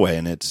it the other way,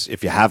 and it's,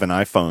 if you have an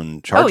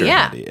iPhone charger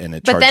ready, and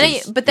it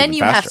charges but then you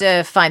faster.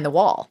 have to find the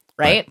wall,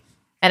 right?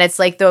 And it's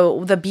like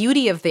the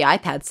beauty of the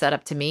iPad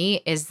setup to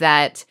me is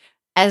that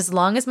as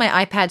long as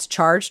my iPad's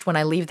charged when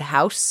I leave the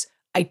house,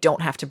 I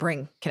don't have to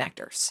bring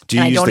connectors. Do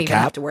you and use I don't the even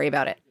cap? have to worry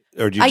about it.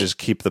 Or do you just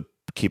keep the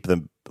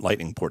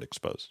lightning port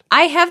exposed?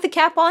 I have the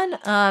cap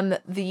on.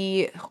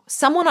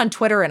 Someone on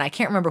Twitter, and I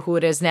can't remember who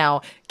it is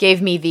now,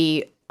 gave me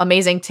the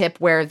amazing tip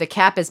where the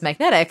cap is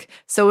magnetic,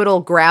 so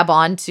it'll grab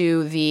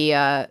onto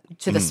the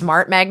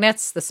smart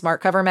magnets, the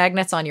smart cover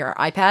magnets on your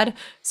iPad.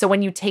 So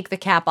when you take the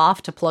cap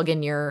off to plug in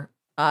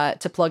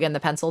the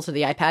pencil to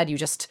the iPad, you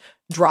just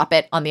drop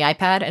it on the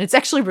iPad, and it's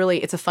actually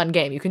it's a fun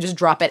game. You can just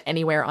drop it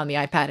anywhere on the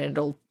iPad, and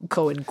it'll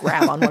go and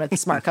grab on one of the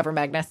smart cover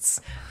magnets.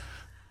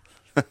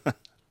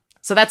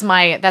 So that's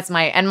my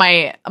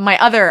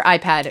other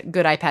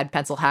good iPad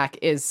pencil hack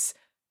is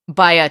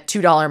buy a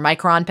 $2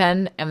 Micron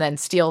pen and then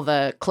steal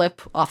the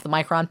clip off the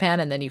Micron pen,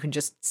 and then you can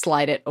just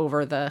slide it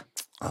over the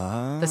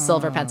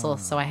silver pencil.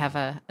 So I have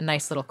a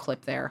nice little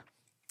clip there.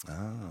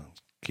 Oh,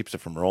 keeps it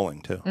from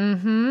rolling too.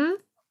 Mm-hmm.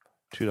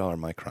 $2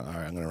 Micron. All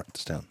right, I'm going to write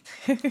this down.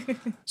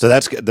 So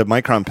that's the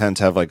Micron pens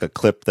have like a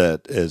clip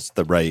that is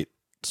the right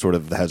sort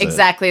of has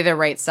exactly the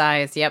right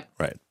size. Yep.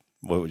 Right.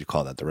 What would you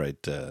call that? The right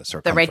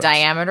circumference. The right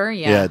diameter.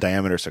 Yeah. Yeah,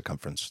 diameter,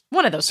 circumference.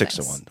 One of those. 6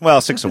 things. to 1.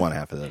 Well, 6 to 1,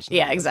 half of those.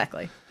 Yeah,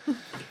 exactly.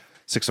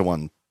 6 to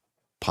 1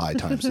 pi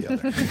times the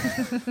other.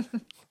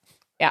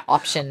 Yeah,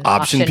 option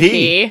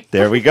P.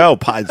 There we go.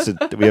 Pi. So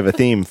we have a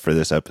theme for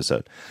this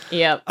episode.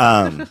 Yep.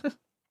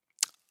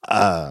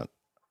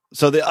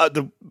 So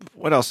the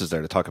what else is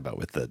there to talk about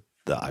with the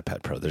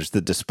iPad Pro? There's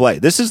the display.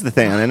 This is the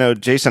thing, and I know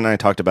Jason and I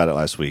talked about it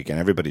last week, and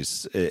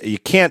everybody's you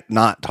can't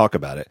not talk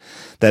about it.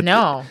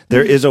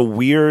 There is a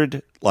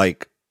weird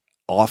like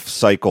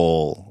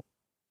off-cycle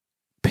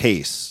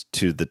pace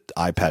to the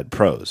iPad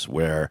Pros,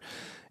 where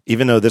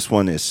even though this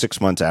one is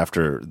 6 months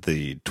after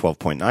the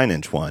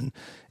 12.9-inch one,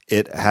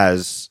 it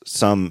has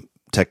some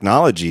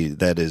technology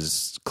that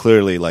is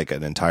clearly like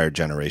an entire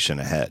generation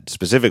ahead,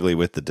 specifically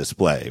with the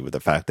display, with the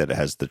fact that it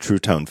has the True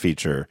Tone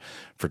feature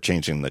for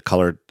changing the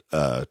color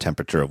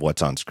temperature of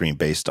what's on screen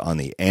based on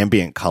the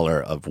ambient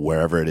color of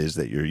wherever it is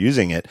that you're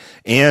using it,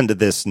 and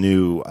this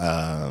new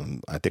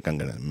I think I'm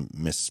going to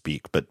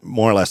misspeak, but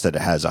more or less that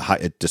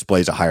it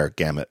displays a higher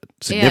gamut,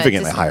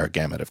 significantly higher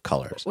gamut of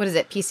colors. What is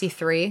it,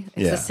 PC3?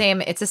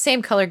 It's the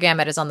same color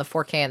gamut as on the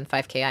 4K and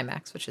 5K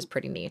iMacs, which is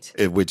pretty neat.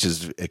 Which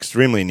is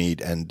extremely neat,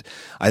 and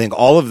I think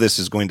all of this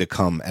is going to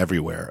come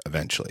everywhere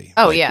eventually.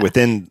 Oh, yeah.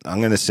 Within,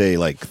 I'm going to say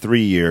like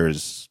 3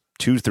 years,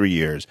 2-3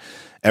 years,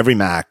 every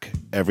Mac,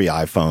 every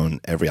iPhone,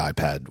 every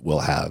iPad will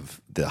have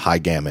the high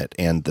gamut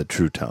and the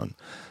True Tone.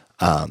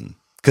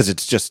 Because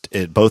it's just,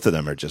 both of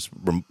them are just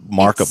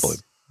remarkably.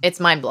 It's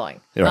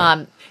mind-blowing.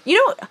 Right.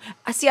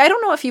 I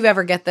don't know if you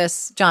ever get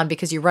this, John,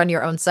 because you run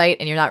your own site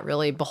and you're not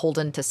really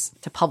beholden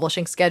to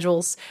publishing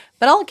schedules,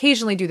 but I'll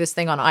occasionally do this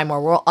thing on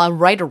iMore where I'll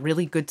write a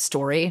really good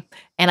story,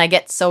 and I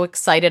get so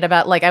excited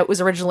about, like, it was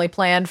originally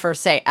planned for,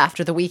 say,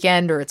 after the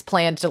weekend, or it's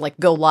planned to, like,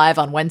 go live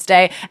on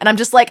Wednesday, and I'm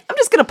just like, I'm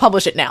just going to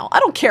publish it now. I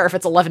don't care if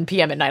it's 11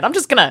 p.m. at night. I'm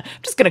just gonna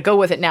go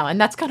with it now,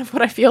 and that's kind of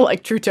what I feel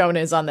like True Tone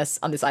is on this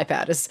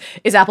iPad,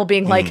 is Apple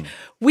being like,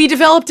 we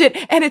developed it,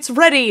 and it's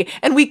ready,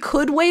 and we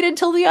could wait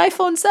until the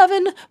iPhone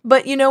 7,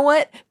 but you know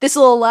what? This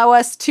will allow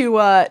us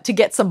to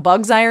get some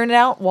bugs ironed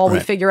out while we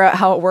figure out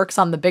how it works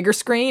on the bigger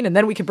screen, and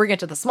then we can bring it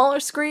to the smaller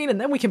screen, and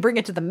then we can bring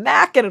it to the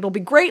Mac, and it'll be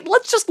great.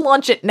 Let's just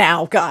launch it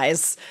now,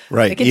 guys.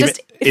 Right. Like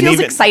it feels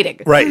exciting.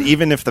 Right.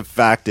 Even if the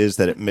fact is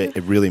that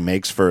it really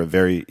makes for a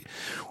very...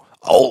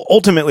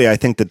 Ultimately, I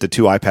think that the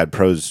two iPad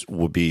Pros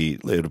it'll be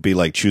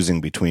like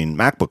choosing between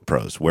MacBook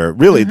Pros, where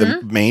really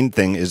the main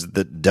thing is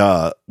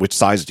which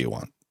size do you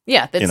want?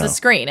 Yeah, that's the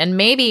screen, and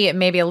maybe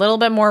a little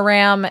bit more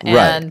RAM,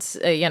 and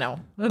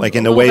like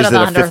in the ways that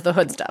under the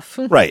hood stuff,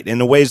 right? In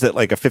the ways that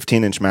like a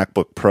 15-inch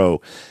MacBook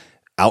Pro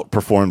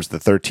outperforms the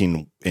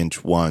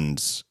 13-inch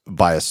ones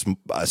by a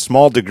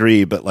small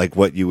degree, but like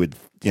what you would,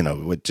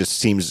 it just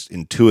seems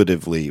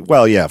intuitively.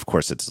 Well, yeah, of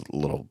course, it's a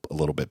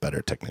little bit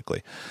better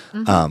technically,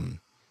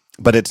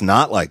 but it's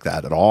not like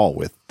that at all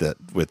with the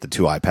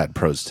two iPad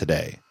Pros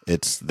today.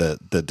 It's the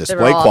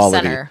display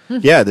quality.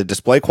 Yeah, the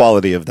display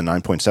quality of the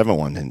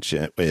 9.71 inch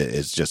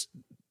is just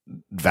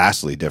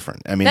vastly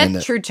different. I mean,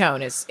 that True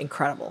Tone is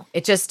incredible.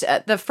 It just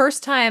the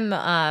first time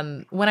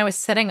when I was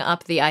setting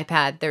up the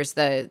iPad, there's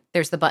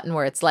the button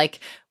where it's like,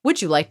 would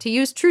you like to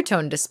use True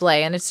Tone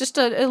display? And it's just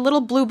a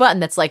little blue button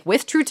that's like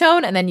with True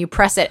Tone, and then you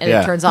press it and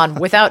it turns on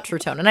without True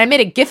Tone. And I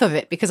made a GIF of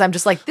it because I'm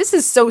just like, this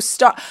is so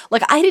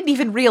like I didn't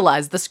even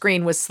realize the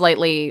screen was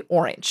slightly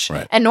orange.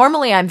 Right. And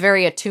normally I'm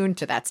very attuned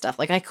to that stuff.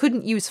 Like I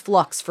couldn't use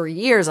Flux for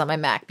years on my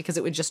Mac because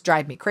it would just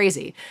drive me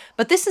crazy.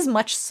 But this is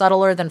much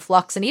subtler than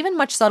Flux, and even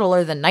much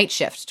subtler than Night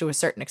Shift to a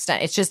certain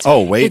extent. It's just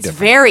it's different.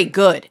 Very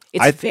good.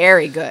 It's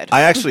very good.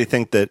 I actually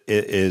think that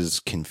it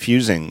is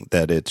confusing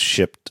that it's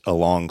shipped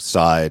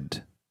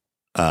alongside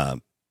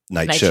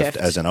Night Shift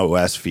as an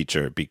OS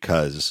feature,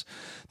 because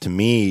to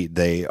me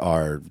they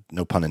are,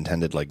 no pun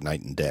intended, like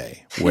night and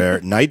day, where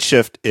Night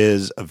Shift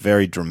is a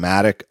very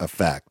dramatic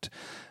effect,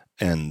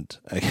 and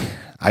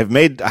I've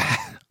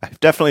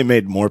definitely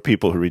made more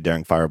people who read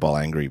Daring Fireball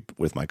angry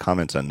with my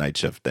comments on Night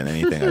Shift than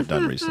anything I've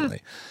done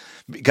recently,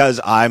 because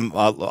I'm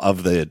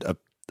of the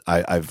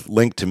I've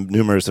linked to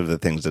numerous of the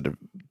things that have,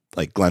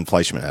 like Glenn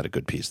Fleischman had a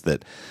good piece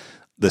that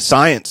the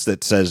science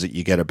that says that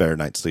you get a better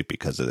night's sleep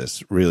because of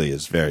this really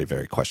is very,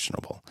 very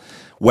questionable.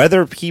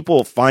 Whether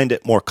people find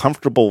it more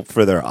comfortable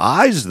for their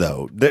eyes,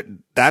 though,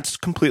 that's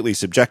completely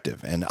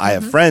subjective. And I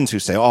have friends who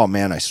say, "Oh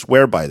man, I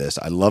swear by this.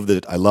 I love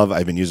that.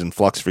 I've been using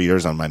Flux for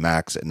years on my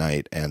Macs at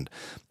night, and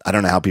I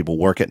don't know how people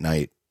work at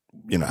night.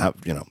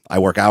 I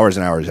work hours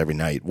and hours every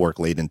night, work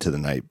late into the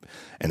night,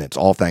 and it's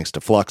all thanks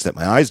to Flux that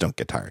my eyes don't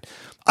get tired."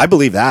 I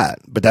believe that,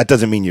 but that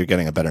doesn't mean you're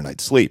getting a better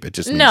night's sleep. It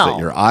just means that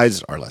your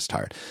eyes are less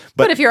tired.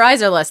 But if your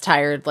eyes are less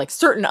tired, like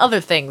certain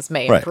other things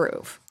may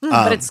improve.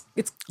 But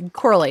it's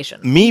correlation.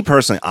 Me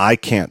personally, I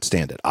can't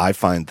stand it. I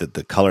find that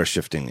the color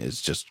shifting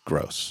is just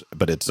gross,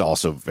 but it's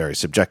also very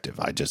subjective.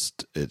 I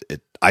just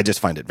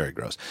find it very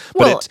gross.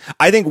 But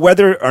I think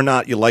whether or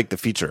not you like the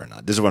feature or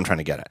not, this is what I'm trying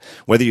to get at.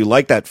 Whether you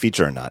like that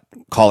feature or not,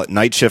 call it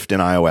Night Shift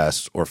in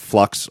iOS or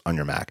Flux on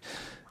your Mac,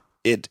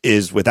 it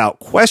is without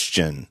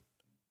question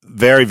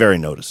very, very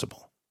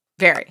noticeable.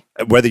 Very.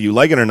 Whether you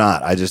like it or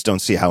not, I just don't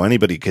see how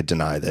anybody could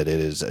deny that it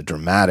is a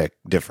dramatic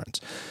difference.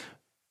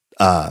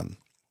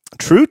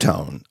 True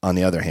Tone, on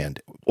the other hand,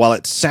 while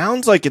it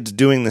sounds like it's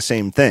doing the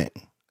same thing,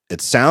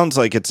 it sounds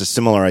like it's a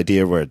similar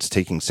idea where it's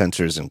taking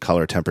sensors and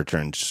color temperature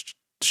and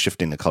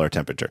shifting the color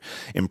temperature.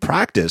 In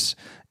practice,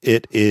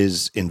 it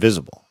is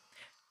invisible.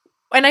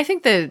 And I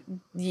think that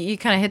you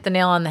kind of hit the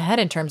nail on the head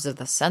in terms of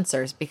the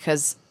sensors,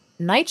 because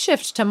Night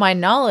Shift, to my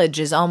knowledge,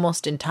 is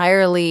almost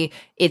entirely,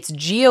 it's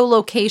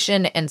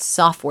geolocation and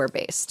software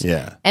based.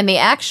 Yeah. And the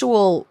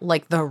actual,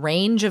 like the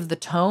range of the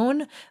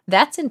tone,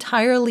 that's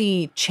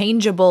entirely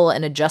changeable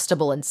and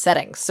adjustable in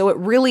settings. So it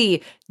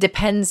really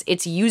depends,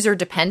 it's user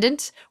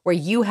dependent, where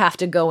you have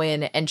to go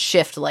in and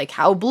shift like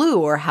how blue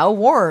or how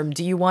warm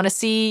do you want to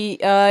see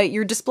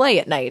your display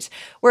at night.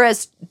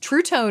 Whereas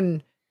True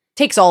Tone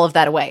takes all of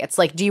that away. It's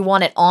like, do you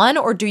want it on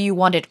or do you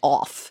want it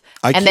off?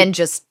 Then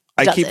just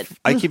I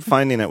keep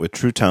finding it with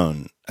True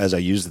Tone as I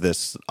use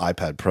this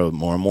iPad Pro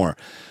more and more.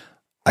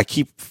 I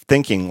keep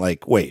thinking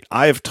like, wait,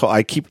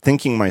 I keep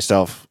thinking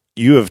myself,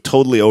 you have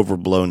totally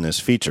overblown this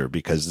feature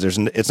because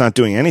it's not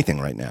doing anything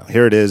right now.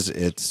 Here it is.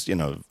 It's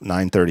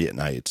 9:30 at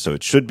night, so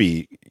it should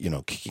be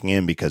kicking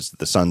in because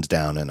the sun's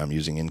down and I'm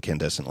using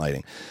incandescent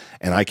lighting,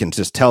 and I can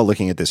just tell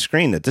looking at this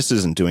screen that this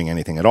isn't doing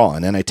anything at all.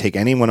 And then I take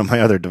any one of my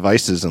other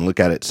devices and look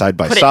at it side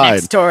by side, put it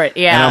next to it,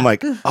 yeah, and I'm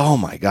like, oh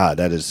my god,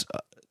 that is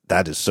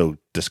so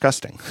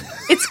disgusting.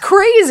 It's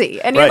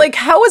crazy. And you're like,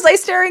 how was I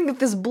staring at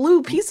this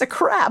blue piece of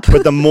crap?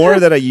 But the more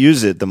that I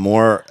use it, the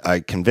more I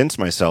convince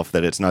myself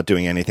that it's not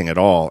doing anything at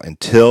all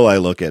until I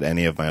look at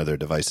any of my other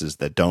devices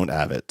that don't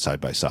have it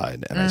side by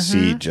side. And I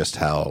see just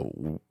how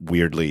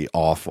weirdly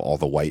off all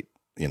the white,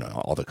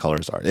 all the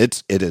colors are.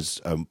 It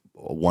is a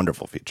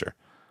wonderful feature.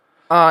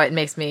 Oh, it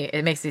makes me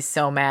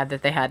so mad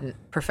that they hadn't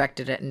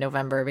perfected it in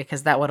November,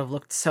 because that would have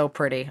looked so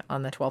pretty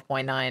on the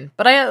 12.9.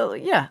 But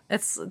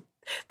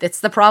it's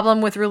the problem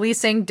with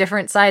releasing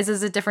different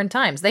sizes at different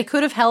times. They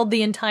could have held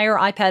the entire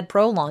iPad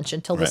Pro launch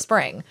until the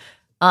spring.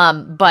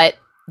 But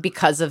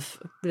because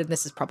of,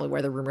 this is probably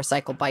where the rumor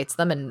cycle bites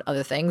them and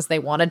other things, they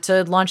wanted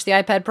to launch the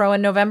iPad Pro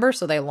in November,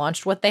 so they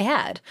launched what they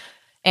had.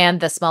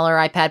 And the smaller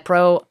iPad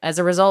Pro, as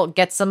a result,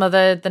 gets some of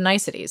the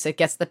niceties. It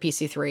gets the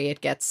PC3,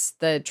 it gets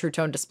the True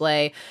Tone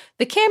display.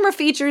 The camera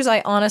features,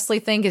 I honestly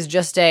think, is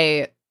just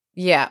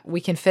we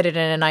can fit it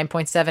in a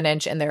 9.7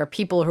 inch, and there are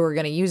people who are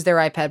going to use their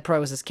iPad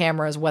Pros as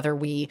cameras, whether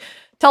we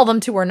tell them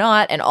to or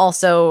not. And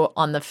also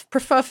on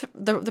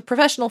the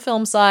professional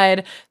film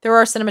side, there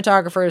are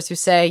cinematographers who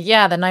say,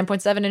 the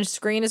 9.7 inch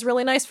screen is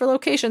really nice for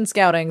location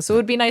scouting, so it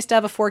would be nice to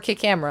have a 4K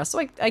camera.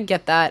 So I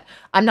get that.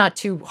 I'm not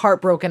too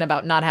heartbroken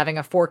about not having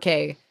a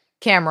 4K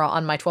camera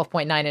on my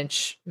 12.9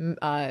 inch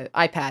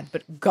iPad,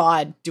 but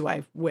God, do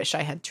I wish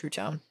I had True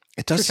Tone.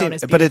 It does seem,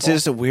 but it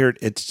is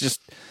it's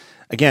just,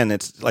 again,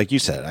 it's like you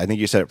said. I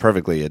think you said it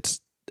perfectly. It's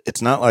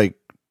not like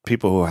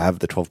people who have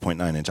the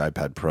 12.9 inch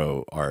iPad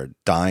Pro are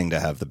dying to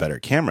have the better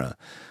camera,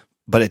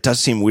 but it does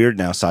seem weird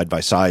now side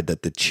by side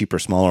that the cheaper,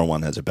 smaller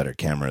one has a better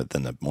camera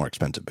than the more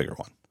expensive, bigger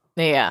one.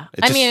 Yeah,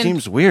 it just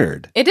seems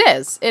weird. It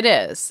is,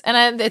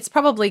 and it's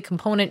probably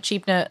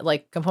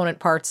component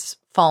parts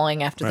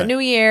falling after the new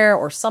year,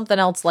 or something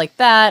else like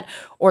that,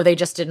 or they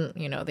just didn't,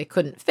 they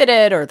couldn't fit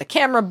it, or the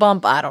camera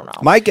bump. I don't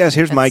know. My guess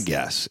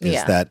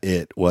is that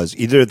it was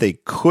either they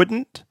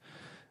couldn't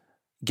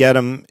get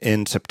them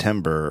in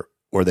September,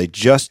 or they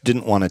just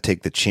didn't want to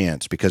take the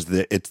chance, because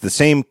it's the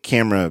same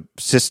camera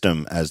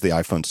system as the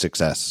iPhone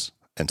 6S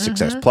and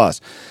 6S Plus,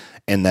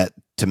 and that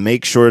to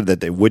make sure that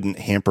they wouldn't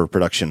hamper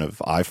production of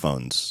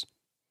iPhones,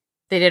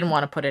 they didn't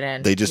want to put it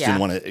in. They just didn't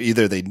want to.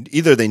 Either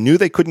they knew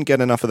they couldn't get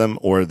enough of them,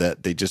 or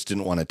that they just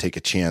didn't want to take a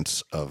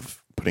chance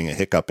of putting a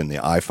hiccup in the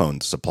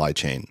iPhone supply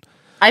chain.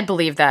 I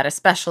believe that,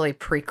 especially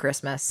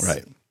pre-Christmas.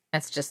 Right.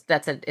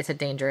 It's a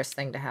dangerous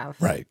thing to have.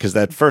 Right, because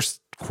that first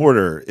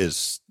quarter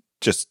is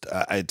just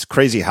it's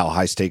crazy how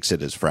high stakes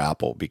it is for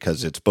Apple,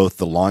 because it's both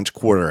the launch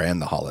quarter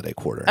and the holiday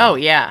quarter. Oh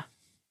yeah.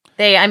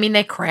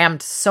 They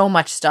crammed so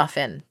much stuff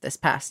in this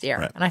past year.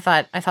 Right. And I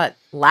thought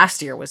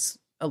last year was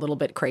a little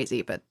bit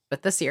crazy, but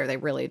this year they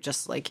really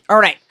just like, all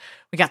right,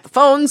 we got the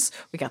phones,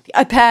 we got the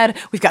iPad,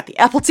 we've got the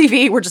Apple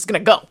TV. We're just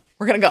going to go.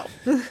 We're going to go.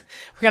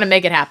 We're going to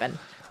make it happen.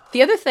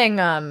 The other thing,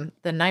 the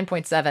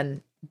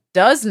 9.7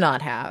 does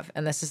not have,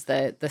 and this is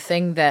the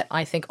thing that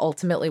I think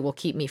ultimately will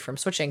keep me from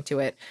switching to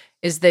it,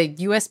 is the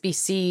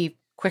USB-C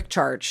quick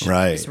charge.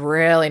 Right. It's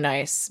really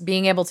nice.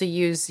 Being able to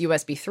use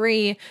USB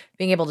 3,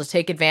 being able to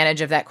take advantage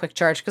of that quick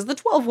charge, because the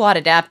 12-watt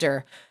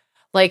adapter,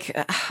 like,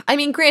 I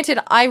mean, granted,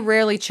 I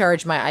rarely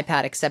charge my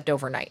iPad except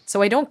overnight,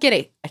 so I don't get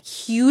a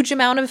huge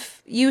amount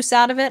of use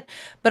out of it.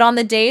 But on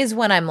the days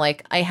when I'm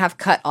like, I have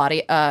cut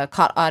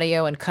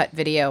audio and cut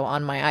video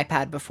on my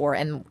iPad before,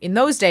 and in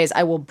those days,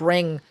 I will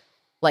bring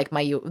like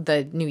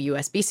the new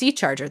USB-C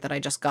charger that I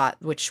just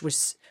got, which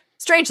was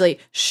strangely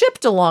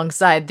shipped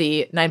alongside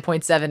the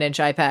 9.7-inch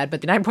iPad,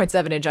 but the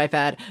 9.7-inch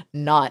iPad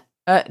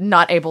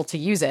not able to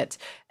use it.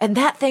 And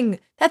that thing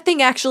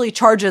actually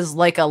charges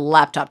like a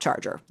laptop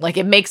charger. Like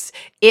it makes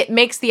the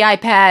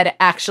iPad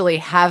actually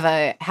have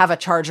a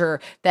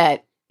charger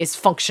that is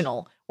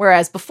functional.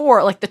 Whereas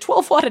before, like the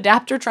 12-watt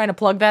adapter, trying to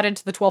plug that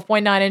into the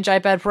 12.9-inch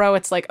iPad Pro,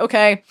 it's like,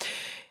 okay,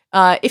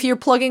 if you're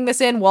plugging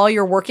this in while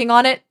you're working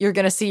on it, you're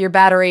going to see your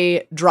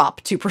battery drop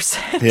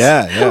 2%.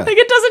 Yeah. Like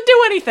it doesn't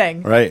do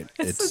anything. Right.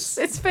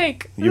 It's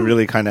fake. You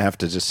really kind of have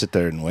to just sit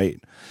there and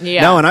wait.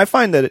 Yeah. No, and I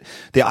find that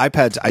the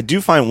iPads, I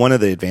do find one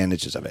of the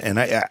advantages of it, and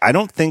I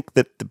don't think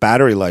that the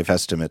battery life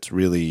estimates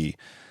really,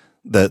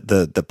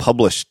 the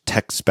published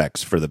tech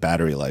specs for the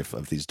battery life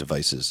of these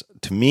devices,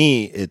 to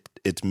me,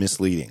 it's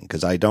misleading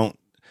because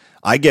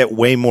I get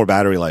way more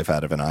battery life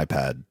out of an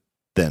iPad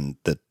than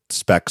the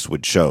specs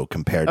would show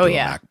compared to a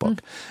MacBook.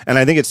 And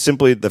I think it's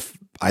simply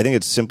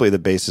the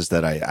basis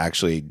that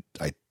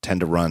I tend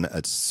to run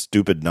a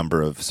stupid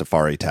number of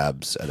Safari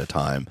tabs at a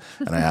time,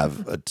 and I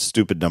have a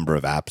stupid number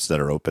of apps that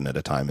are open at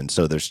a time, and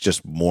so there's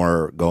just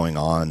more going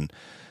on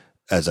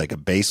as like a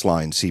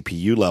baseline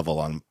CPU level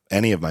on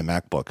any of my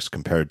MacBooks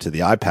compared to the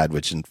iPad,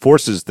 which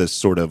enforces this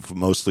sort of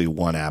mostly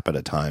one app at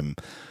a time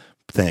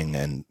thing.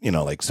 And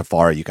like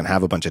Safari, you can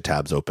have a bunch of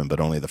tabs open, but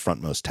only the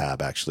frontmost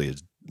tab actually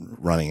is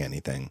running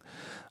anything.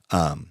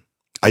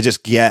 I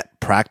just get,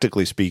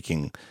 practically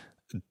speaking,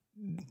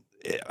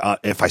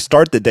 if I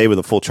start the day with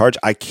a full charge,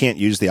 I can't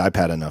use the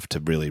iPad enough to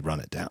really run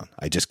it down.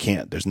 I just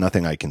can't. There's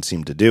nothing I can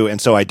seem to do. And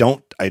so I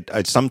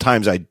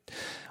sometimes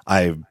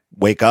I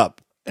wake up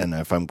and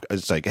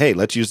it's like, hey,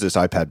 let's use this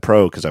iPad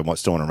Pro because I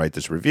still want to write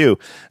this review.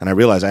 And I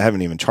realize I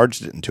haven't even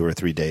charged it in 2 or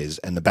 3 days,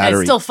 and the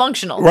battery is still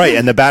functional. Right.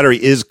 And the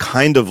battery is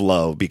kind of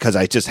low because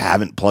I just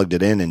haven't plugged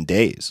it in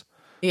days.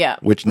 Yeah.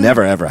 Which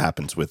never ever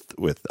happens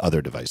with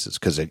other devices,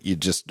 because you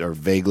just are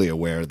vaguely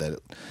aware that,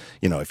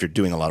 if you're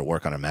doing a lot of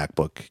work on a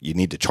MacBook, you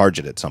need to charge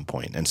it at some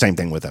point. And same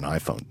thing with an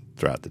iPhone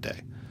throughout the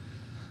day.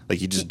 Like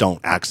you just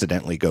don't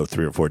accidentally go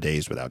 3 or 4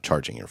 days without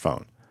charging your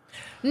phone.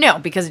 No,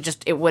 because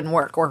it wouldn't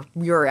work, or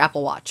your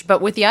Apple Watch.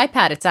 But with the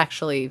iPad,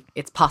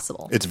 it's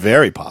possible. It's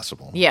very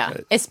possible. Yeah,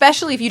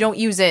 especially if you don't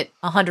use it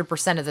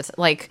 100% of the time.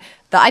 Like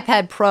the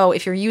iPad Pro,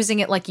 if you're using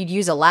it like you'd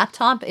use a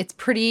laptop, it's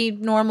pretty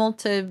normal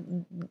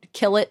to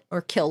kill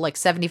like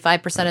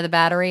 75% of the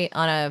battery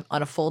on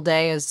a full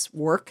day as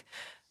work.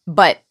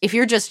 But if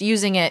you're just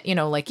using it,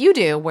 like you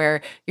do,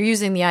 where you're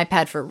using the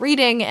iPad for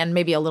reading and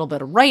maybe a little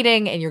bit of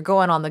writing, and you're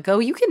going on the go,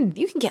 you can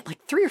get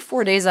like 3 or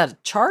 4 days out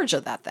of charge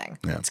of that thing.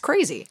 Yeah. It's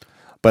crazy.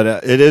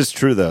 But it is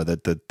true, though,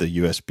 that the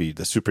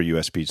super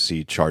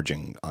USB-C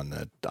charging on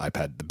the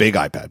iPad, the big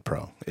iPad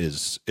Pro,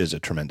 is a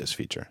tremendous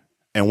feature.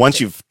 And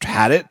once you've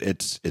had it,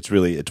 it's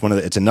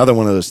another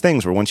one of those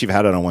things where once you've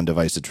had it on one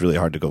device, it's really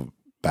hard to go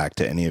back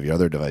to any of your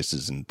other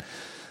devices and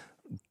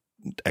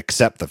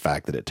accept the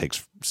fact that it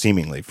takes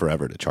seemingly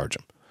forever to charge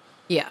them.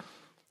 Yeah,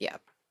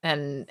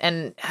 and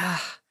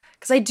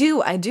because I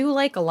do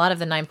like a lot of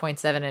the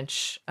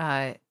 9.7-inch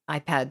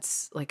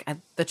iPads. Like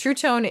the True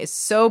Tone is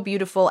so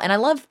beautiful, and I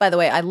love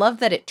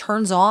that it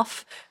turns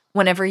off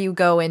whenever you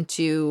go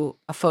into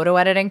a photo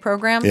editing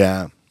program.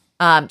 Yeah.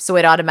 So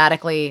it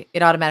automatically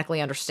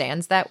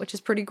understands that, which is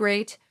pretty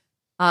great.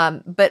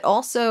 But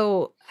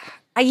also,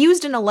 I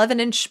used an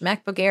 11-inch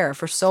MacBook Air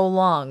for so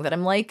long that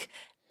I'm like,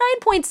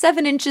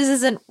 9.7 inches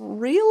isn't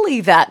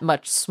really that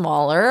much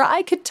smaller.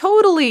 I could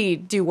totally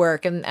do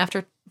work. And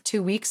after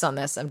 2 weeks on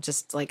this, I'm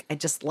just like, I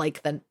just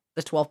like the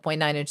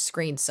 12.9-inch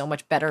screen so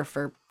much better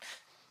for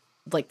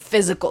like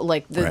physical,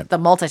 like the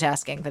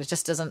multitasking, that it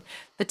just doesn't,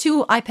 the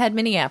 2 iPad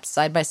mini apps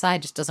side by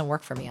side just doesn't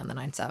work for me on the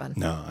 9.7.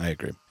 No, I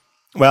agree.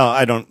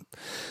 Well,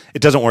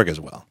 it doesn't work as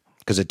well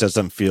because it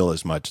doesn't feel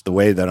as much the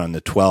way that on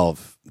the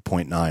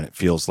 12.9, it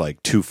feels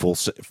like 2 full,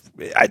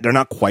 they're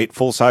not quite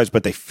full size,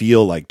 but they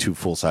feel like 2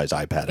 full size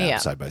iPad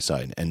apps side by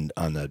side. And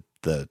on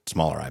the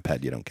smaller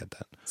iPad, you don't get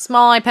that.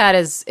 Small iPad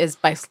is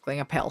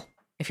bicycling uphill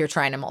if you're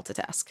trying to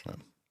multitask.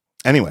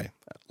 Anyway,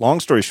 long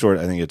story short,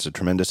 I think it's a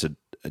tremendous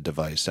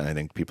device, and I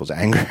think people's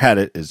anger at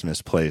it is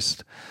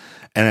misplaced.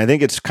 And I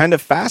think it's kind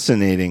of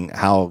fascinating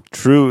how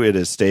true it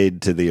has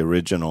stayed to the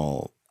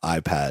original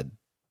iPad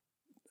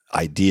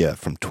idea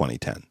from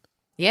 2010.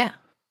 Yeah.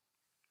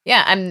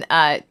 And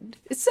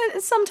it's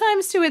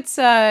sometimes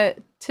to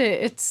to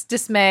its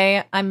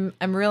dismay, I'm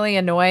really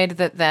annoyed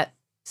that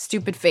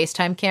stupid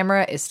FaceTime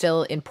camera is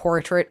still in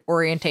portrait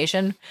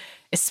orientation,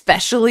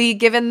 especially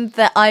given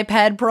the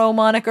iPad Pro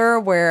moniker,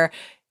 where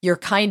you're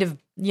kind of,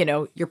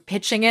 you're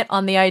pitching it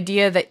on the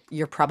idea that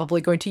you're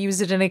probably going to use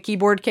it in a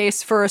keyboard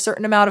case for a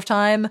certain amount of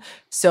time.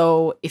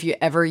 So if you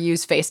ever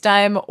use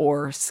FaceTime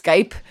or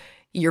Skype,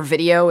 your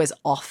video is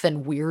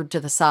often weird to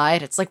the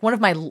side. It's like one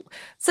of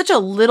such a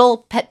little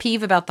pet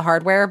peeve about the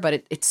hardware,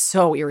 but it's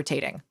so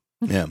irritating.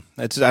 Yeah,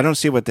 I don't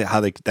see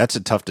that's a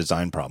tough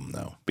design problem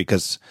though,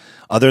 because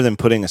other than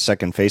putting a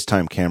second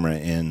FaceTime camera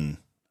in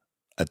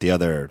at the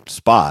other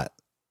spot,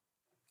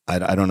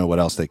 I don't know what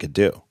else they could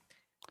do.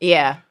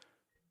 Yeah.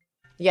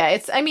 Yeah,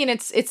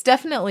 it's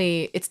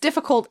definitely, it's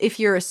difficult if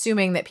you're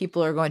assuming that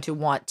people are going to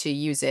want to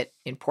use it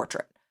in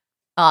portrait.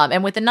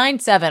 And with the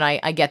 9.7,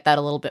 I get that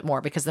a little bit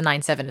more because the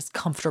 9.7 is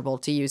comfortable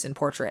to use in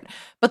portrait.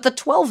 But the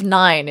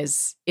 12.9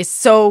 is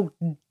so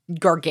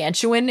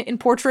gargantuan in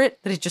portrait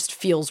that it just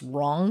feels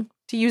wrong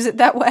to use it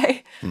that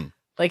way.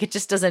 Like it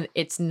just doesn't,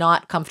 it's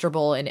not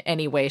comfortable in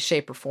any way,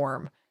 shape, or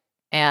form.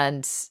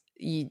 And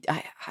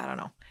I don't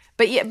know.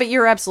 But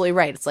you're absolutely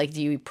right. It's like,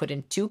 do you put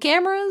in two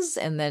cameras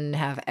and then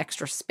have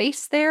extra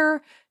space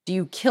there? Do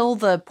you kill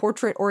the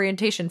portrait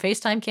orientation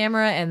FaceTime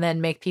camera and then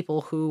make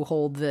people who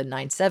hold the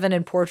 9.7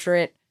 in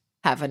portrait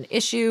have an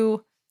issue?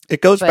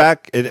 It goes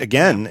back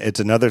again. It's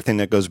another thing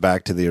that goes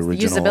back to the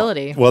original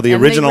usability. Well, the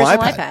original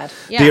iPad.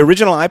 Yeah. The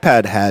original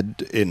iPad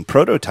had in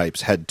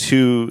prototypes had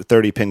two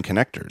 30-pin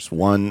connectors.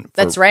 One for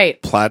That's right.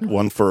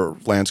 one for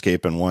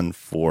landscape and one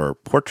for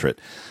portrait.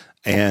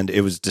 And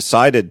it was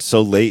decided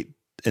so late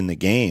in the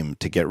game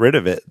to get rid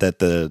of it that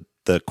the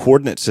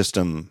coordinate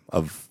system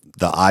of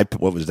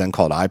what was then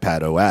called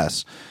iPad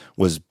OS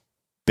was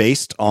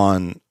based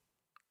on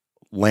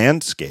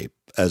landscape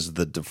as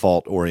the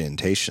default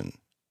orientation,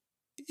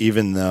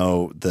 even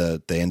though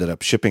they ended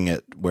up shipping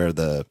it where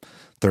the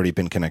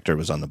 30-pin connector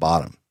was on the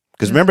bottom.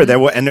 Because remember, there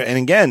were, and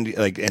again,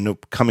 like, and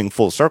coming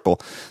full circle,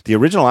 the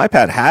original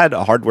iPad had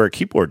a hardware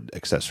keyboard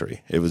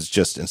accessory. It was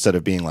just, instead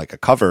of being like a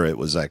cover, it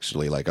was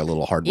actually like a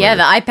little hardware. Yeah,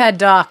 the iPad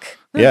dock.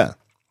 Yeah.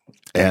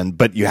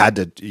 But you had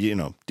to,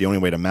 the only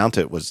way to mount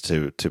it was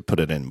to put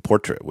it in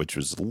portrait, which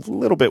was a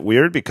little bit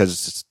weird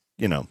because,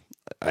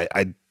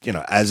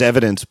 as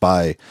evidenced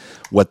by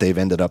what they've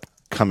ended up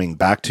coming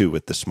back to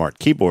with the smart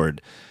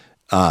keyboard,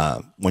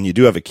 when you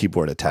do have a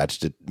keyboard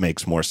attached, it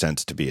makes more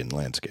sense to be in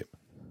landscape.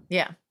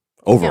 Yeah.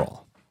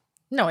 Overall.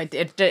 Yeah. No,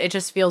 it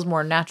just feels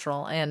more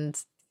natural, and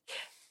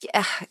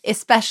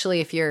especially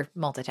if you're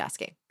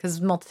multitasking, because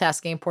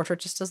multitasking in portrait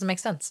just doesn't make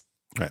sense.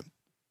 Right.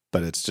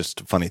 But it's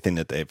just a funny thing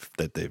that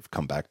they've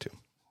come back to.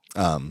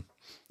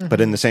 But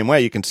in the same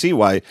way, you can see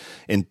why,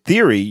 in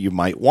theory, you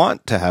might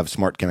want to have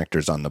smart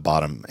connectors on the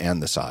bottom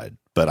and the side.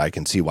 But I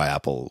can see why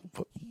Apple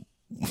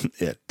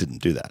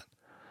didn't do that.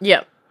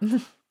 Yep.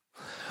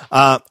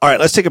 All right,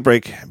 let's take a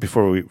break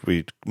before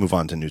we move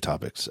on to new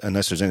topics.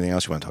 Unless there's anything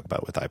else you want to talk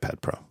about with iPad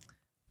Pro.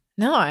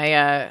 No,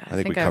 I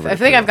think I've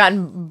I've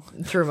gotten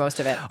through most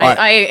of it.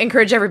 I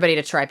encourage everybody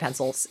to try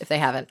pencils if they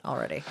haven't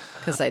already,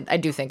 because I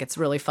do think it's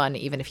really fun,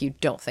 even if you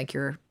don't think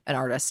you're an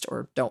artist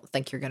or don't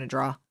think you're going to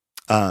draw.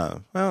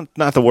 Well,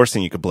 not the worst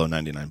thing you could blow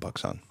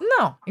 $99 on.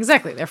 No,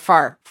 exactly. They're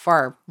far,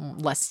 far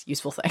less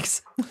useful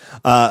things.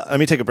 Let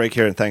me take a break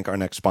here and thank our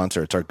next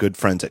sponsor. It's our good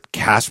friends at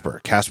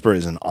Casper. Casper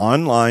is an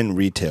online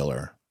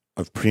retailer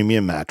of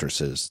premium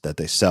mattresses that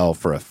they sell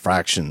for a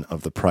fraction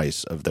of the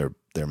price of their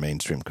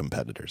mainstream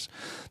competitors.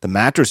 The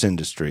mattress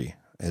industry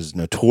is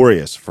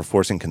notorious for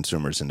forcing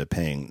consumers into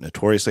paying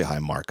notoriously high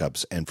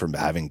markups and for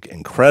having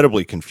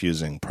incredibly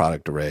confusing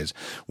product arrays,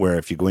 where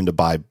if you go in to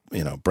buy,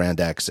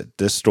 brand X at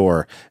this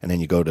store and then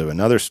you go to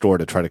another store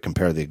to try to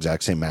compare the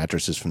exact same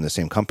mattresses from the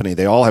same company,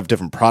 they all have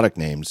different product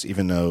names,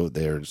 even though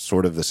they're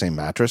sort of the same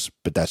mattress,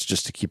 but that's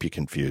just to keep you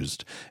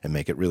confused and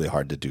make it really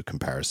hard to do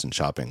comparison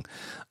shopping.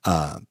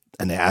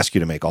 And they ask you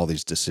to make all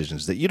these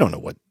decisions that you don't know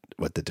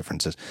what the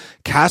difference is.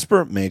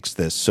 Casper makes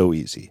this so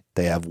easy.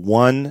 They have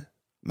one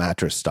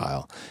mattress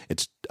style.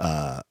 It's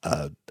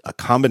a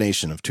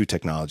combination of two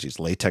technologies,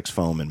 latex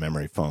foam and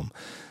memory foam.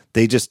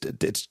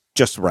 It's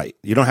just right.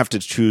 You don't have to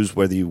choose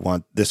whether you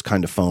want this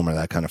kind of foam or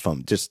that kind of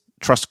foam. Just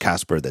trust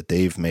Casper that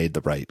they've made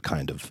the right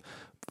kind of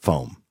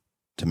foam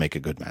to make a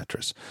good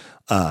mattress.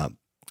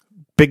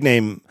 Big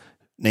name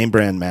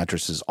brand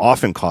mattresses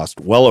often cost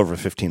well over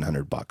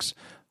 $1,500.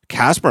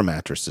 Casper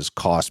mattresses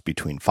cost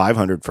between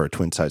 $500 for a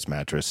twin size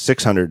mattress,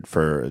 $600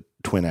 for a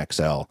twin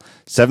XL,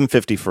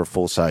 $750 for a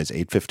full size,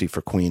 $850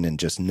 for queen, and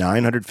just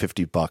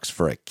 $950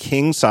 for a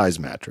king size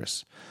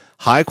mattress.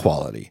 High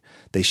quality.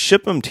 They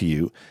ship them to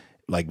you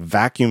like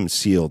vacuum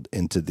sealed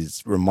into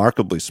these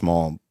remarkably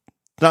small,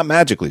 not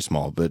magically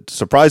small, but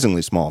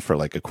surprisingly small for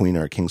like a queen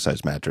or a king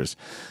size mattress.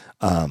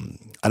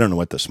 I don't know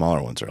what the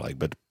smaller ones are like,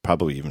 but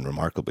probably even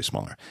remarkably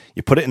smaller.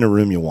 You put it in a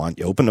room you want,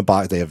 you open the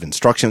box, they have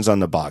instructions on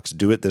the box,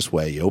 do it this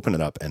way, you open it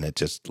up, and it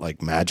just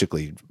like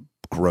magically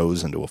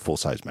grows into a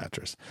full-size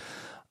mattress.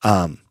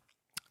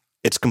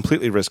 It's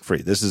completely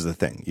risk-free. This is the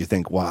thing. You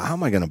think, wow, how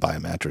am I going to buy a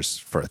mattress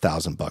for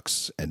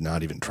 $1,000 and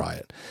not even try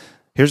it?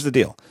 Here's the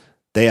deal.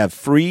 They have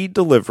free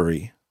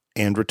delivery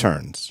and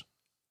returns,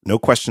 no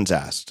questions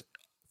asked,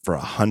 for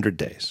 100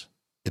 days.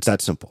 It's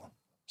that simple.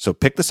 So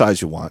pick the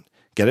size you want,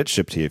 get it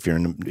shipped to you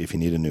if you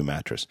need a new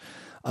mattress.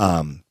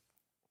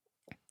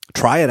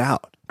 Try it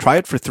out. Try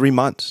it for 3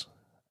 months.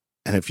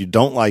 And if you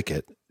don't like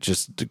it,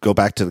 just go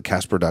back to the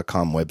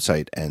Casper.com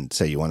website and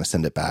say you want to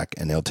send it back,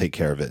 and they'll take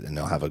care of it, and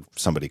they'll have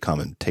somebody come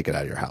and take it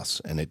out of your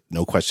house, and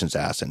no questions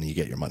asked, and you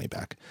get your money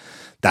back.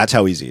 That's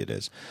how easy it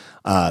is.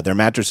 Their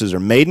mattresses are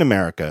made in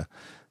America,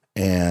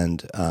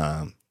 and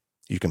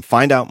you can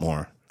find out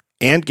more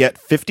and get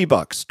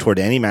 $50 toward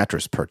any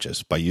mattress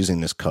purchase by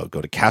using this code.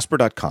 Go to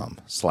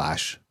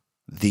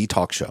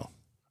Casper.com/TheTalkShow.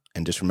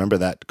 And just remember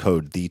that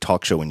code,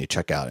 TheTalkShow, when you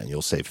check out, and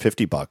you'll save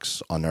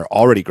 $50 on their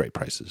already great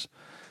prices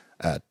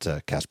at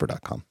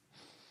Casper.com.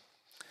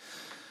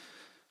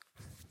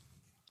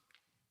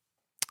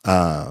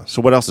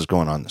 So what else is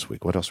going on this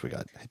week? What else we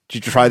got?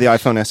 Did you try the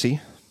iPhone SE?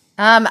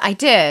 I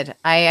did.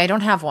 I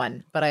don't have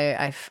one, but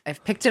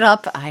I've picked it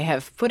up. I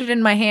have put it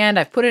in my hand.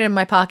 I've put it in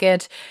my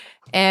pocket,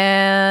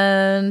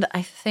 and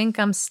I think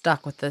I'm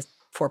stuck with the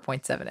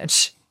 4.7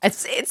 inch.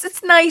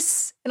 It's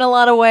nice in a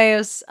lot of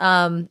ways.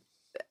 And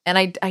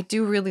I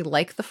do really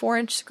like the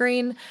 4-inch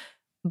screen,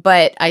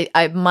 but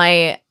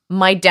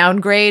my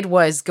downgrade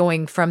was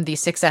going from the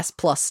 6S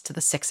Plus to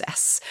the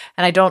 6S,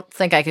 and I don't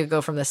think I could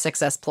go from the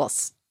 6S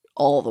Plus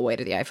all the way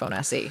to the iPhone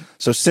SE.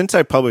 So since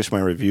I published my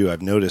review,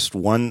 I've noticed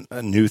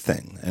a new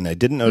thing, and I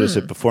didn't notice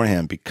it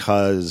beforehand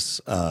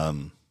because I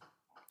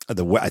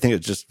think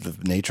it's just the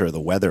nature of the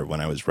weather when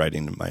I was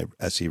writing my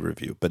SE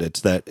review. But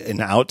it's that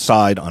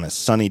outside on a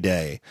sunny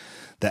day,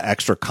 the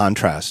extra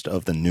contrast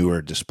of the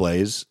newer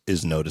displays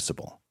is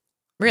noticeable.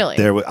 Really?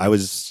 I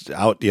was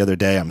out the other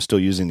day. I'm still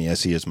using the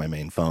SE as my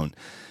main phone.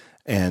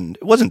 And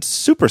it wasn't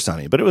super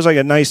sunny, but it was like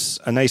a nice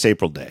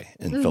April day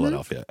in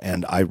Philadelphia.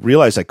 And I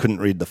realized I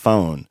couldn't read the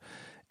phone.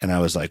 And I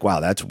was like,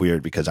 wow, that's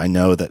weird, because I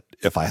know that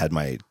if I had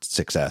my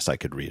 6S, I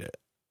could read it.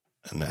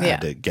 And I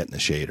had to get in the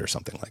shade or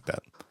something like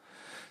that.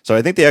 So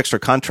I think the extra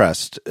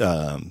contrast,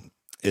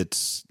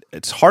 it's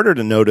harder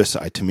to notice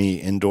to me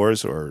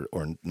indoors or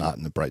not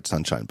in the bright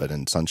sunshine, but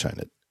in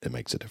sunshine, it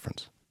makes a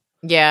difference.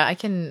 Yeah, I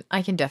can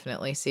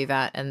definitely see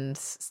that. And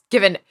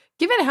given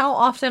how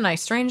often I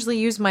strangely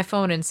use my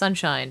phone in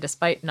sunshine,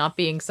 despite not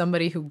being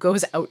somebody who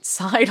goes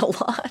outside a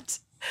lot,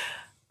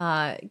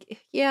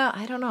 yeah,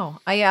 I don't know.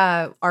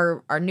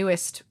 Our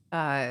newest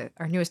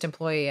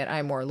employee at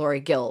iMore, Lori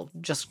Gill,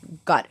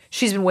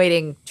 she's been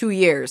waiting 2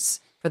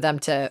 years for them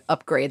to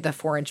upgrade the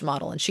 4-inch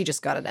model, and she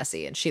just got an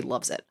SE, and she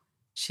loves it.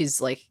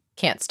 She's like,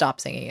 can't stop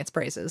singing its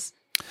praises.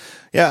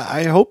 Yeah,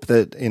 I hope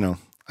that,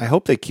 I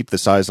hope they keep the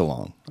size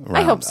along.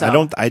 I hope so.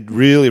 and I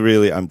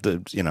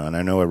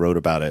know I wrote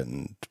about it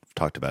and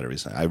talked about it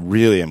recently. I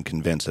really am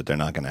convinced that they're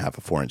not going to have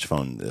a 4-inch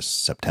phone this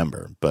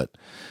September, but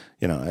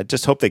I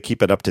just hope they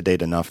keep it up to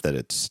date enough that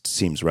it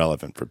seems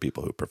relevant for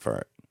people who prefer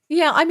it.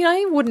 Yeah, I mean,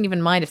 I wouldn't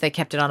even mind if they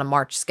kept it on a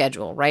March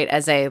schedule, right?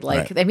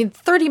 Right. I mean,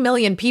 30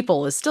 million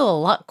people is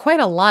still quite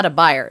a lot of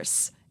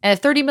buyers. And if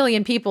 30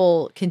 million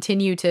people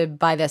continue to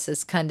buy this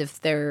as kind of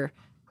their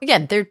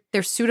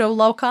pseudo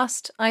low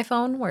cost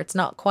iPhone, where it's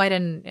not quite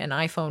an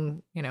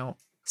iPhone,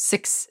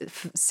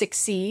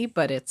 6C,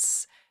 but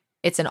it's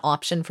an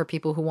option for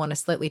people who want a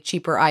slightly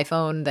cheaper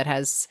iPhone that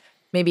has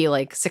maybe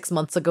like 6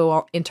 months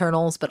ago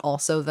internals, but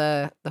also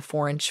the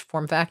 4-inch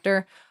form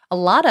factor. A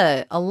lot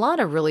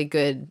of really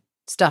good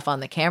stuff on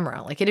the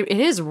camera. Like it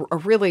is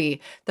the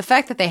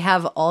fact that they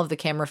have all of the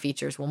camera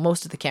features,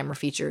 most of the camera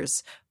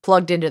features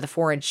plugged into the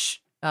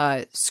 4-inch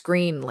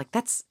screen,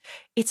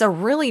 it's a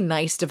really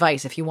nice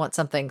device if you want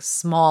something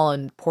small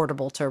and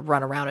portable to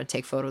run around and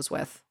take photos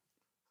with.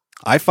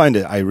 I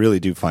really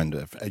do find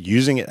it,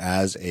 using it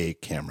as a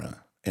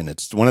camera, and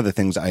it's one of the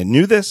things I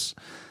knew this,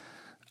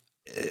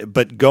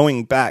 but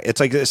going back, it's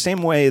like the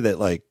same way that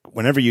like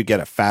whenever you get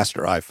a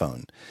faster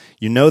iPhone,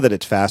 you know that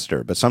it's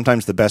faster, but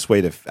sometimes the best way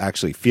to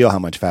actually feel how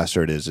much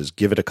faster it is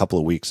give it a couple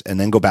of weeks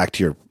and then go back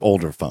to your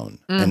older phone.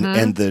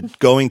 And the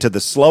going to the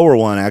slower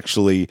one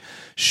actually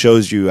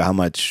shows you how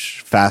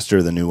much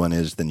faster the new one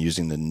is than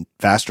using the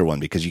faster one,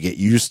 because you get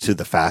used to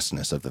the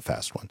fastness of the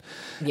fast one.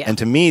 Yeah. And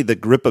to me, the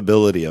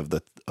gripability of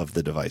the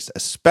device,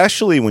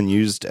 especially when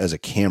used as a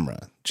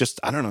camera,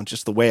 just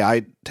the way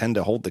I tend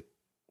to hold the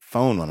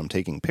phone when I'm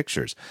taking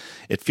pictures,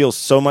 it feels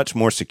so much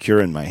more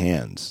secure in my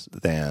hands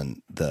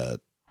than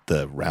the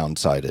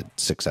round-sided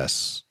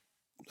 6S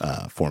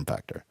form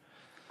factor.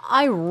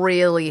 I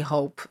really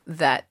hope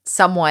that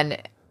someone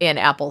in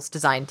Apple's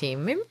design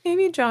team,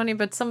 maybe Johnny,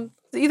 but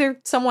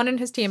either someone in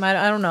his team, I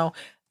don't know,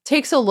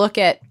 takes a look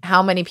at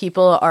how many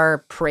people are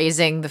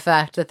praising the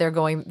fact that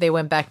they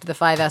went back to the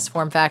 5S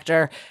form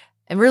factor,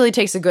 and really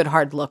takes a good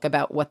hard look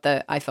about what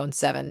the iPhone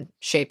 7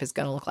 shape is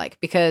going to look like,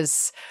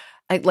 because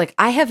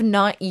I have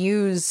not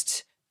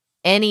used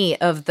any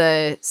of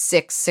the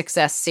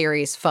 6S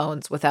series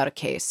phones without a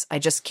case. I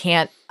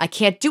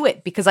can't do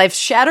it because I've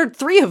shattered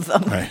 3 of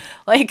them. Right.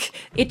 Like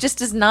it just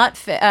does not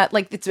fit.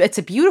 It's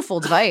a beautiful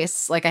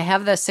device. Like I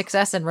have the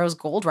 6S in rose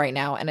gold right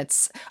now, and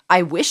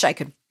I wish I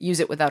could use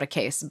it without a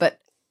case, but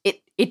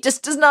it it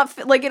just does not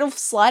fit, like it'll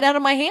slide out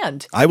of my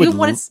hand. I would Even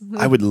when it's-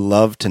 I would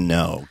love to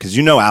know, because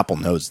you know Apple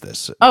knows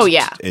this. Oh,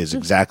 yeah. Is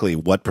exactly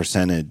what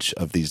percentage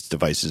of these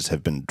devices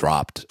have been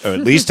dropped, or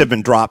at least have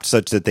been dropped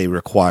such that they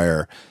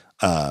require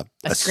a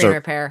screen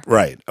repair.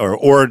 right?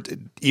 Or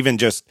even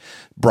just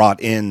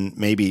brought in.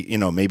 Maybe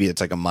maybe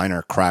it's like a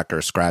minor crack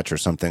or scratch or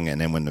something,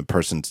 and then when the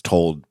person's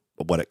told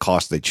what it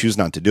costs, they choose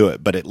not to do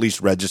it, but at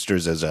least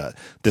registers as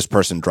this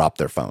person dropped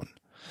their phone.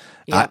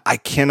 Yeah. I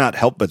cannot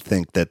help but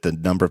think that the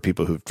number of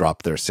people who've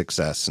dropped their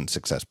 6S and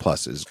 6S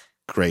Plus is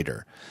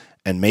greater.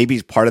 And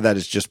maybe part of that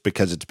is just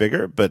because it's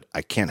bigger, but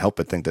I can't help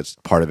but think that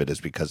part of it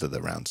is because of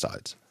the round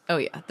sides. Oh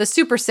yeah. The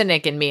super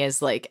cynic in me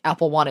is like,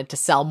 Apple wanted to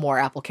sell more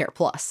Apple Care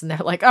Plus, and they're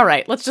like, all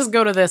right, let's just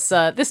go to this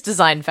this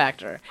design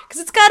factor.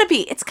 Because it's gotta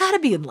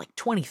be in like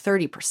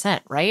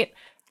 20-30%, right?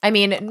 I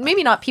mean,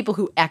 maybe not people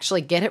who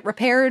actually get it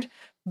repaired,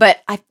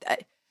 but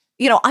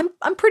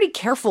I'm pretty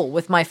careful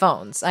with my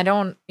phones. I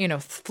don't,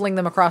 fling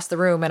them across the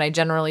room, and I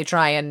generally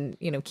try and,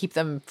 keep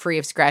them free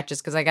of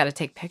scratches because I got to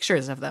take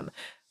pictures of them.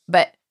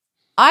 But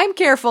I'm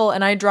careful,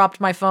 and I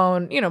dropped my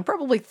phone,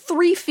 probably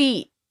 3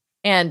 feet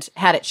and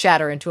had it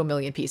shatter into a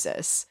million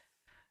pieces.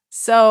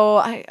 So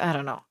I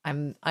don't know.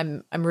 I'm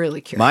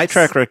really curious. My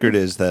track record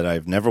is that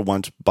I've never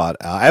once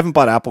I haven't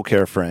bought Apple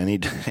Care for any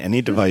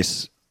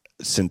device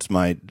since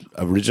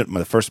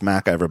the first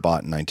Mac I ever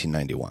bought in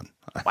 1991.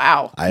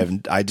 Wow.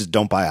 I just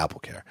don't buy Apple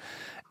Care.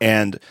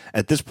 And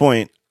at this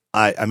point,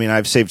 I mean,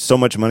 I've saved so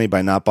much money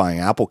by not buying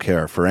Apple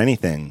Care for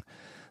anything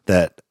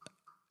that,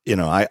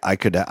 I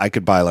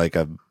could buy like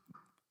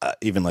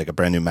even like a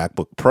brand new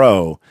MacBook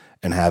Pro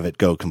and have it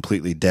go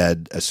completely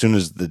dead as soon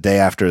as the day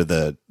after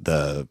the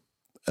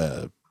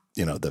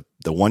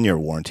 1 year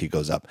warranty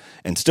goes up,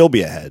 and still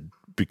be ahead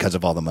because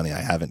of all the money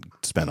I haven't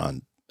spent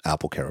on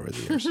Apple Care over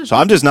the years. So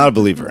I'm just not a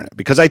believer in it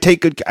because I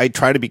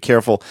try to be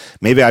careful.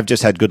 Maybe I've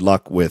just had good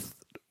luck with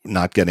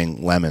not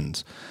getting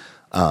lemons.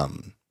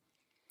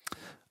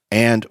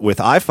 And with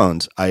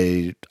iPhones,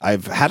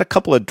 I've had a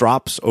couple of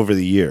drops over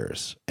the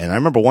years. And I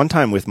remember one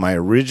time with my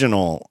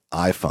original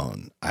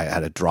iPhone, I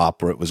had a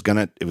drop where it was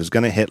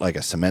gonna hit like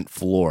a cement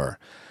floor,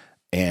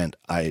 and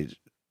I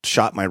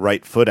shot my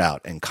right foot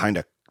out and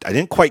I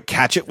didn't quite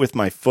catch it with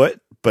my foot,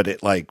 but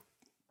it like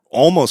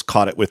almost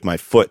caught it with my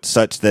foot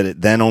such that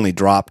it then only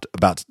dropped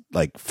about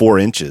like 4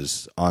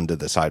 inches onto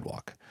the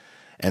sidewalk,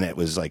 and it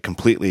was like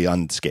completely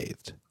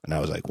unscathed. And I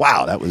was like,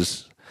 wow, that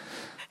was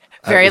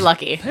very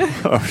lucky.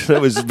 It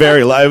was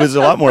it was a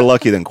lot more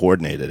lucky than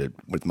coordinated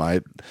with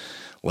my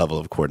level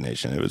of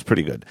coordination. It was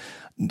pretty good.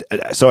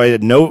 So I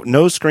had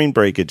no screen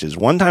breakages.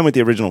 One time with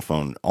the original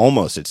phone,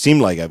 almost it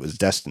seemed like I was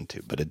destined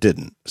to, but it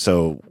didn't.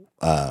 So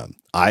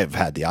I've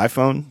had the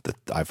iPhone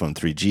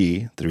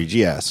 3G,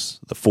 3GS,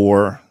 the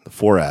 4, the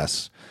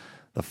 4S,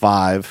 the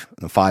 5,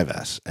 and the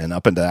 5S, and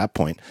up until that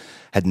point,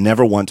 had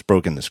never once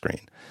broken the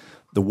screen.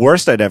 The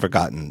worst I'd ever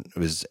gotten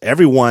was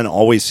everyone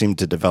always seemed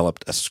to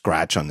develop a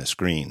scratch on the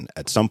screen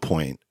at some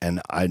point,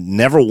 and I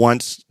never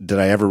once did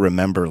I ever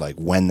remember like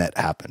when that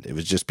happened. It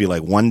would just be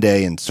like one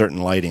day in certain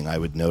lighting, I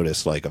would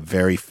notice like a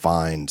very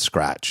fine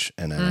scratch,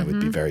 and then I would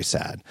be very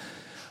sad.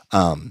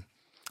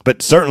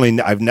 But certainly,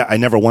 I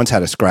never once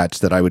had a scratch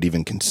that I would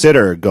even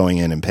consider going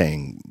in and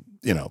paying,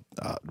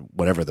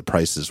 whatever the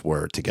prices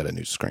were to get a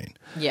new screen.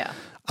 Yeah.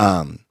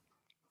 And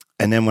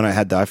then when I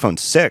had the iPhone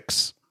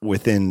 6,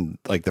 within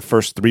like the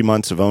first 3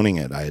 months of owning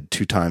it, I had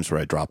 2 times where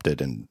I dropped it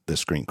and the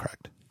screen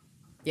cracked.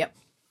 Yep.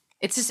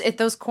 It's just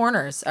those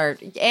corners are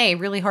A,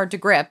 really hard to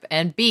grip,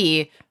 and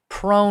B,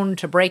 prone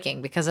to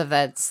breaking because of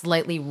that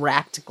slightly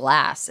racked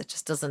glass. It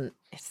just doesn't.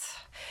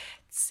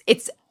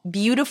 It's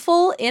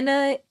beautiful in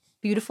a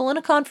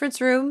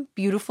conference room,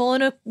 beautiful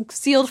in a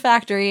sealed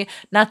factory.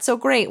 Not so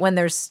great when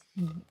there's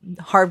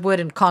hardwood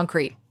and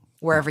concrete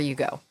wherever you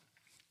go.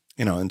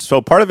 And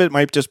so part of it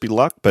might just be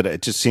luck, but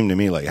it just seemed to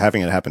me like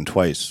having it happen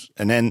twice.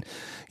 And then,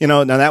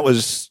 now that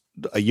was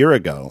a year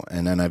ago,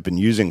 and then I've been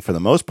using for the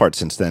most part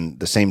since then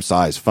the same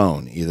size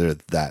phone, either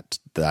that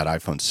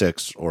iPhone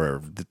 6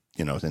 or,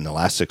 in the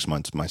last 6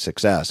 months, my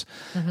 6S,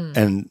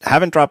 and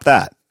haven't dropped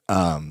that.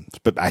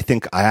 But I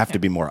think I have to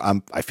be more,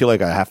 I feel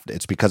like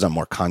it's because I'm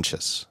more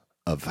conscious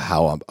of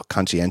how I'm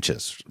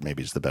conscientious,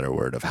 maybe is the better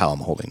word, of how I'm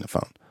holding the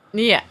phone.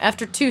 Yeah.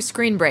 After 2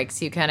 screen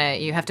breaks, you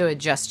have to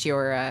adjust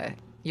your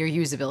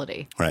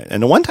usability. Right.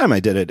 And the one time I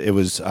did it,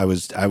 I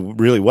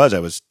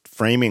was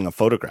framing a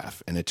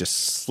photograph, and it just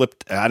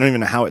slipped. I don't even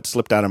know how it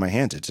slipped out of my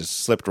hands. It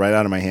just slipped right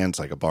out of my hands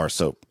like a bar of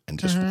soap and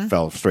just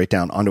fell straight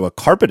down onto a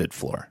carpeted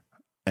floor.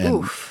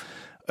 And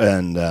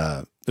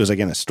it was like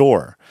in a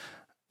store.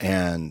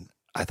 And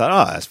I thought,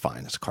 oh, that's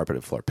fine. It's a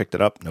carpeted floor. Picked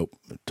it up. Nope.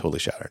 It totally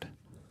shattered.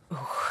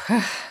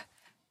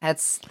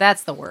 That's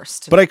the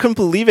worst. But I couldn't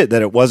believe it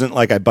that it wasn't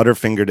like I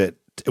butterfingered it.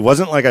 It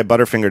wasn't like I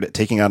butterfingered it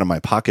taking out of my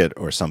pocket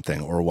or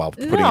something, or while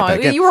putting it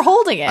back in. You were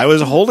holding it. I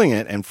was holding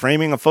it and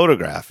framing a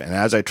photograph, and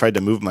as I tried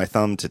to move my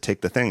thumb to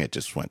take the thing, it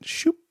just went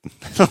shoop.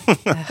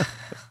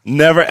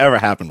 Never ever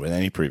happened with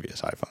any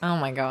previous iPhone. Oh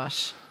my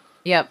gosh.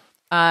 Yep.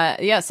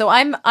 So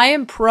I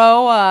am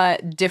pro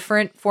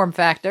different form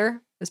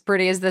factor. As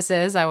pretty as this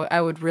is,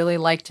 I would really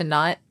like to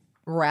not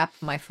wrap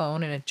my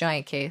phone in a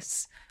giant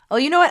case. Oh,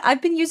 you know what?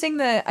 I've been using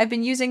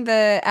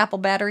the Apple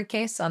battery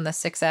case on the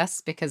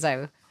 6S because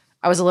I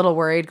was a little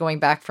worried going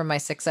back from my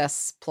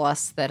 6S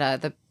Plus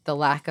that the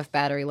lack of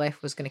battery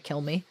life was going to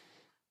kill me.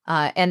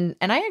 And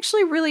I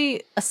actually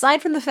really,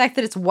 aside from the fact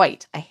that it's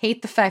white, I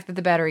hate the fact that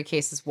the battery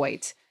case is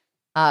white.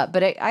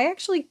 But I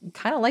actually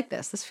kind of like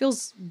this. This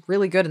feels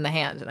really good in the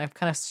hand, and I'm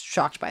kind of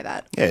shocked by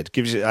that. Yeah, it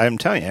gives you. I'm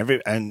telling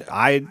you,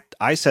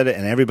 I said it,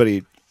 and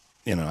everybody,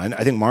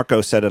 I think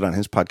Marco said it on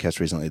his podcast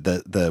recently.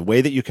 The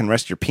way that you can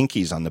rest your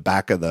pinkies on the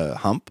back of the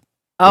hump.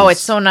 Oh,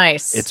 it's so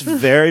nice. It's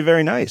very,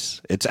 very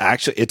nice. It's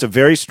a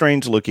very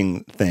strange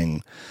looking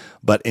thing,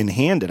 but in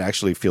hand, it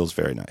actually feels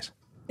very nice.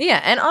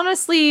 Yeah, and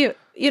honestly,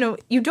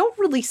 you don't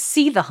really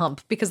see the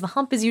hump because the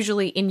hump is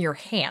usually in your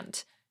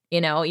hand.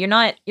 You're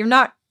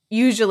not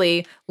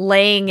usually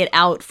laying it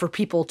out for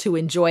people to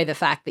enjoy the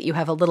fact that you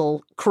have a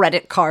little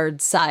credit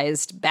card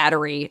sized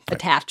battery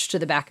attached to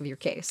the back of your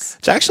case.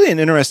 It's actually an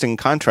interesting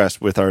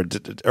contrast with our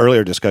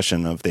earlier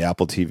discussion of the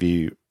Apple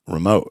TV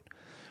remote,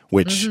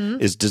 which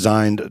is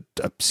designed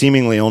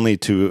seemingly only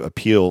to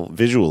appeal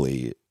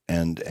visually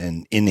and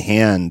in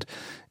hand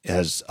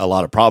has a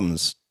lot of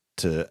problems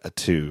to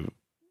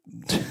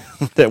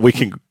that we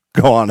can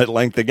go on at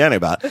length again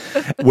about.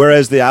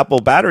 Whereas the Apple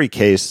battery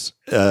case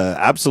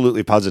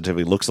absolutely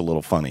positively looks a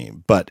little funny,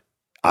 but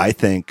I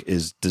think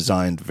is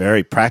designed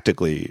very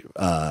practically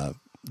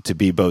to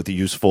be both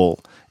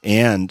useful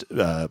and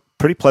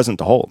pretty pleasant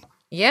to hold.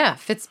 Yeah,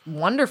 fits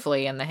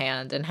wonderfully in the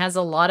hand and has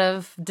a lot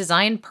of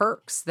design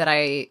perks that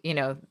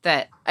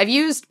that I've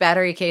used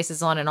battery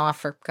cases on and off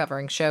for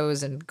covering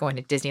shows and going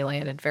to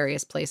Disneyland and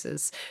various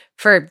places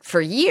for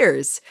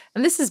years.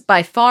 And this is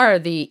by far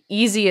the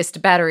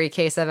easiest battery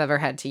case I've ever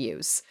had to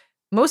use.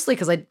 Mostly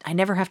because I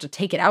never have to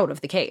take it out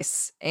of the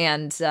case.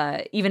 And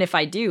even if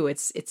I do,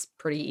 it's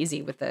pretty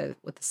easy with the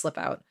slip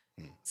out.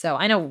 So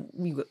I know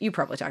you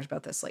probably talked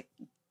about this like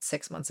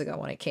 6 months ago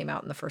when it came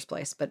out in the first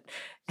place, but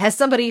as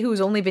somebody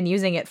who's only been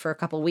using it for a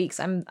couple weeks,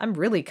 I'm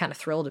really kind of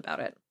thrilled about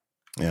it.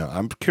 Yeah,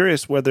 I'm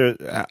curious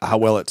how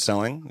well it's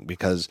selling,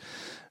 because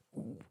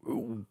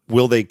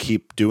will they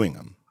keep doing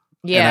them?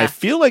 Yeah. And I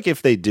feel like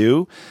if they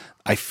do,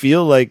 I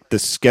feel like the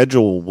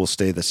schedule will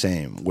stay the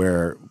same,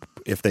 where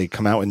if they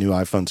come out with new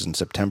iPhones in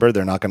September,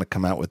 they're not going to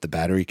come out with the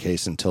battery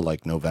case until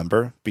like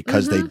November,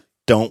 because they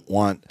don't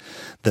want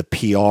the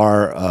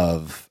PR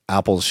of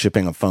Apple's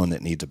shipping a phone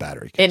that needs a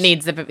battery case. It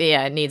needs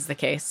the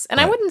case. And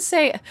right. I wouldn't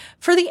say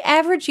for the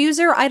average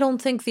user, I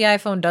don't think the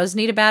iPhone does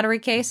need a battery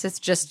case. It's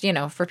just,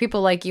 for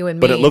people like you and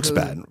me. But it looks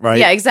bad, right?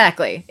 Yeah,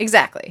 exactly.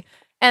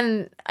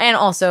 And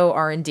also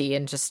R&D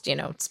and just,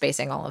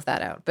 spacing all of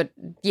that out. But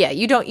yeah,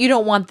 you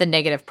don't want the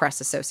negative press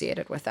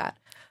associated with that.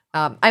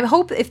 I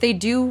hope if they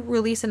do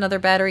release another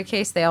battery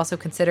case, they also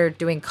consider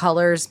doing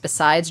colors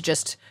besides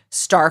just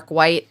stark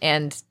white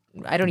and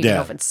I don't even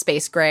know if it's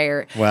space gray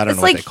or... Well, I don't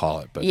know what they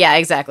call it. But yeah,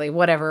 exactly.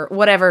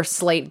 Whatever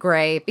slate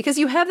gray. Because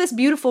you have this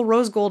beautiful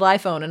rose gold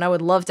iPhone, and I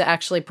would love to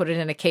actually put it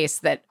in a case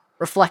that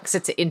reflects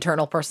its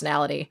internal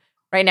personality.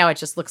 Right now, it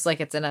just looks like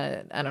it's in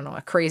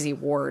a crazy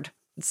ward.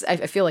 I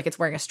feel like it's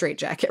wearing a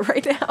straitjacket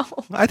right now.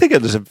 I think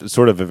it is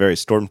sort of a very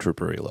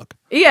stormtroopery look.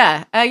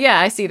 Yeah,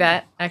 I see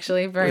that,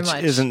 actually, very much.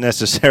 Which isn't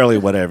necessarily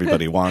what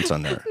everybody wants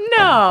on there.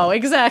 No,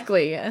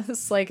 exactly.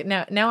 It's like,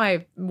 now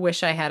I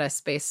wish I had a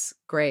space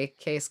gray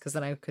case, because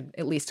then I could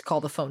at least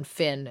call the phone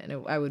Finn,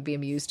 and I would be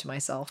amused to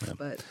myself. Yeah.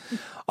 But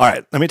all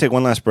right, let me take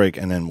one last break,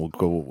 and then we'll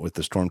go with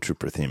the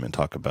Stormtrooper theme and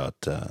talk about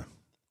the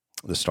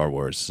Star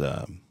Wars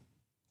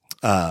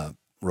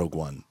Rogue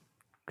One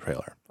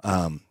trailer.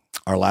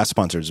 Our last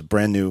sponsor is a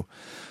brand new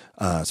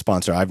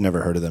sponsor. I've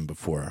never heard of them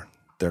before.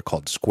 They're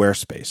called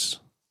Squarespace.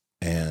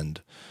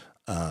 And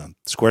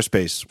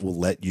Squarespace will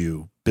let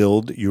you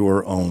build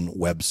your own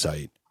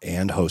website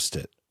and host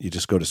it. You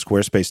just go to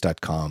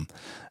squarespace.com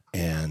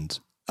and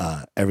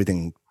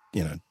everything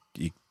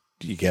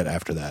you get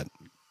after that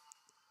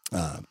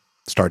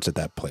starts at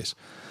that place.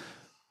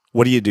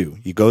 What do?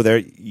 You go there,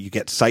 you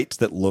get sites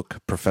that look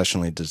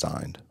professionally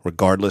designed,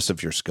 regardless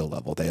of your skill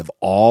level. They have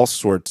all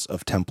sorts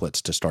of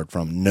templates to start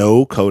from,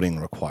 no coding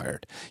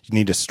required. You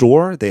need a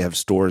store, they have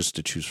stores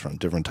to choose from,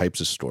 different types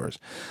of stores.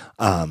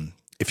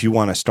 If you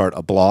want to start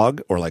a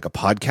blog or like a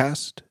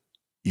podcast,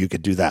 you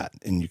could do that.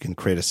 And you can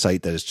create a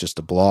site that is just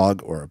a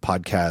blog or a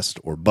podcast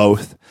or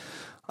both.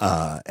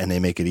 And they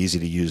make it easy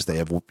to use. They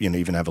have,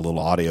 even have a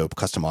little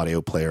custom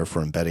audio player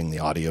for embedding the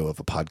audio of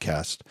a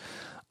podcast.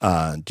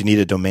 Do you need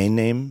a domain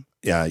name?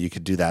 Yeah, you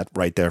could do that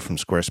right there from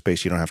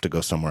Squarespace. You don't have to go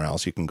somewhere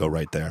else. You can go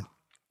right there.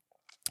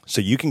 So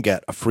you can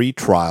get a free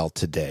trial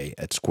today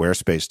at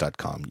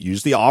squarespace.com.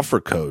 Use the offer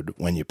code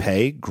when you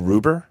pay,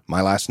 Gruber,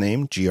 my last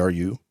name,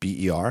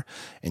 Gruber,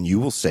 and you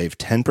will save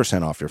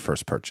 10% off your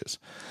first purchase.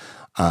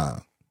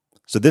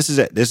 So this is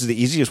it. This is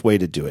the easiest way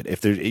to do it.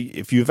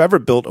 If you've ever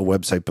built a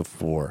website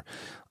before,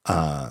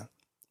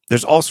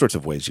 there's all sorts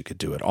of ways you could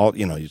do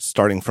it.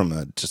 Starting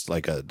from just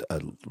like a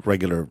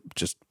regular,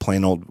 just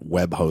plain old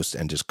web host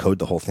and just code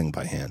the whole thing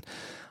by hand.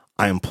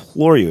 I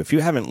implore you, if you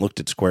haven't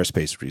looked at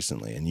Squarespace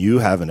recently and you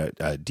have an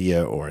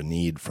idea or a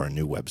need for a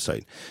new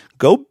website,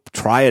 go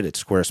try it at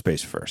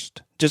Squarespace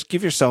first. Just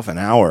give yourself an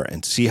hour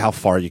and see how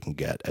far you can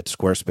get at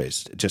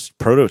Squarespace, just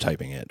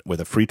prototyping it with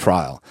a free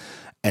trial.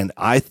 And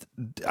I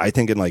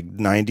think in like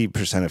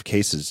 90% of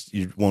cases,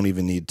 you won't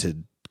even need to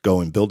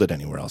go and build it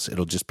anywhere else.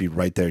 It'll just be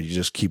right there. You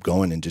just keep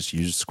going and just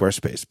use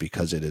Squarespace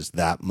because it is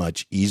that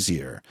much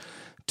easier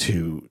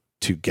to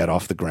get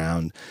off the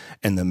ground.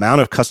 And the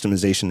amount of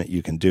customization that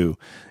you can do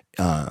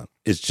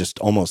is just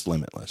almost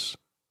limitless.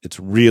 It's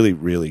really,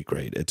 really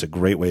great. It's a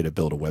great way to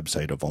build a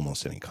website of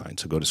almost any kind.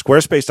 So go to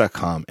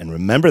squarespace.com and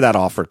remember that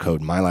offer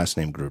code, my last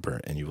name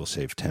Gruber, and you will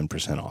save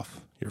 10%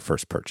 off your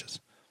first purchase.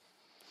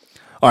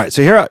 All right.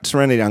 So here at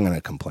Serenity, I'm going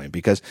to complain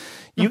because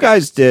you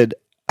guys did,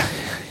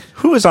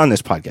 who was on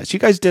this podcast? You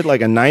guys did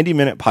like a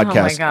 90-minute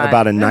podcast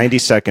about a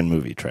 90-second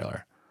movie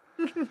trailer.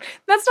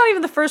 That's not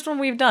even the first one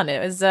we've done.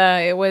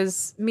 It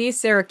was me,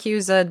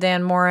 Syracusa,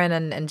 Dan Morin,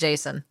 and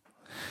Jason.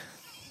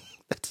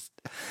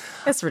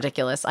 That's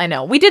ridiculous. I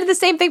know. We did the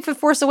same thing for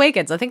Force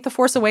Awakens. I think the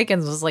Force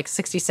Awakens was like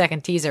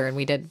 60-second teaser, and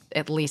we did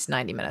at least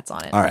 90 minutes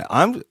on it. All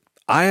right.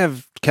 I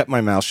have kept my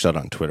mouth shut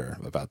on Twitter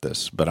about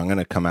this, but I'm going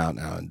to come out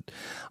now. And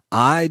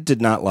I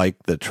did not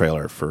like the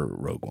trailer for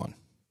Rogue One.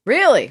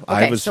 Really?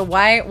 Okay. So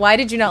why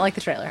did you not like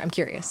the trailer? I'm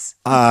curious.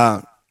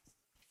 I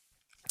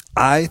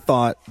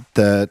thought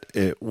that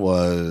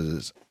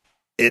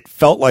it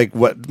felt like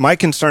what my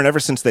concern ever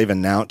since they've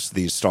announced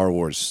these Star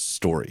Wars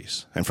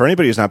stories. And for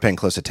anybody who's not paying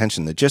close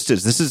attention, the gist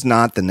is this is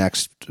not the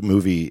next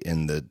movie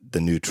in the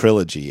new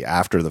trilogy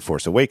after The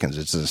Force Awakens.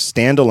 It's a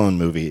standalone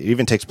movie. It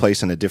even takes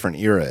place in a different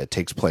era. It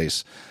takes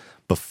place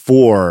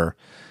before,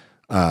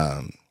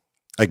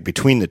 like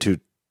between the two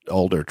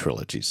older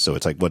trilogies. So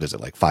it's like, what is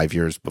it, like 5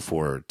 years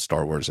before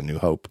Star Wars A New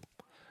Hope?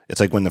 It's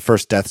like when the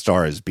first Death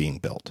Star is being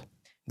built.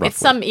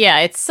 Roughly.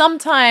 It's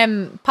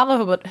sometime.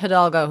 Pablo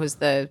Hidalgo, who's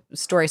the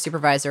story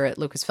supervisor at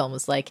Lucasfilm,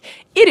 was like,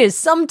 it is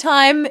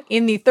sometime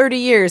in the 30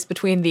 years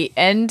between the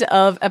end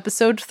of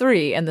episode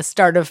 3 and the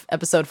start of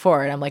episode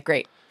 4. And I'm like,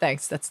 great,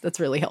 thanks. That's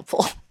really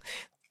helpful.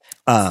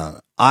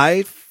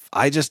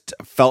 I just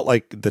felt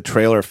like the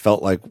trailer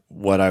felt like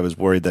what I was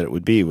worried that it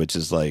would be, which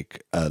is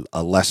like a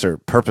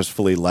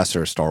purposefully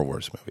lesser Star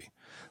Wars movie.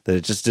 That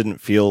it just didn't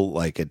feel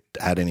like it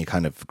had any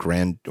kind of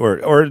grand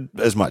or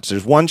as much.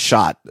 There's one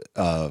shot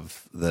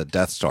of the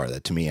Death Star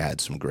that to me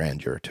had some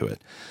grandeur to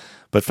it.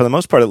 But for the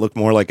most part, it looked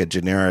more like a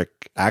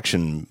generic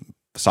action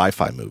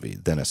sci-fi movie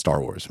than a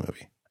Star Wars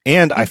movie.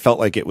 And I felt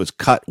like it was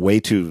cut way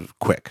too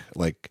quick.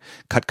 Like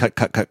cut,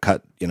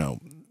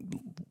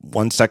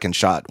 1 second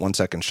shot, 1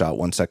 second shot,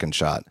 1 second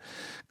shot,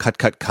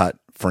 cut,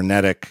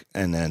 frenetic,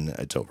 and then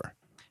it's over.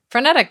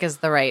 Frenetic is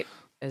the right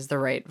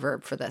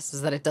verb for this,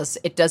 is that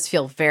it does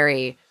feel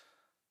very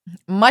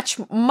much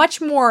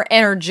more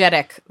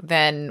energetic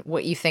than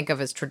what you think of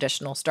as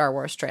traditional Star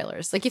Wars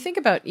trailers. Like you think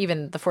about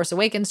even the Force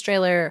Awakens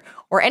trailer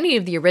or any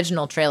of the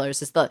original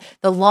trailers is the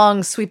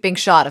long sweeping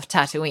shot of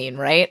Tatooine,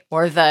 right?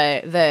 Or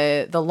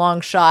the long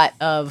shot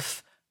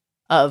of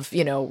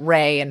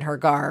Rey and her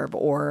garb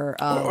or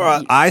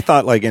I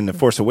thought like in the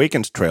Force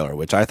Awakens trailer,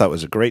 which I thought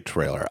was a great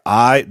trailer.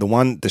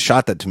 The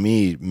shot that to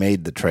me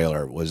made the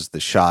trailer was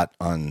the shot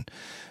on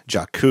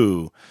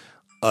Jakku.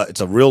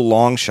 It's a real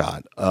long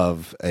shot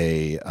of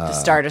a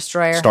Star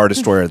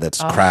Destroyer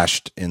that's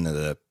crashed into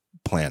the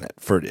planet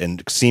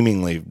and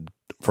seemingly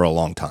for a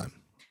long time.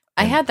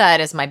 I had that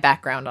as my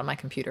background on my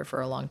computer for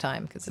a long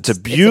time because it's a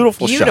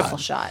beautiful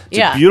shot. It's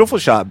a beautiful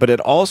shot, but it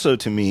also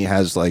to me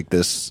has like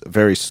this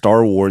very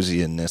Star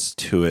Warsianness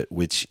to it,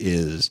 which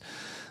is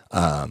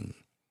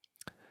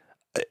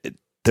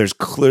there's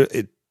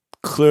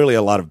clearly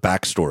a lot of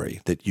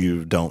backstory that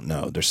you don't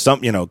know. There's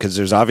some, because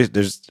there's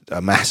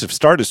a massive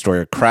Star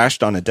Destroyer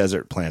crashed on a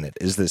desert planet.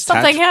 Is this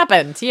something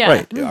happened? Yeah.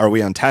 Right. Are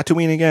we on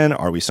Tatooine again?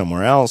 Are we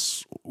somewhere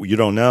else? You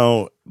don't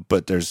know,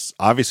 but there's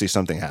obviously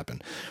something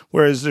happened.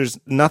 Whereas there's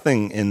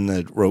nothing in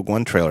the Rogue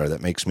One trailer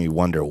that makes me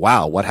wonder,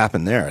 wow, what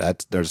happened there?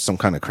 There's some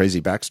kind of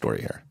crazy backstory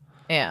here.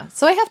 Yeah.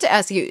 So I have to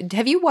ask you,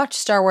 have you watched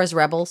Star Wars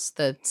Rebels,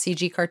 the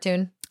CG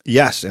cartoon?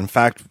 Yes. In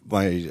fact,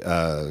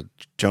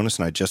 Jonas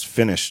and I just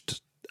finished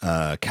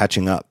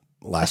catching up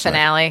last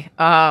finale. Night.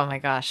 Oh my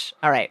gosh!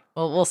 All right,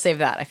 well we'll save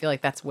that. I feel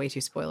like that's way too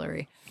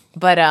spoilery.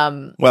 But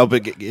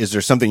but is there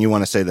something you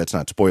want to say that's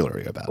not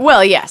spoilery about it?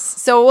 Well, yes.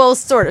 So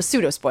sort of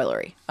pseudo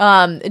spoilery.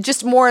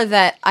 Just more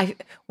that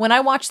when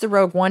I watched the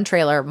Rogue One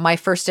trailer, my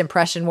first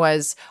impression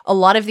was a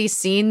lot of these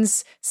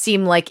scenes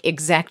seem like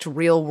exact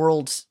real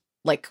world.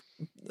 Like,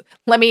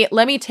 let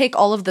me take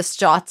all of the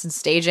shots and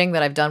staging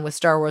that I've done with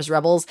Star Wars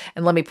Rebels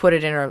and let me put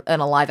it in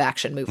a live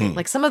action movie.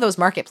 Like some of those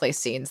marketplace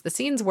scenes, the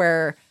scenes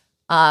where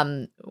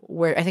I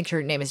think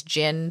her name is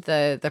Jyn,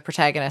 the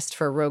protagonist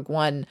for Rogue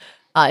One,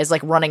 is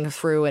like running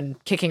through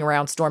and kicking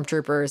around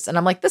stormtroopers, and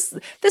I'm like, this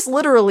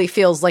literally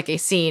feels like a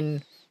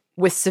scene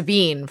with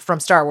Sabine from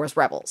Star Wars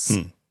Rebels,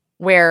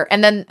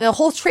 and then the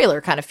whole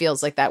trailer kind of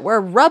feels like that. Where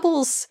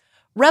Rebels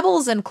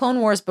and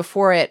Clone Wars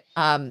before it,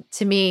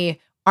 to me,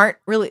 aren't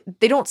really,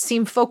 they don't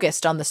seem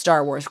focused on the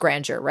Star Wars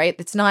grandeur, right?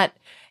 It's not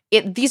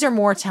these are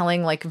more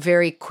telling like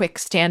very quick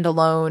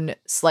standalone,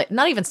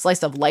 not even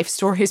slice of life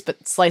stories,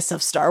 but slice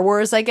of Star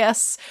Wars, I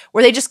guess,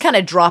 where they just kind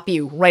of drop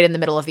you right in the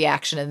middle of the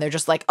action and they're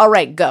just like, all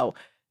right, go.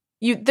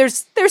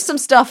 There's some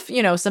stuff,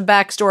 some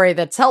backstory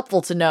that's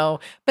helpful to know,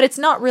 but it's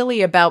not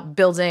really about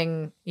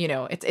building,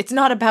 it's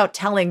not about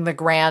telling the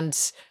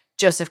grand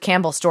Joseph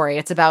Campbell story.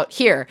 It's about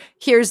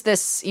here's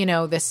this,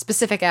 this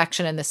specific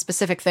action and this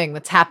specific thing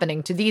that's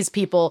happening to these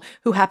people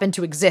who happen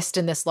to exist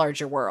in this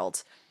larger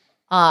world.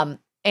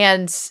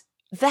 And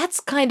that's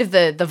kind of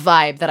the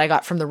vibe that I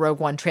got from the Rogue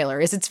One trailer.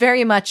 Is it's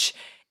very much,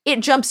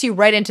 it jumps you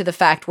right into the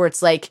fact where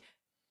it's like,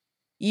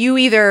 you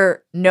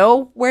either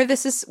know where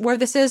this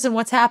is and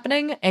what's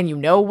happening, and you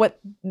know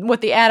what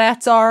the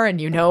AT-ATs are, and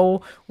you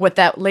know what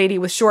that lady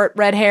with short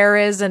red hair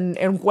is,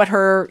 and what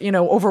her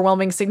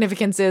overwhelming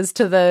significance is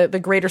to the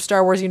greater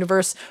Star Wars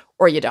universe,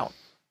 or you don't.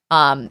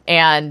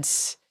 And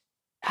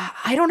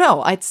I don't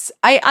know.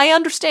 I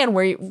understand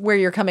where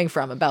you're coming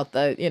from about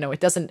the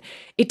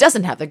it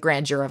doesn't have the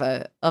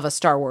grandeur of a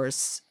Star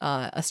Wars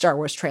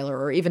trailer,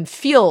 or even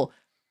feel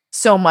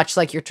so much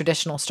like your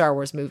traditional Star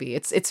Wars movie.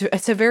 It's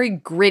a very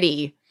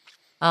gritty,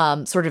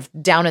 sort of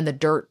down in the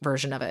dirt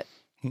version of it.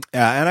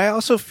 Yeah, and I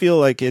also feel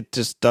like it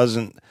just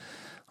doesn't.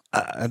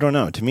 I don't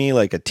know. To me,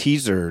 like a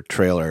teaser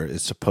trailer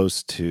is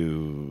supposed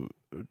to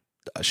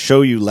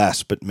show you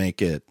less, but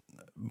make it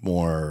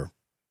more.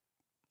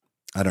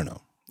 I don't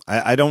know.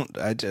 I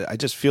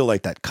just feel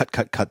like that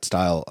cut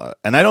style,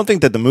 and I don't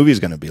think that the movie is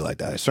going to be like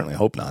that. I certainly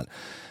hope not.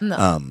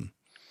 No.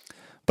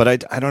 But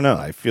I don't know.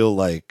 I feel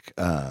like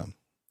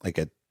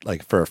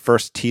for a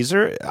first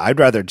teaser, I'd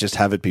rather just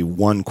have it be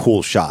one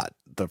cool shot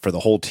for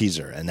the whole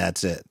teaser, and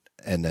that's it.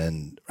 And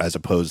then, as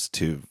opposed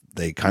to,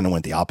 they kind of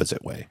went the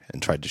opposite way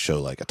and tried to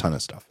show like a ton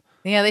of stuff.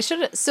 Yeah, they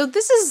should. So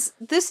this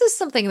is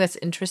something that's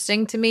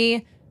interesting to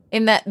me.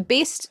 In that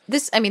this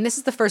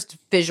is the first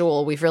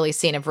visual we've really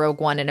seen of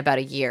Rogue One in about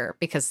a year,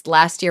 because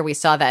last year we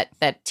saw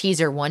that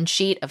teaser one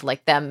sheet of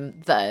like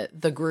them,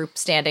 the group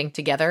standing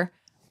together.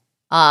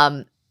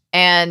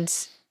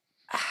 And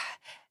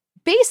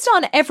based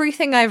on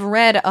everything I've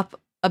read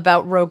up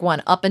about Rogue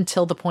One up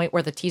until the point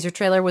where the teaser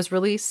trailer was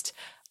released,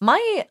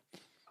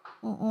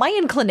 my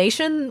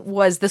inclination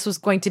was this was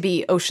going to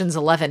be Ocean's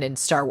 11 in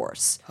Star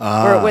Wars,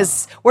 where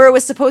it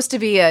was supposed to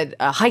be a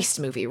heist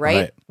movie,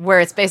 right? Where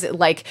it's basically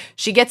like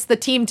she gets the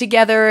team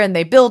together and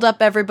they build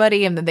up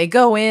everybody, and then they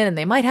go in and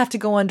they might have to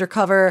go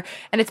undercover,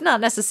 and it's not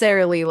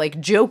necessarily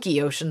like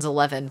jokey Ocean's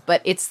 11,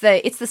 but it's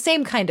the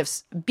same kind of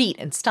beat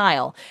and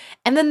style.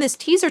 And then this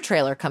teaser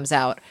trailer comes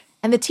out,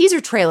 and the teaser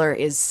trailer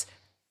is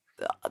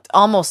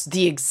almost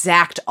the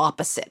exact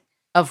opposite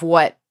of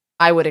what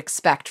I would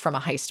expect from a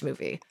heist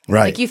movie.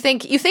 Right. Like you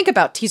think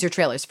about teaser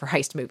trailers for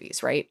heist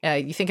movies, right?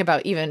 You think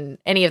about even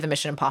any of the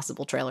Mission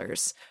Impossible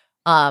trailers,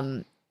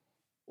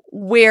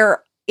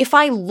 where if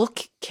I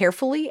look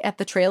carefully at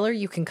the trailer,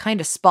 you can kind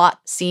of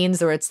spot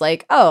scenes where it's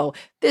like, oh,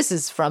 this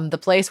is from the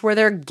place where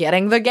they're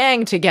getting the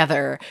gang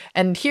together,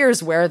 and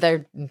here's where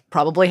they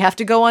probably have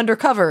to go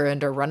undercover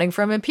and are running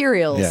from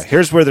Imperials. Yeah,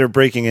 here's where they're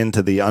breaking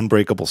into the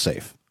unbreakable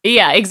safe.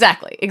 Yeah,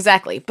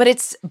 exactly. But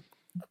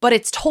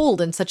it's told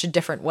in such a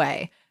different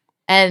way.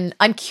 And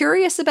I'm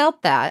curious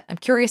about that. I'm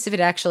curious if it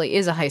actually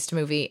is a heist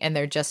movie, and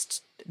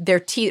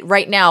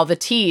right now the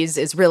tease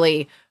is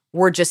really,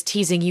 we're just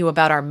teasing you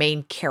about our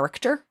main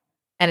character,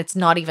 and it's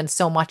not even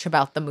so much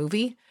about the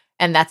movie.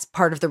 And that's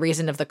part of the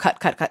reason of the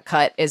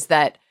cut is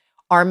that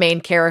our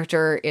main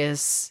character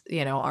is,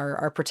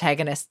 our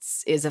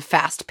protagonists is a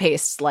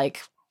fast-paced,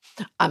 like,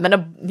 I'm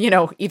gonna,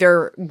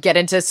 either get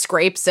into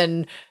scrapes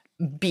and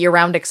be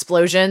around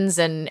explosions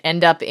and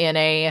end up in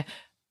a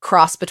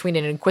cross between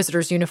an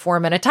Inquisitor's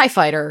uniform and a TIE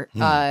fighter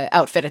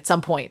outfit at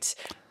some point.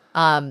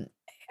 I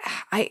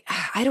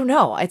don't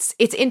know. It's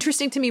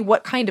interesting to me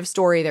what kind of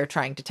story they're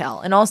trying to tell.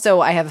 And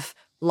also I have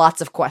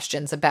lots of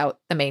questions about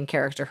the main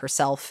character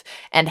herself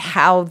and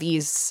how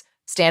these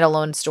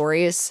standalone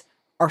stories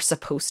are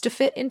supposed to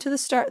fit into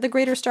the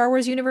greater Star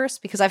Wars universe,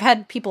 because I've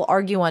had people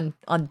argue on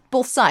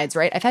both sides,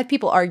 right? I've had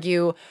people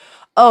argue,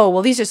 oh,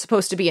 well, these are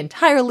supposed to be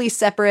entirely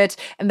separate,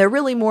 and they're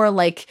really more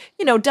like,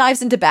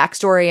 dives into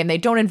backstory, and they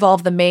don't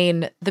involve the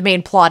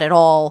main plot at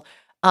all.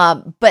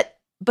 But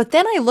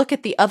then I look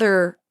at the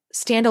other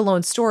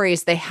standalone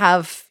stories they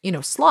have,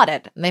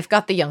 slotted, and they've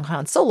got the young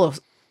Han Solo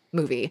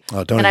movie.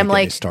 Oh, don't even get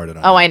me started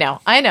on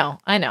that. I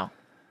know.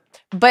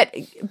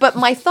 But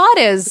my thought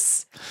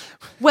is,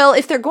 well,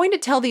 if they're going to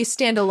tell these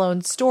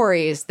standalone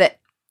stories that,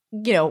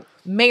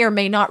 may or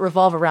may not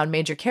revolve around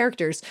major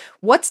characters,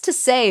 what's to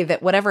say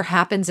that whatever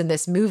happens in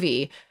this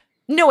movie,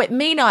 it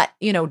may not,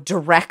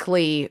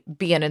 directly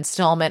be an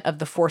installment of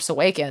the Force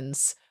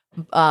Awakens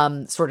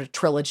sort of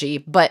trilogy,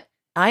 but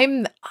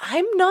I'm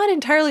not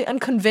entirely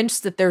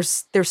unconvinced that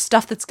there's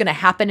stuff that's going to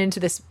happen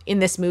in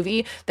this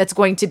movie that's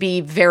going to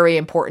be very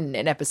important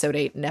in Episode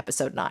 8 and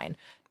Episode 9.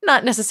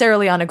 Not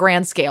necessarily on a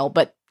grand scale,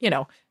 but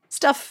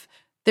stuff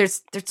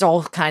there's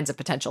all kinds of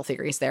potential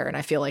theories there, and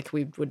I feel like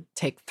we would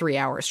take 3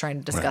 hours trying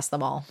to discuss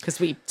them all because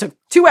we took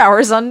 2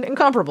 hours on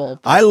Incomparable.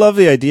 I love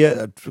the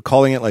idea of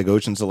calling it like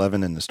Ocean's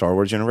 11 in the Star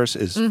Wars universe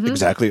is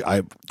exactly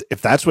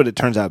if that's what it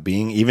turns out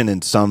being, even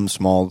in some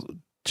small,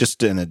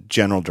 just in a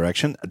general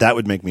direction, that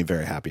would make me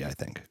very happy, I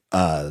think.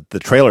 The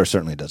trailer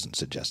certainly doesn't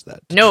suggest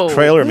that. No. The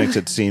trailer makes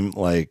it seem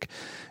like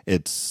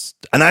it's,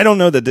 and I don't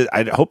know that,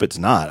 I hope it's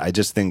not. I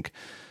just think,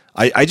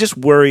 I just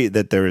worry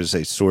that there is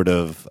a sort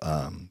of,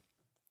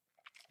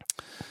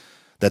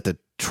 that the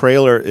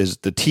trailer is,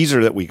 the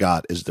teaser that we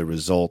got is the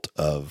result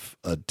of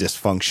a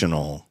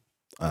dysfunctional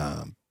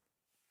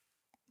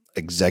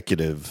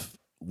executive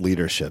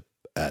leadership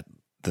at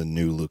the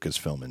new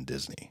Lucasfilm and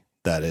Disney.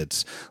 That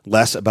it's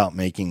less about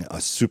making a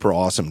super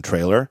awesome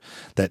trailer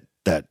that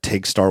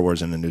takes Star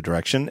Wars in a new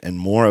direction and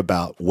more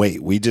about,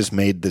 wait, we just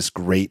made this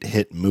great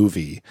hit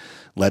movie.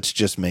 Let's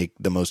just make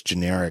the most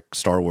generic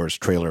Star Wars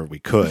trailer we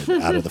could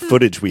out of the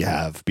footage we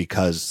have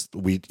because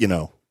we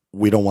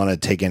don't want to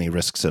take any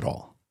risks at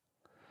all.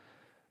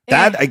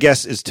 That, I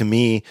guess, is to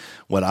me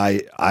what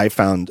I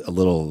found a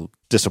little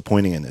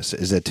disappointing in this,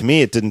 is that to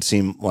me it didn't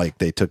seem like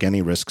they took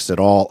any risks at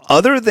all,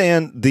 other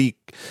than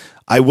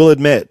I will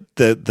admit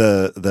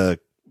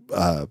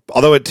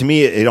although to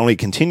me it only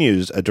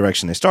continues a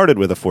direction they started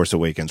with The Force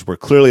Awakens, where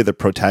clearly the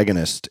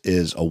protagonist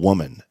is a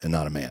woman and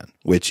not a man,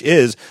 which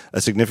is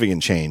a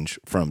significant change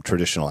from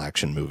traditional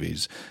action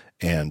movies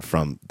and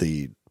from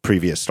the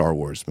previous Star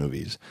Wars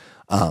movies.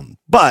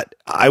 But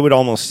I would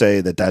almost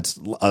say that that's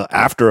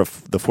after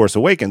The Force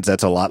Awakens,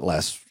 that's a lot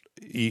less.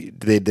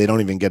 They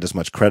don't even get as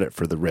much credit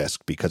for the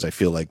risk because I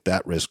feel like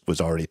that risk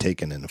was already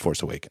taken in The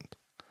Force Awakens.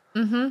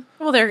 Mm-hmm.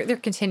 Well, they're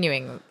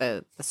continuing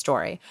the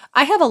story.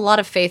 I have a lot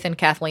of faith in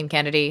Kathleen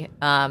Kennedy,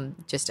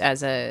 just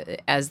as the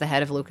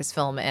head of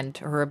Lucasfilm and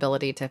her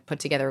ability to put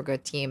together a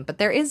good team. But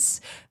there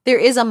is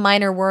a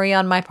minor worry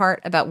on my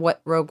part about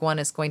what Rogue One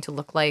is going to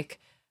look like.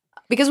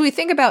 Because we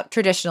think about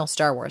traditional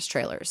Star Wars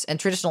trailers and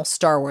traditional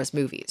Star Wars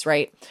movies,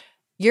 right?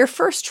 Your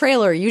first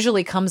trailer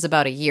usually comes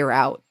about a year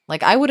out.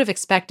 Like, I would have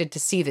expected to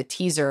see the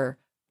teaser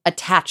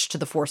attached to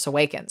The Force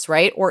Awakens,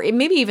 right? Or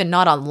maybe even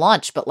not on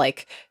launch, but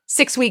like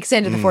 6 weeks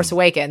into The Force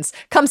Awakens,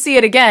 come see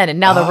it again, and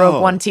now the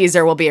Rogue One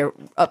teaser will be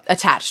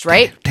attached,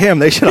 right? Damn,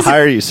 they should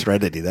hire you,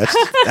 Serenity.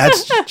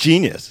 That's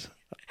genius.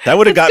 That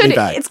would have got me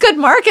back. It's good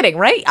marketing,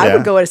 right? Yeah. I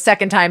would go a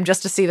second time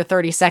just to see the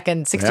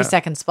 30-second,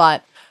 60-second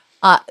spot.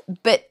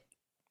 But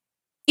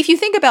if you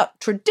think about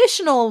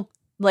traditional,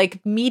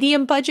 like,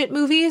 medium budget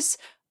movies,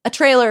 a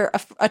trailer,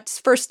 a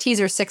first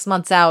teaser 6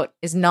 months out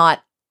is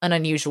not an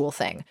unusual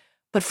thing.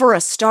 But for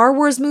a Star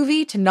Wars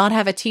movie to not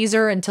have a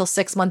teaser until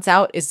 6 months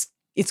out it's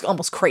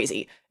almost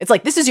crazy. It's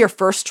like, this is your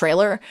first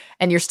trailer,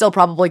 and you're still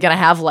probably going to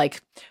have,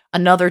 like,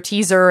 another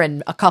teaser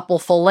and a couple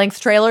full-length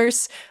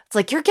trailers. It's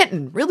like, you're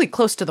getting really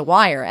close to the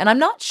wire. And I'm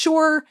not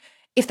sure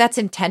if that's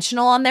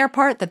intentional on their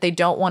part, that they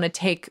don't want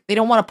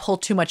to pull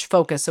too much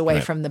focus away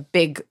from the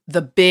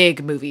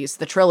big movies,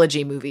 the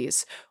trilogy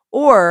movies,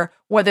 or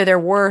whether there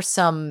were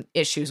some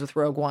issues with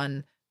Rogue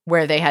One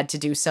where they had to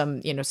do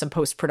some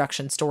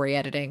post-production story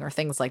editing or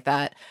things like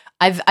that.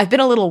 I've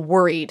been a little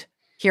worried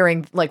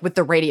hearing, like, with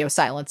the radio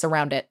silence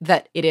around it,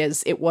 that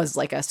it was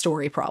like a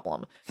story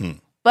problem.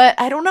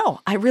 But I don't know.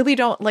 I really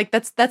don't, like,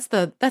 that's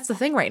the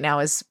thing right now,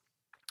 is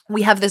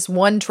we have this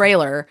one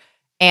trailer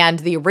and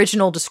the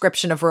original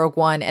description of Rogue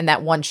One and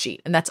that one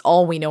sheet, and that's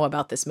all we know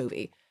about this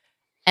movie.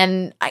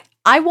 And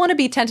I want to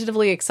be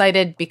tentatively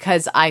excited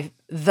because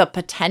the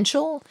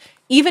potential,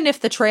 even if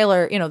the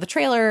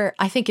trailer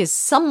I think is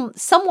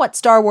somewhat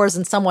Star Wars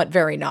and somewhat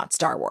very not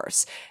Star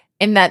Wars,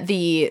 in that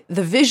the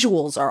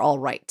visuals are all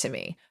right to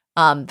me.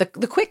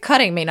 The quick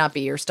cutting may not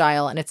be your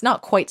style, and it's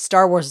not quite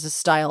Star Wars'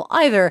 style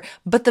either,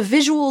 but the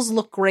visuals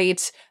look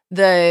great.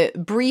 The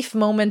brief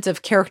moment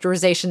of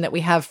characterization that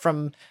we have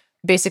from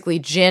basically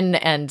Jyn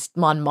and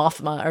Mon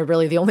Mothma are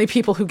really the only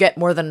people who get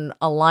more than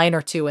a line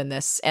or two in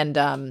this, and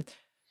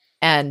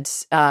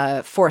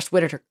Forrest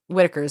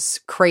Whitaker's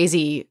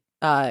crazy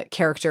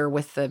character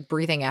with the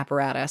breathing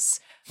apparatus.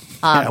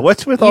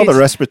 What's with all the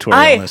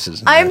respiratory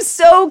illnesses? I'm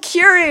so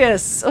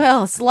curious.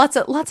 Well, it's lots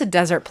of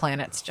desert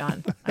planets,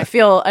 John. I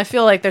feel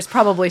like there's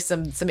probably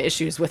some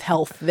issues with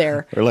health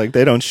there. Or like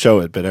they don't show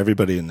it, but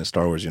everybody in the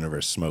Star Wars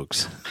universe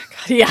smokes. Oh my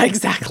God. Yeah,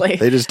 exactly.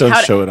 They just don't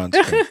show it on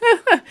screen.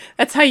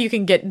 That's how you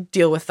can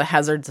deal with the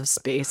hazards of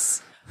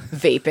space.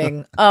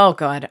 Vaping. Oh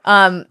God.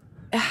 I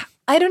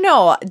don't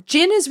know.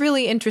 Jyn is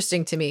really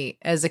interesting to me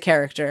as a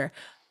character.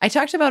 I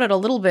talked about it a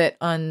little bit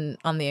on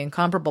the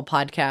Incomparable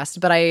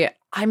podcast, but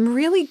I'm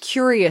really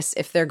curious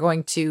if they're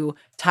going to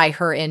tie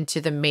her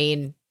into the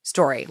main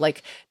story.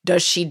 Like,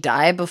 does she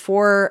die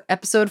before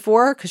episode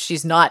 4? Because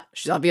she's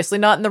obviously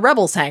not in the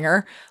Rebels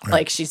hangar. Right.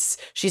 Like,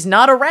 she's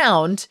not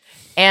around.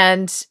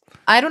 And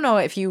I don't know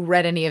if you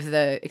read any of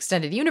the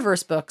extended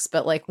universe books,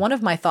 but like one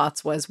of my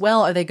thoughts was,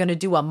 well, are they going to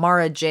do a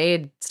Mara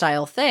Jade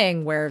style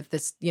thing where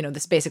this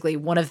basically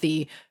one of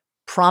the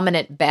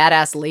prominent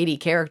badass lady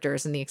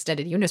characters in the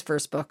extended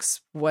universe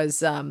books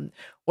was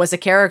a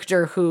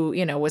character who,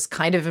 you know, was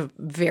kind of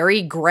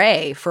very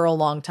gray for a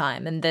long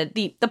time. And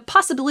the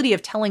possibility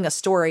of telling a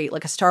story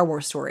like a Star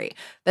Wars story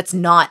that's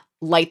not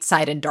light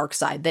side and dark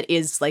side, that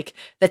is like,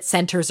 that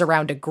centers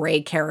around a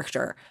gray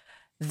character,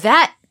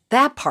 that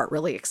part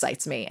really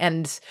excites me.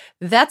 And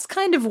that's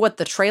kind of what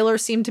the trailer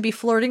seemed to be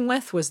flirting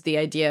with, was the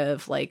idea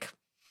of like,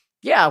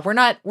 yeah, we're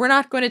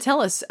not going to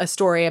tell us a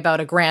story about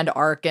a grand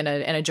arc and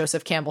a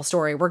Joseph Campbell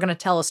story. We're going to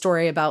tell a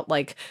story about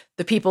like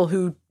the people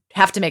who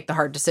have to make the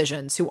hard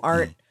decisions, who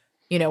aren't,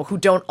 you know, who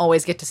don't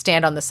always get to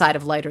stand on the side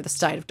of light or the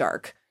side of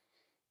dark.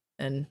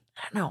 And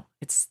I don't know,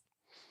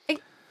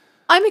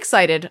 I'm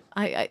excited.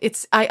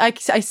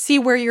 I see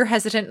where you're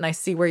hesitant and I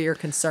see where you're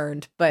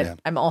concerned, but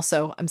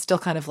I'm still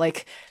kind of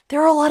like,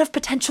 there are a lot of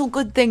potential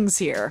good things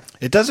here.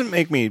 It doesn't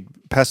make me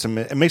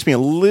pessimistic. It makes me a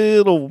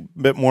little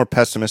bit more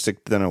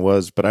pessimistic than I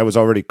was, but I was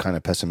already kind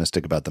of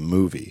pessimistic about the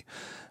movie.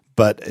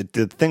 But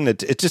the thing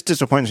that it just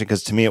disappoints me,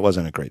 because to me it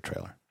wasn't a great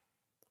trailer.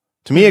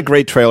 To me, a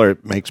great trailer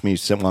makes me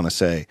want to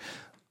say,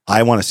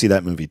 I want to see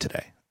that movie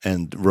today.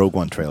 And Rogue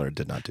One trailer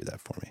did not do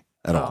that for me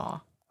at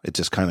all. It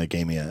just kind of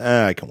gave me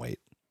I can wait.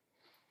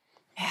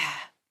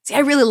 See, I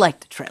really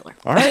liked the trailer.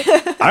 All right.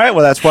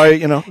 Well, that's why,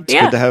 you know, it's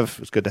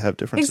good to have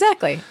differences.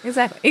 Exactly.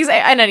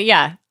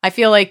 And I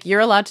feel like you're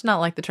allowed to not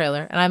like the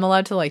trailer, and I'm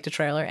allowed to like the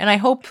trailer. And I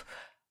hope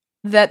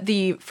that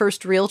the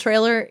first real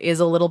trailer is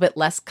a little bit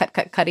less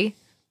cutty.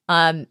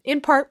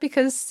 In part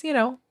because, you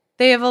know,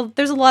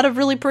 there's a lot of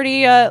really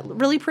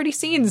pretty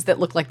scenes that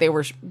look like they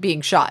were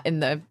being shot in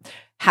the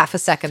half a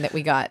second that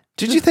we got.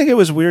 Did you think it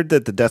was weird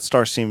that the Death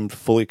Star seemed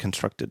fully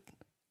constructed?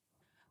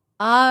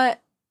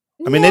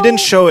 I mean, they didn't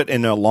show it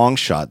in a long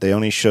shot. They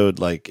only showed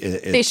like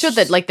they showed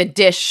that like the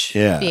dish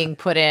being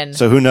put in.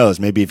 So who knows?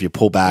 Maybe if you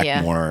pull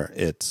back more,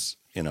 it's,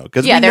 you know,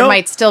 because there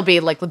might still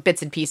be like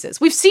bits and pieces.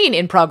 We've seen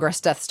in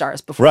progress Death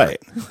Stars before,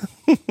 right?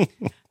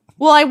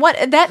 Well,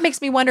 that makes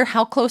me wonder,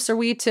 how close are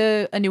we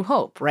to A New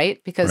Hope,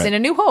 right? Because in A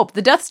New Hope,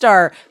 the Death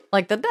Star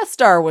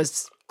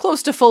was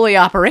close to fully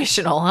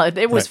operational.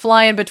 It was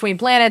flying between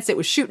planets. It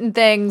was shooting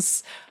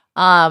things.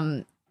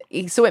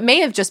 So it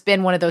may have just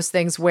been one of those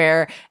things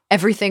where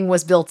everything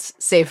was built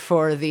save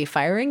for the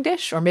firing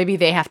dish, or maybe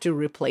they have to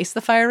replace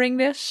the firing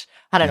dish.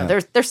 I don't know.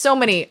 There's so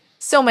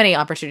many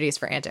opportunities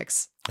for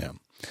antics. Yeah.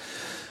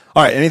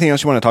 All right. Anything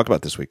else you want to talk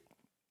about this week?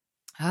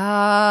 You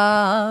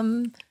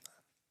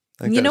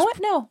know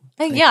what? No.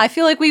 I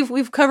feel like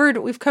we've covered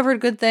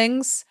good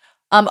things.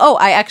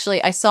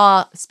 I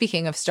saw,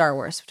 speaking of Star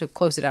Wars, to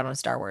close it out on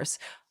Star Wars,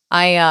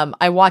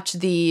 I watched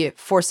the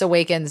Force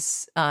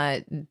Awakens,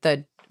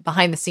 the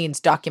behind the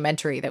scenes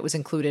documentary that was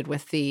included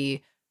with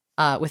the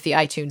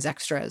iTunes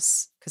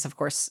extras, because of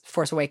course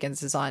Force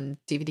Awakens is on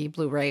DVD,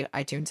 Blu-ray,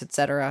 iTunes,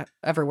 etc.,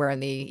 everywhere in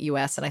the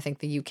US, and I think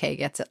the UK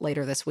gets it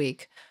later this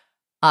week.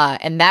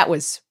 And that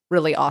was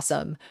really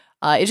awesome.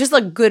 It's just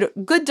a good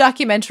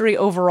documentary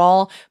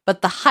overall,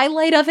 but the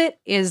highlight of it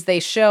is they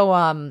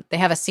show they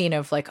have a scene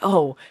of like,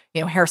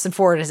 Harrison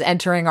Ford is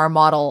entering our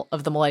model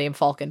of the Millennium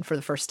Falcon for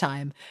the first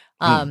time.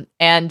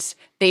 And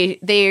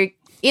they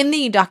in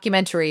the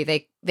documentary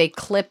they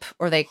clip,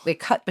 or they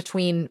cut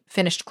between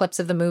finished clips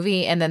of the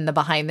movie and then the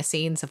behind the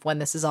scenes of when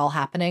this is all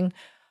happening.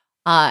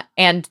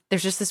 And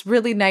there's just this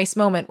really nice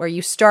moment where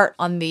you start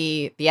on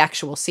the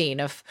actual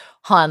scene of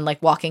Han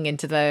like walking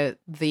into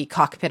the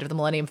cockpit of the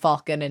Millennium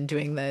Falcon and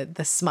doing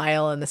the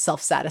smile and the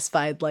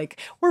self-satisfied like,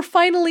 we're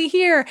finally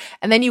here.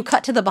 And then you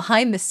cut to the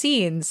behind the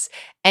scenes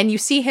and you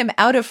see him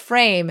out of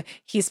frame.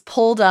 He's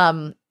pulled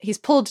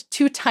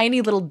two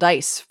tiny little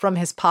dice from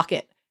his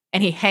pocket,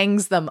 and he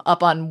hangs them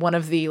up on one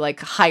of the like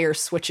higher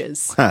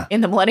switches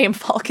in the Millennium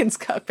Falcon's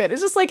cockpit.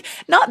 It's just like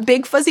not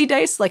big fuzzy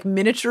dice, like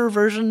miniature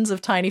versions of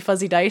tiny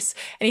fuzzy dice.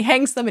 And he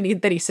hangs them,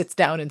 and then he sits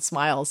down and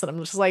smiles. And I'm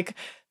just like,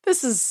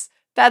 that's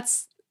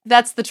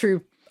the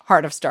true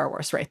heart of Star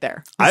Wars right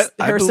there. I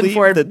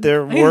believe that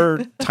there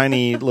were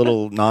tiny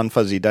little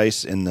non-fuzzy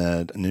dice in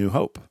the New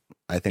Hope.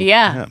 I think.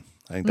 I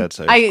think that's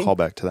a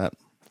callback to that.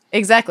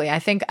 Exactly. I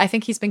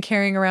think he's been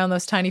carrying around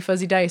those tiny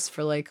fuzzy dice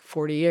for like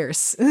 40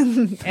 years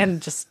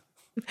and just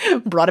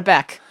brought it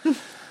back.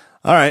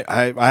 All right.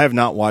 I have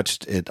not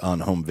watched it on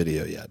home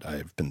video yet.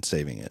 I've been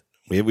saving it.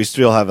 We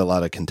still have a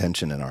lot of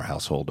contention in our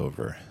household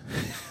over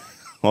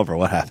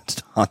what happens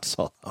to Han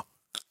Solo.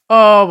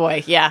 Oh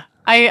boy, yeah.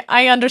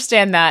 I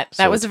understand that.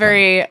 That was a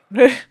very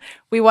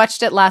we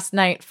watched it last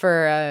night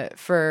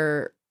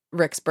for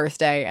Rick's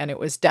birthday, and it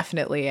was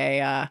definitely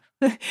a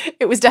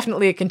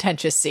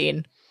contentious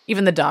scene.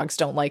 Even the dogs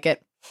don't like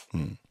it.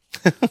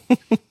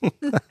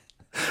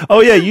 Oh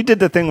yeah, you did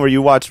the thing where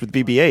you watched with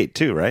BB-8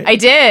 too, right? I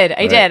did.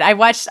 I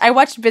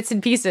watched bits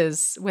and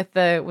pieces with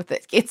that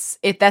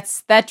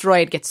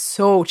droid gets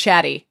so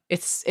chatty.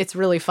 It's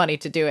really funny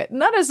to do it.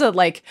 Not as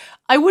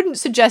I wouldn't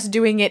suggest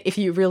doing it if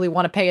you really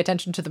want to pay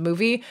attention to the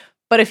movie,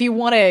 but if you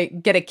want to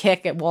get a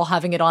kick while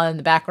having it on in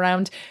the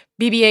background,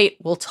 BB-8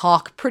 will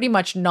talk pretty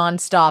much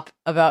nonstop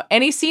about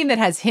any scene that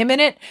has him in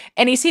it,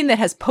 any scene that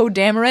has Poe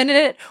Dameron in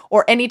it,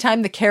 or any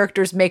time the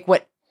characters make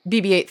what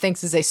BB-8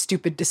 thinks is a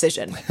stupid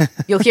decision.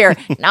 You'll hear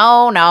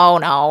no, no,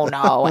 no,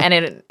 no,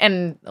 and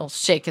it'll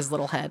shake his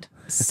little head.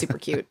 It's super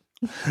cute.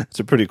 It's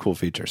a pretty cool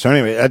feature. So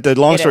anyway, the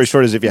long story is.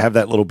 short is if you have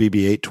that little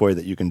BB-8 toy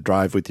that you can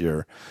drive with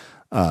your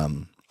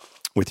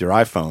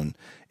iPhone,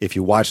 if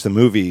you watch the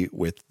movie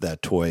with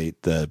that toy,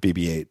 the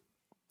BB-8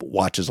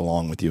 watches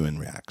along with you and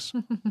reacts.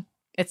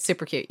 It's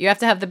super cute. You have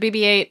to have the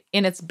BB-8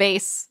 in its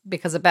base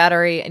because of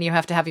battery, and you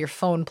have to have your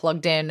phone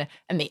plugged in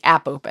and the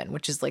app open,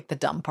 which is like the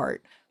dumb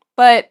part,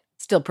 but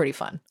still pretty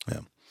fun.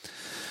 Yeah.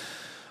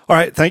 All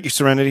right. Thank you,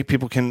 Serenity.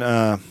 People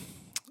can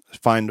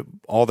find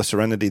all the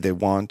Serenity they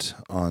want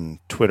on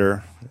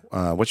Twitter.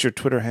 What's your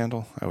Twitter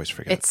handle? I always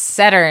forget. It's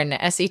Settern,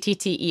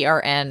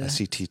 Settern.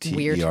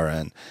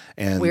 Settern.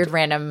 And weird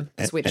random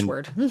Swedish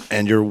word.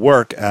 And your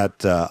work at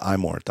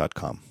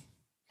imore.com.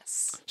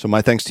 So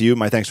my thanks to you.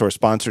 My thanks to our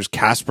sponsors,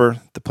 Casper,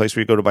 the place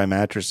where you go to buy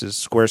mattresses,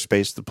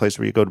 Squarespace, the place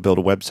where you go to build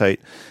a website,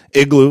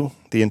 Igloo,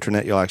 the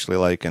internet you'll actually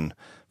like, and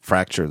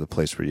Fracture, the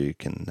place where you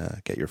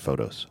can get your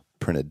photos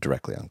printed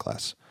directly on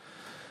glass.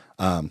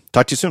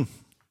 Talk to you soon.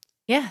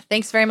 Yeah,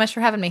 thanks very much for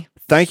having me.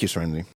 Thank you, Serenity.